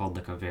video. It's called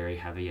like A Very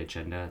Heavy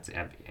Agenda. It's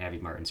Abby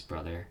Martin's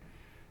brother.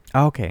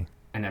 Oh, okay.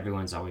 And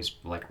everyone's always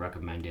like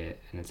recommend it,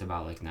 and it's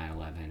about like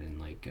 9/11 and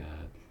like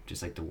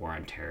just like the war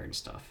on terror and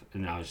stuff.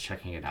 And I was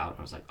checking it out and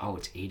I was like, oh,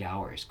 it's 8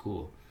 hours.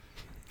 Cool.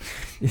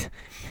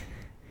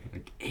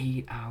 Like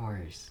 8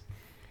 hours.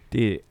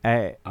 Dude,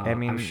 I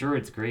mean, I'm sure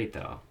it's great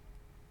though.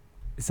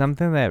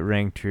 something that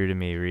rang true to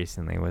me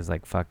recently was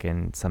like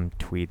fucking some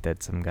tweet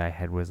that some guy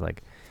had was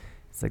like,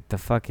 it's like the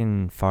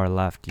fucking far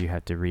left, you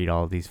have to read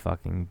all these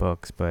fucking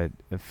books, but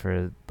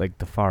for like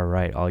the far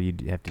right, all you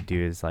have to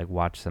do is like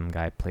watch some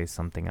guy play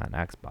something on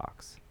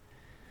Xbox.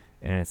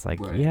 And it's like,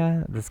 Right.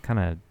 yeah, it's kind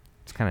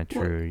of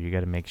true. You got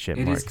to make shit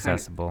It more is kinda-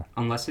 accessible.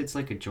 Unless it's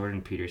like a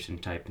Jordan Peterson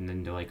type, and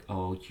then they're like,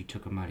 oh, you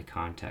took him out of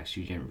context.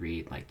 You didn't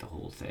read like the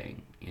whole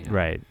thing, you know?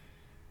 Right.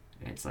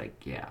 And it's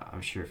like, yeah,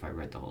 I'm sure if I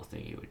read the whole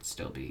thing, it would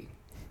still be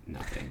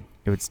nothing.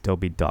 It would still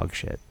be dog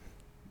shit.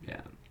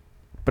 Yeah.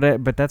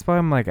 But that's why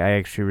I'm like, I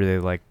actually really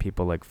like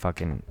people like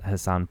fucking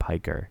Hassan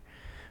Piker,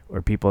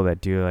 or people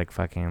that do like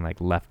fucking like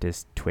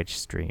leftist Twitch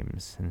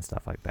streams and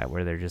stuff like that,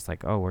 where they're just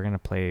like, oh, we're gonna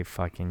play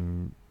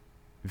fucking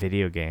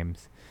video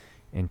games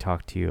and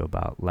talk to you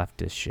about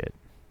leftist shit.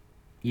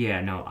 Yeah,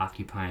 no,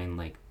 occupying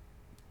like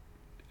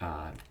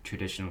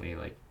traditionally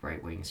like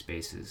right wing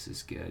spaces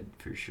is good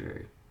for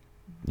sure.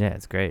 Yeah,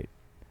 it's great.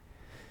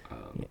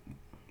 Yeah.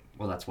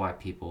 Well, that's why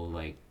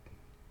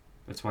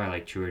I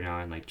like Trudeau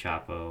and like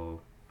Chapo,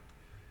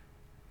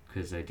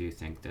 because I do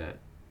think that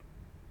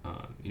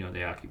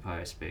they occupy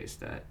a space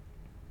that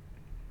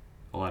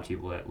a lot of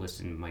people that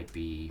listen might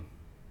be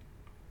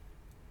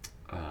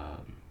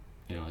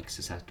like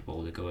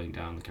susceptible to going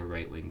down like a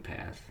right wing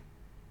path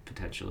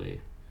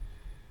potentially.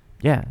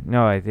 Yeah,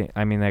 no,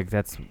 I mean like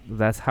that's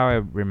how I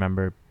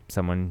remember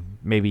someone,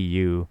 maybe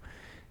you,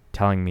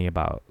 telling me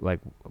about like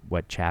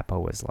what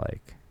Chapo was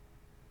like.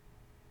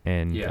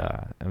 And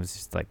Yeah. I was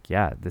just like,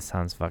 yeah, this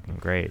sounds fucking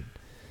great.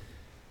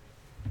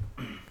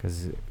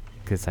 Cuz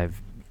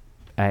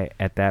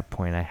at that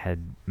point I had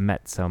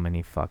met so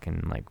many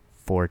fucking like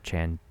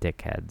 4chan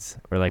dickheads,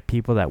 or like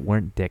people that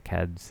weren't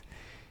dickheads.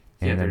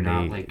 Yeah, And they're then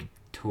not like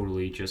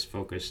totally just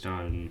focused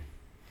on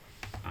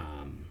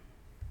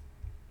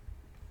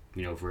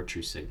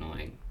virtue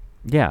signaling,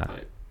 yeah.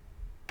 but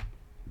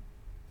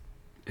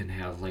and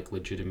have like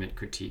legitimate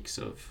critiques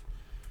of,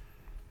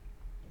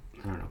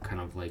 I don't know,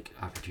 kind of like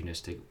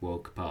opportunistic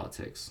woke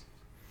politics.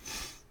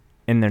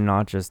 And they're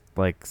not just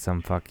like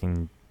some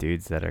fucking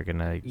dudes that are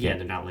gonna Yeah,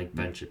 they're not like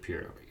Ben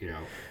Shapiro,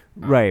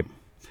 right,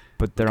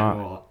 but they're not.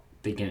 Well,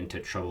 they get into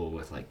trouble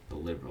with like the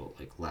liberal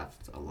like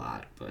left a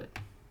lot, but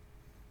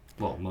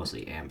well,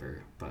 mostly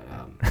Amber, but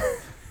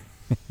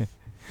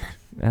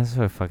That's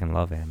why I fucking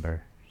love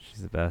Amber.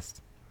 She's the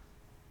best.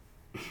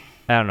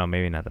 I don't know,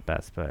 maybe not the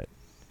best, but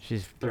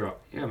she's. they're all,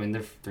 yeah, I mean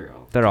they're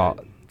all They're all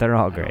good. they're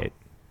all I don't- great.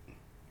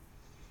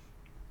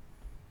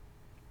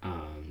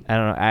 I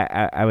don't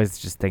know. I was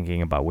just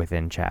thinking about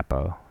within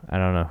Chapo. I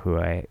don't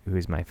know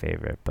who's my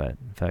favorite, but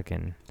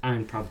fucking I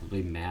mean,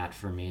 probably Matt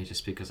for me,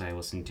 just because I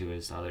listen to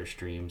his other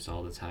streams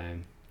all the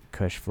time.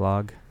 Kush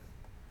Vlog.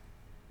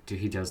 Dude,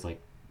 he does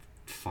like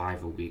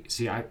 5 a week.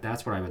 See,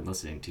 that's what I've been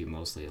listening to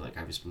mostly. Like,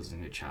 I was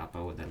listening to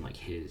Chapo and then like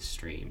his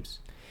streams.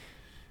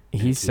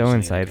 And He's so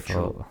occasionally,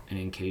 insightful.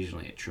 and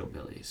occasionally at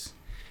Trillbillies.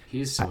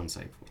 He is so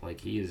insightful.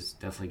 Like, he has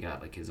definitely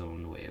got like his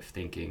own way of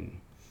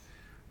thinking.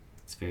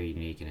 It's very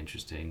unique and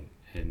interesting.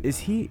 And, Is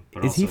he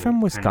but is he also from kind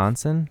of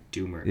Wisconsin?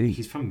 Doomer. He-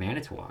 He's from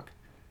Manitowoc.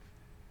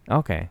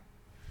 Okay.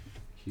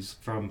 He's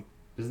from.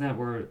 Isn't that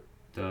where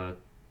the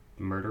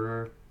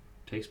murderer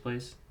takes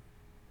place?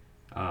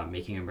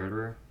 Making a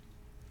Murderer.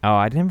 Oh,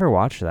 I never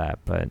watched that,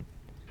 but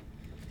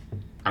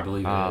I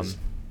believe it is.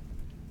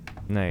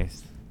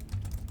 nice.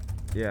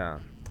 Yeah.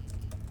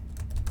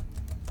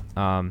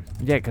 Yeah,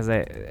 because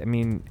I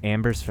mean,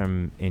 Amber's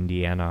from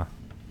Indiana.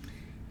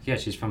 Yeah,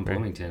 she's from Right.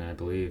 Bloomington, I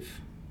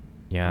believe.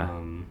 Yeah.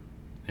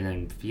 And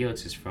then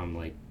Felix is from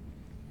like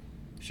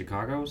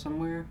Chicago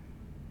somewhere.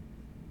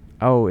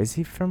 Oh, is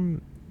he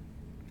from?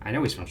 I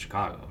know he's from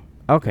Chicago.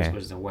 Okay. This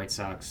was the White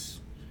Sox.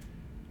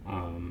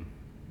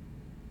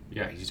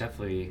 Yeah, he's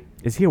definitely.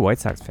 Is he a White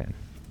Sox fan?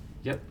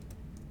 Yep.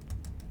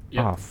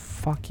 Oh,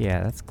 fuck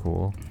yeah, that's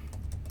cool.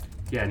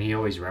 Yeah, and he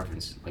always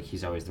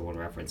he's always the one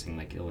referencing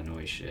like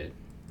Illinois shit.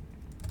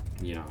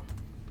 You know.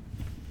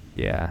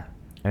 Yeah.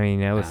 I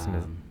mean, I listen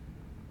to.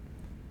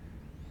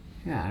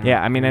 Yeah.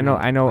 Yeah, I mean, I know-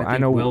 think I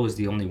know- Will was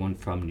the only one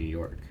from New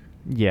York.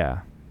 Yeah.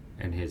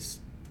 and his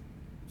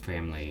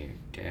family,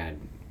 dad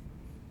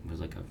was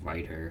like a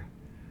writer.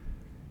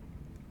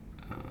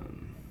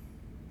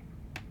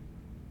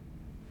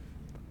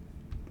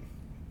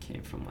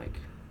 Came from like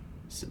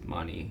some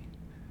money.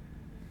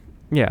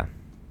 Yeah.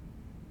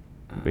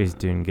 But he's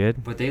doing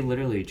good. But they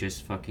literally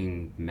just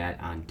fucking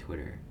met on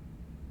Twitter.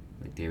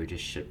 Like they would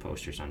just shit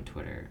posters on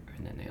Twitter,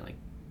 and then they like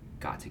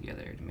got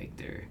together to make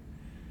their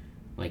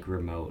like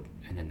remote,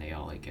 and then they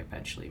all like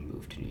eventually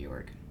moved to New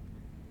York.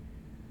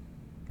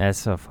 That's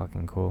so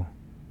fucking cool.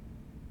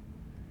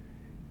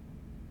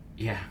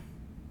 Yeah.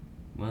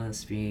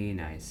 Must be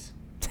nice.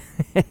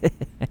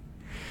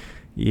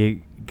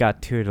 You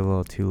got to it a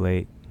little too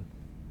late.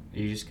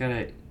 You just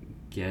gotta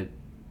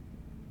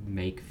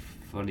make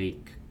funny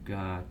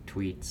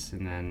tweets,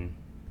 and then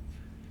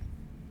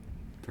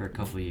for a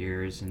couple of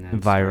years, and then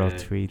Viral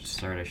tweets.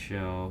 Start a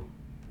show,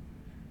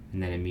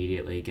 and then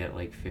immediately get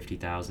like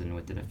 50,000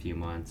 within a few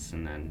months,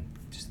 and then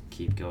just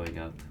keep going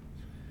up.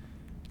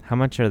 How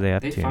much are they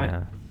up to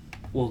now?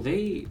 Well,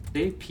 they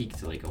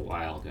peaked like a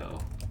while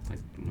ago, like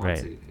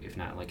months, Right. if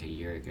not like a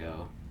year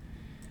ago.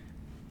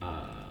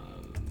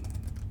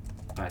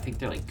 But I think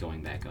they're like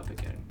going back up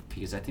again,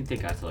 because I think they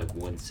got to like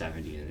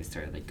 170 and they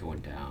started like going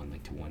down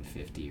like to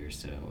 150 or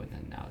so, and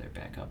then now they're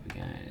back up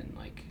again and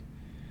like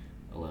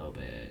a little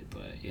bit.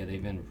 But yeah,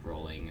 they've been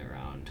rolling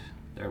around.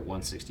 They're at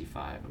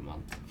 165 a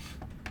month.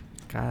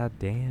 God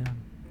damn.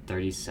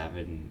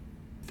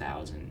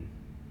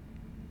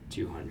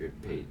 37,200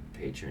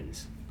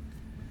 patrons.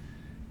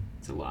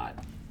 It's a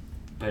lot.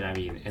 But I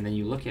mean, and then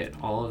you look at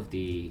all of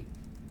the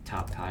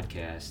top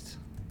podcasts,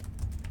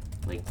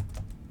 like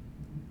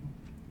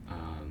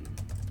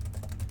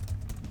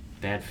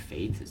Bad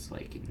Faith is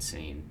like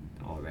insane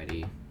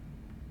already.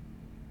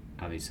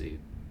 Obviously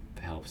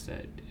helps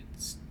that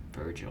it's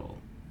Virgil,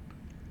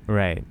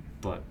 Right.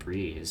 but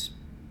Bree has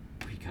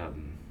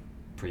become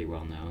pretty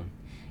well known.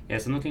 Yeah,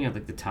 so I'm looking at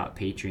like the top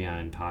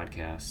Patreon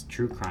podcasts.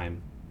 True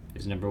Crime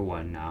is number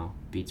 1 now,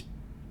 beats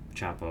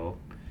Chapo.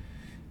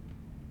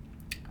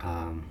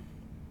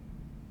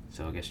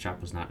 So I guess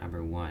Chapo's not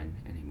number 1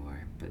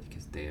 anymore, but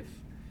because they have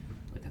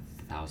like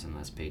 1,000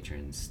 less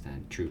patrons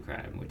than True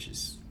Crime, which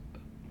is,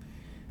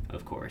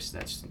 of course,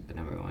 that's the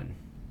number 1.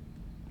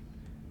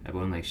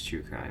 Everyone likes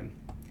True Crime.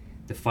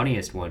 The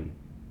funniest one,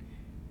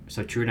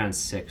 so True Down's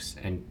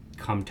 6th and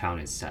Come Town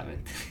is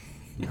 7th.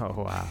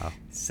 Oh, wow.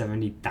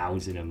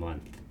 70,000 a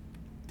month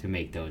to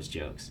make those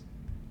jokes.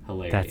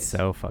 Hilarious. That's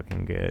so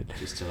fucking good.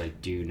 Just to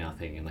like do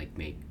nothing and like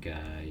make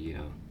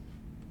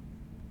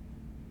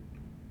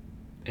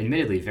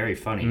admittedly very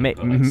funny, but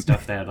like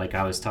stuff that like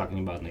I was talking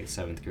about in like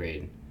 7th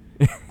grade.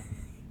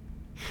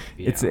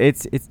 It's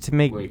to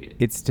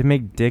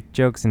make dick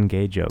jokes and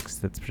gay jokes.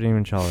 That's pretty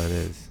much all it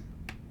is.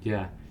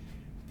 Yeah,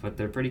 but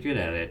they're pretty good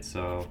at it.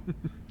 So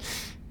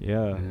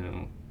Yeah.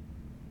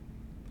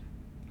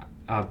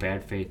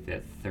 Bad Faith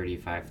at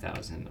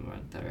 35,000 a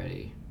month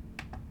already.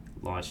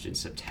 Launched in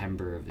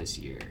September of this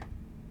year.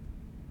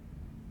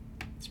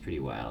 It's pretty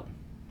wild.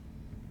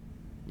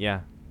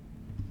 Yeah.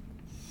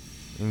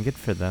 And good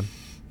for them.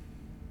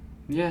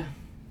 Yeah.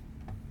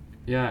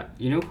 Yeah,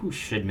 you know who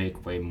should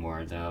make way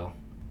more though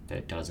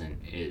that doesn't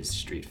is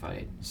Street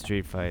Fight.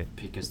 Street Fight.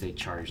 Because they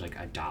charge like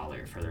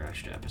 $1 for their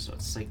extra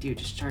episodes. It's like, dude,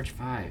 just charge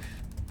 $5.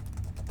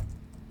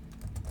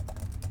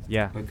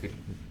 Yeah. Like,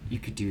 you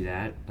could do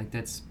that. Like,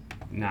 that's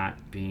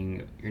not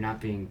being... You're not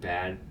being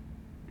bad.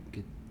 You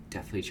could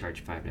definitely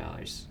charge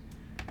 $5.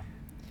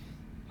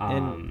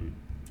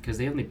 Because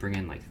they only bring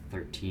in like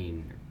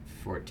 13 or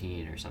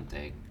 14 or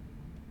something.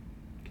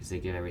 Because they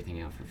give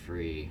everything out for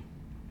free.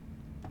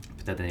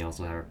 But then they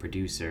also have a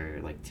producer,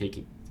 like,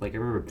 taking... Like, I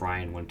remember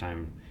Brian one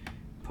time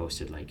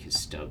posted, like, his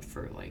stub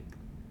for, like,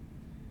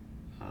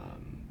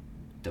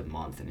 the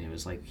month, and it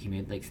was, like, he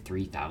made, like,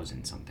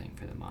 3,000 something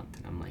for the month.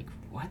 And I'm like,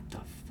 what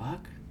the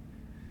fuck?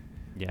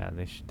 Yeah,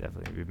 they should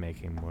definitely be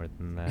making more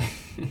than that.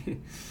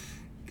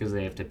 Because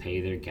they have to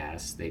pay their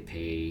guests. They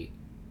pay,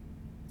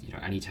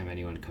 anytime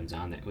anyone comes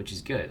on there, which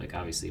is good. Like,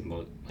 obviously,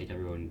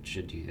 everyone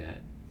should do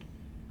that.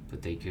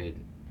 But they could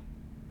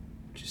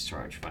just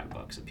charge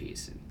 $5 a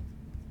piece, and,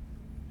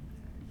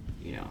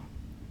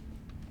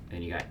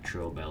 Then you got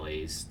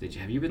Trillbillies.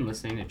 Have you been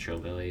listening to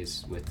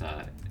Trillbillies with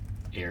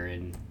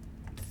Aaron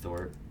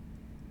Thorpe,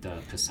 the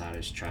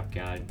Posadas Trap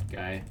God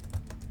guy?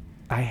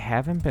 I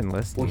haven't been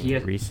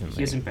listening recently.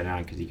 He hasn't been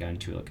on because he got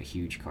into like a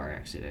huge car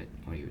accident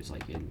when he was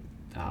like in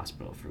the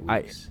hospital for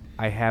weeks.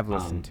 I have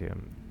listened to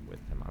him with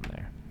him on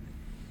there.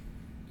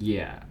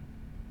 Yeah.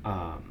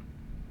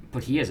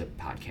 But he has a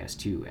podcast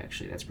too,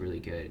 actually. That's really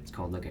good. It's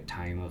called like A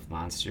Time of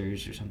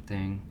Monsters or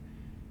something.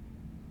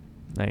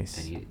 Nice.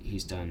 And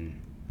he's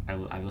done...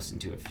 I've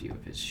listened to a few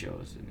of his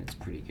shows, and it's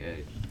pretty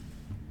good.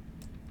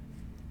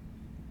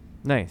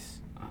 Nice.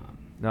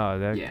 No,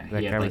 that he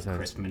guy had like was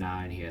Chris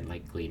Menon, he had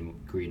like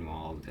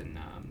Greenwald, and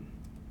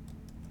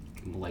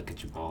Malika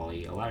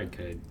Jabali. A lot of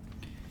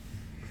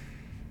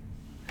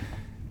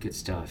good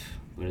stuff.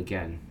 But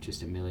again,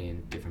 just a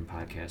million different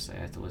podcasts I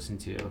have to listen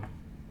to.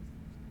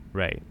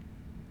 Right.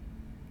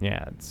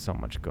 Yeah, it's so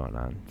much going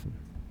on.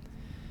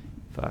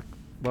 Fuck.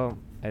 Well,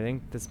 I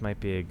think this might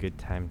be a good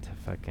time to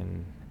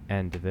fucking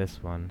end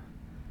this one.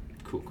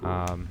 Cool,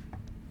 cool.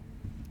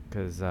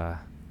 'Cause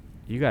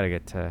you gotta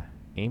get to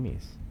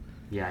Amy's.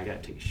 Yeah, I gotta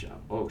take a shot.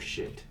 Oh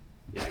shit.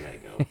 Yeah, I gotta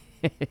go.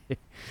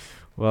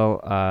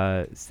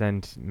 Well,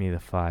 send me the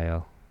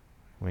file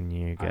when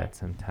you get Alright.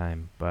 some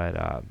time.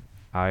 But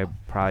I'll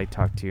probably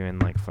talk to you in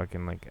like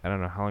fucking like I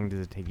don't know, how long does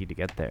it take you to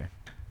get there?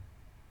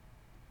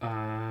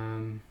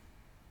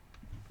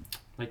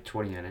 Like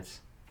 20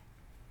 minutes.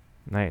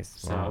 Nice.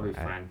 So Well, I'll be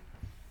fine.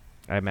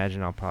 I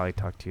imagine I'll probably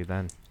talk to you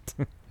then.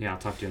 Yeah, I'll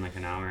talk to you in like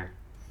an hour.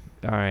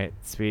 All right,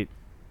 sweet.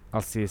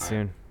 I'll see you All right.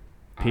 soon.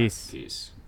 All right, Peace. peace.